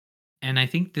 And I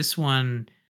think this one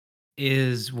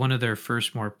is one of their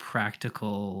first more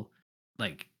practical,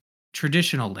 like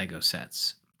traditional Lego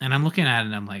sets. And I'm looking at it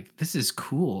and I'm like, this is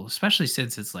cool, especially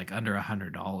since it's like under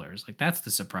 $100. Like that's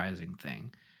the surprising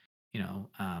thing.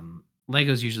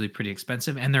 Lego's usually pretty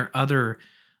expensive, and their other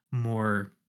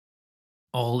more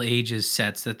all ages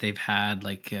sets that they've had,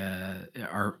 like,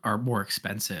 are more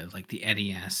expensive, like the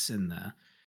NES and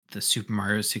the Super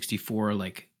Mario 64,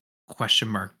 like, question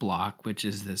mark block, which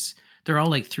is this they're all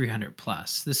like 300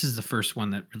 plus. This is the first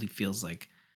one that really feels like,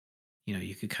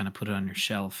 you could kinda put it on your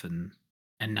shelf and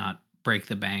not break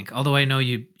the bank. Although I know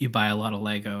you buy a lot of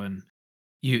Lego and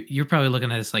you're probably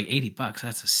looking at this like $80.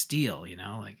 That's a steal,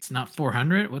 like, it's not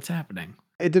 400. What's happening?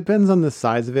 It depends on the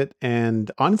size of it,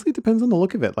 and honestly, it depends on the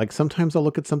look of it. Like sometimes I'll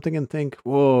look at something and think,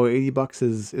 "Whoa, $80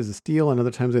 is a steal," and other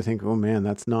times I think, "Oh man,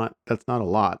 that's not a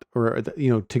lot," or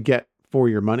to get for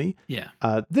your money. Yeah.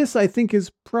 This I think is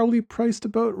probably priced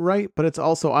about right, but it's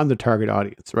also I'm the target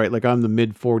audience, right? Like I'm the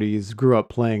mid 40s, grew up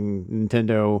playing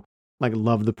Nintendo, like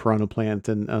love the Piranha Plant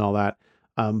and all that.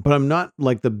 But I'm not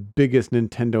like the biggest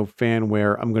Nintendo fan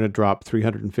where I'm going to drop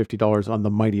 $350 on the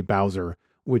Mighty Bowser,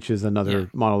 which is Yeah. another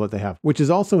model that they have, which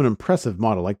is also an impressive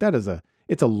model. Like that is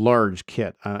it's a large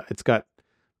kit. It's got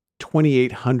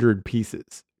 2,800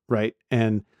 pieces, right?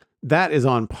 And that is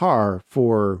on par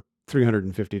for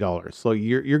 $350. So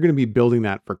you're going to be building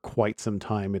that for quite some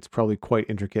time. It's probably quite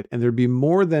intricate, and there'd be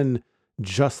more than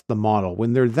just the model.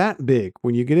 When they're that big,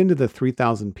 when you get into the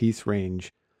 3,000 piece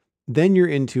range, then you're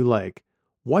into like,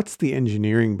 what's the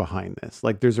engineering behind this?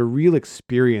 Like, there's a real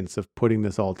experience of putting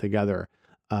this all together.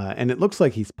 And it looks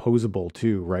like he's posable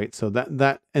too, right? So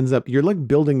that ends up you're like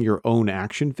building your own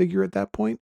action figure at that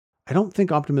point. I don't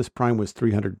think Optimus Prime was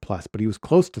 300 plus, but he was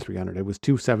close to 300. It was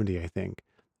 270, I think.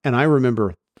 And I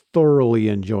remember thoroughly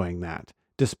enjoying that,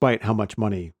 despite how much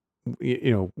money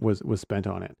was spent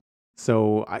on it.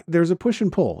 So there's a push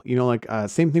and pull, like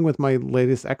same thing with my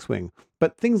latest X-wing,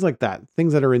 but things like that,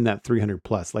 things that are in that 300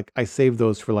 plus, like I save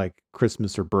those for like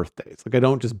Christmas or birthdays. Like I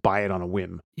don't just buy it on a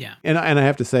whim. Yeah. And I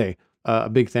have to say a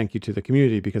big thank you to the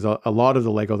community because a lot of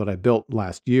the Lego that I built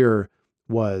last year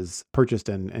was purchased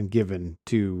and given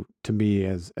to me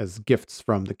as gifts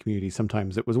from the community.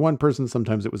 Sometimes it was one person,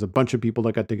 sometimes it was a bunch of people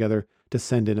that got together to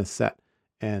send in a set.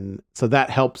 And so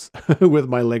that helps with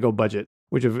my Lego budget,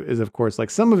 which is of course like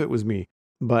some of it was me,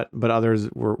 but others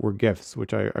were gifts,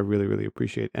 which I really, really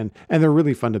appreciate. And they're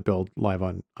really fun to build live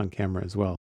on camera as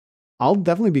well. I'll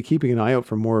definitely be keeping an eye out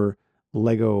for more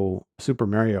Lego Super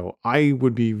Mario. I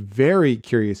would be very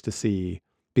curious to see,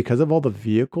 because of all the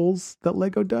vehicles that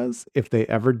Lego does, if they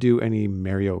ever do any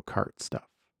Mario Kart stuff.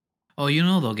 Oh,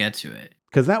 they'll get to it.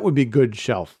 Because that would be good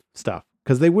shelf stuff.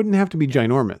 Because they wouldn't have to be Yeah.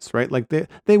 ginormous, right? Like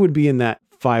they would be in that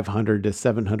 500 to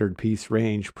 700 piece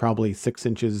range, probably 6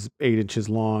 inches, 8 inches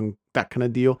long, that kind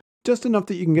of deal. Just enough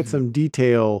that you can get Mhm. some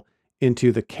detail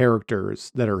into the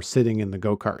characters that are sitting in the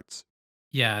go karts.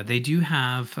 Yeah, they do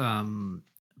have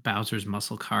Bowser's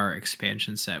Muscle Car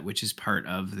expansion set, which is part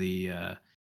of the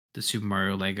Super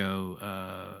Mario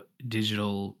Lego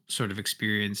digital sort of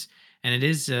experience. And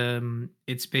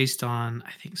it's based on,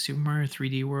 I think, Super Mario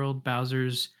 3D World.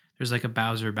 There's like a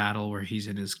Bowser battle where he's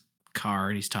in his car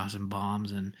and he's tossing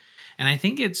bombs, and I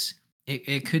think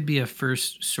it could be a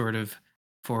first sort of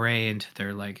foray into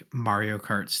their like Mario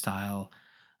Kart style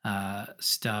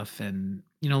stuff. And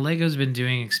Lego's been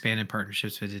doing expanded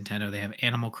partnerships with Nintendo. They have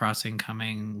Animal Crossing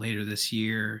coming later this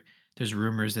year. There's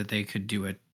rumors that they could do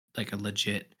it like a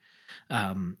legit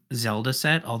Zelda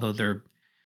set, although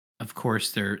of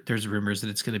course, there's rumors that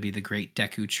it's going to be the Great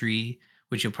Deku Tree,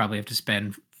 which you'll probably have to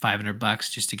spend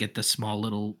 $500 just to get the small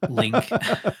little Link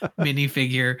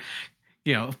minifigure.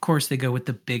 Of course, they go with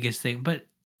the biggest thing, but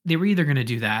they were either going to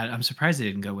do that. I'm surprised they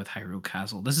didn't go with Hyrule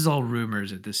Castle. This is all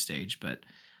rumors at this stage, but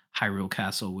Hyrule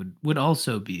Castle would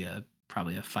also be a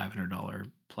probably a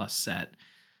 $500 plus set,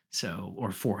 so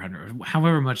or 400,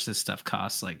 however much this stuff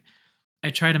costs. Like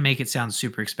I try to make it sound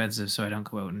super expensive so I don't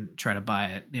go out and try to buy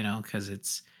it,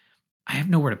 because I have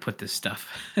nowhere to put this stuff,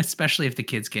 especially if the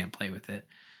kids can't play with it.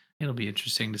 It'll be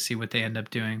interesting to see what they end up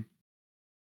doing.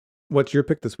 What's your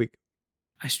pick this week?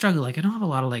 I struggle. Like I don't have a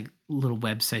lot of like little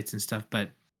websites and stuff,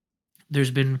 but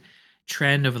there's been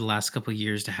trend over the last couple of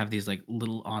years to have these like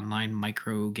little online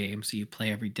micro games that you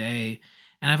play every day.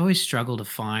 And I've always struggled to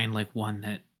find like one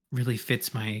that really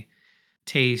fits my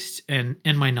taste and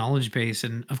my knowledge base.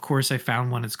 And of course I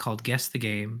found one. It's called Guess the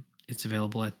Game. It's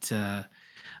available at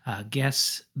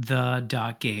guess the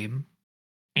dot game.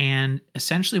 And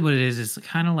essentially what it is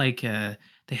kind of like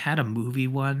they had a movie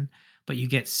one, but you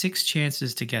get 6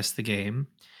 chances to guess the game.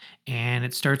 And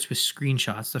it starts with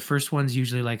screenshots. The first one's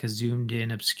usually like a zoomed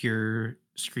in, obscure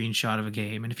screenshot of a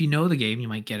game. And if you know the game, you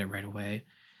might get it right away.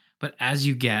 But as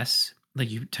you guess,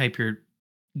 like you type your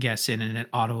guess in and it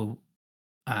auto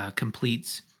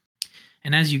completes.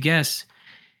 And as you guess,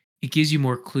 it gives you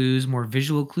more clues, more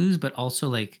visual clues, but also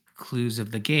like clues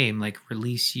of the game, like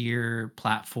release year,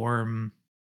 platform,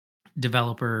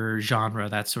 developer genre,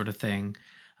 that sort of thing,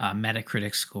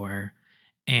 Metacritic score,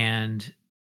 and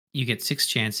you get 6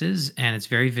 chances, and it's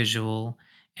very visual,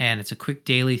 and it's a quick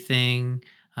daily thing.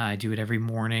 I do it every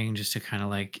morning just to kinda,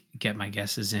 like, get my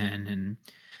guesses in, and,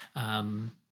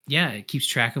 um, yeah, it keeps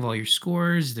track of all your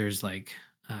scores. There's, like,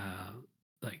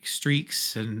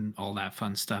 streaks and all that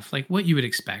fun stuff, like what you would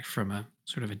expect from a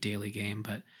sort of a daily game,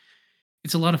 but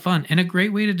it's a lot of fun and a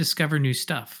great way to discover new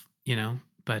stuff,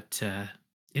 but,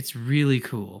 it's really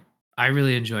cool. I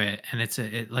really enjoy it, and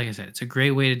like I said, it's a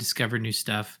great way to discover new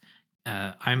stuff.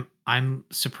 I'm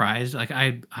surprised, like,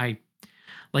 I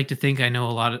like to think I know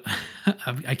a lot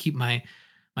of I keep my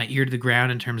ear to the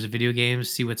ground in terms of video games,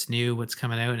 see what's new, what's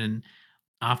coming out, and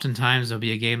oftentimes there'll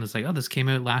be a game that's like, "Oh, this came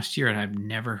out last year, and I've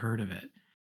never heard of it."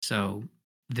 So,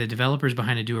 the developers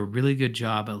behind it do a really good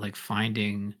job at, like,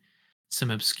 finding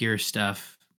some obscure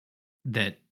stuff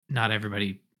that not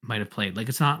everybody might have played. Like,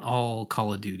 it's not all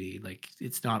Call of Duty, like,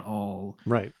 it's not all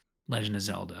Right. Legend of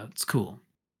Zelda. It's cool.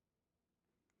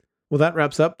 Well, that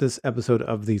wraps up this episode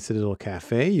of the Citadel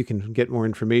Cafe. You can get more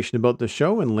information about the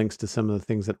show and links to some of the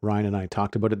things that Ryan and I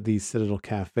talked about at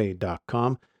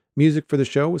thecitadelcafe.com. Music for the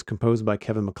show was composed by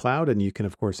Kevin MacLeod, and you can,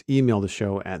 of course, email the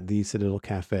show at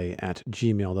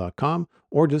thecitadelcafe@gmail.com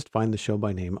or just find the show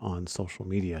by name on social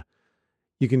media.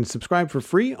 You can subscribe for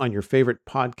free on your favorite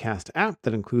podcast app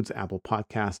that includes Apple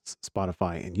Podcasts,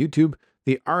 Spotify, and YouTube.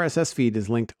 The RSS feed is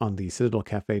linked on the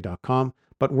citadelcafe.com,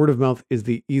 but word of mouth is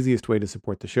the easiest way to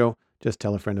support the show. Just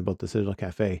tell a friend about the Citadel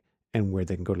Cafe and where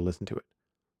they can go to listen to it.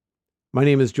 My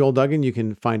name is Joel Duggan. You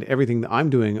can find everything that I'm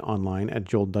doing online at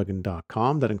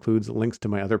joelduggan.com. That includes links to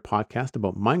my other podcast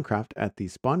about Minecraft at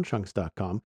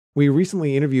thespawnchunks.com. We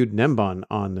recently interviewed Nemban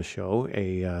on the show,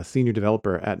 a senior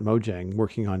developer at Mojang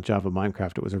working on Java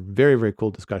Minecraft. It was a very, very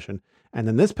cool discussion. And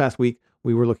then this past week,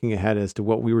 we were looking ahead as to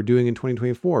what we were doing in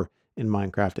 2024 in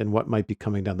Minecraft and what might be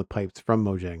coming down the pipes from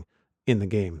Mojang in the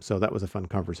game. So that was a fun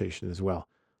conversation as well.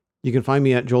 You can find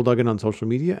me at Joel Duggan on social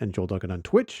media and Joel Duggan on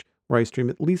Twitch, where I stream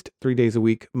at least 3 days a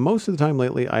week. Most of the time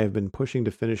lately, I have been pushing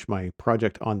to finish my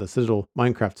project on the Citadel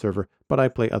Minecraft server, but I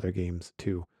play other games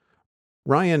too.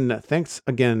 Ryan, thanks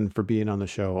again for being on the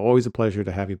show. Always a pleasure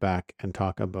to have you back and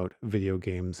talk about video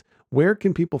games. Where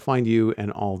can people find you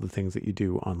and all the things that you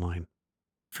do online?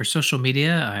 For social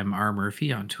media, I'm R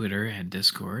Murphy on Twitter and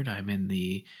Discord. I'm in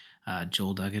the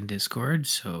Joel Duggan Discord,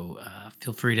 so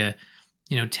feel free to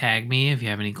tag me if you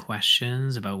have any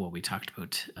questions about what we talked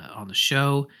about on the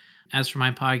show. As for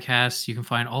my podcast, you can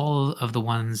find all of the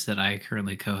ones that I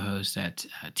currently co-host at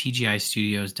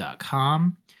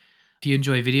tgistudios.com. If you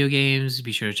enjoy video games,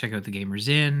 be sure to check out The Gamers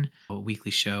Inn, a weekly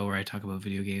show where I talk about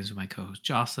video games with my co-host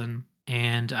Jocelyn.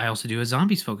 And I also do a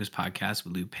zombies focused podcast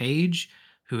with Lou Page,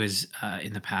 who has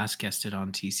in the past guested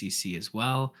on TCC as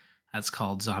well. That's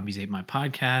called Zombies Ate My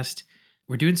Podcast.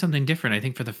 We're doing something different. I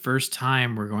think for the first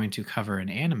time, we're going to cover an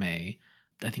anime, I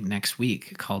think next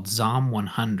week, called Zom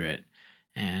 100.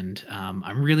 And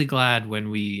I'm really glad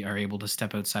when we are able to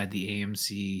step outside the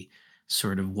AMC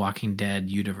sort of Walking Dead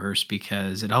universe,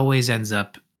 because it always ends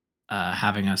up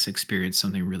having us experience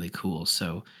something really cool.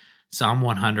 So Zom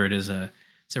 100 it's a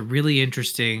really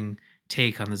interesting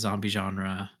take on the zombie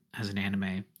genre as an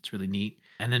anime. It's really neat.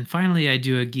 And then finally, I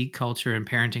do a geek culture and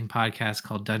parenting podcast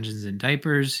called Dungeons and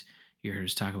Diapers. You heard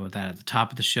us talk about that at the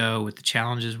top of the show with the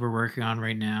challenges we're working on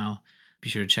right now. Be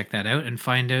sure to check that out and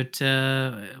find out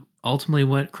ultimately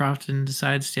what Crofton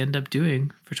decides to end up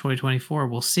doing for 2024.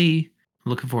 We'll see. I'm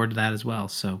looking forward to that as well.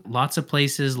 So lots of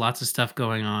places, lots of stuff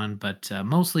going on, but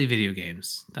mostly video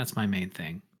games. That's my main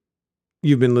thing.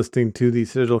 You've been listening to the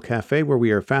Citadel Cafe, where we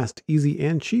are fast, easy,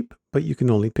 and cheap, but you can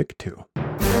only pick two.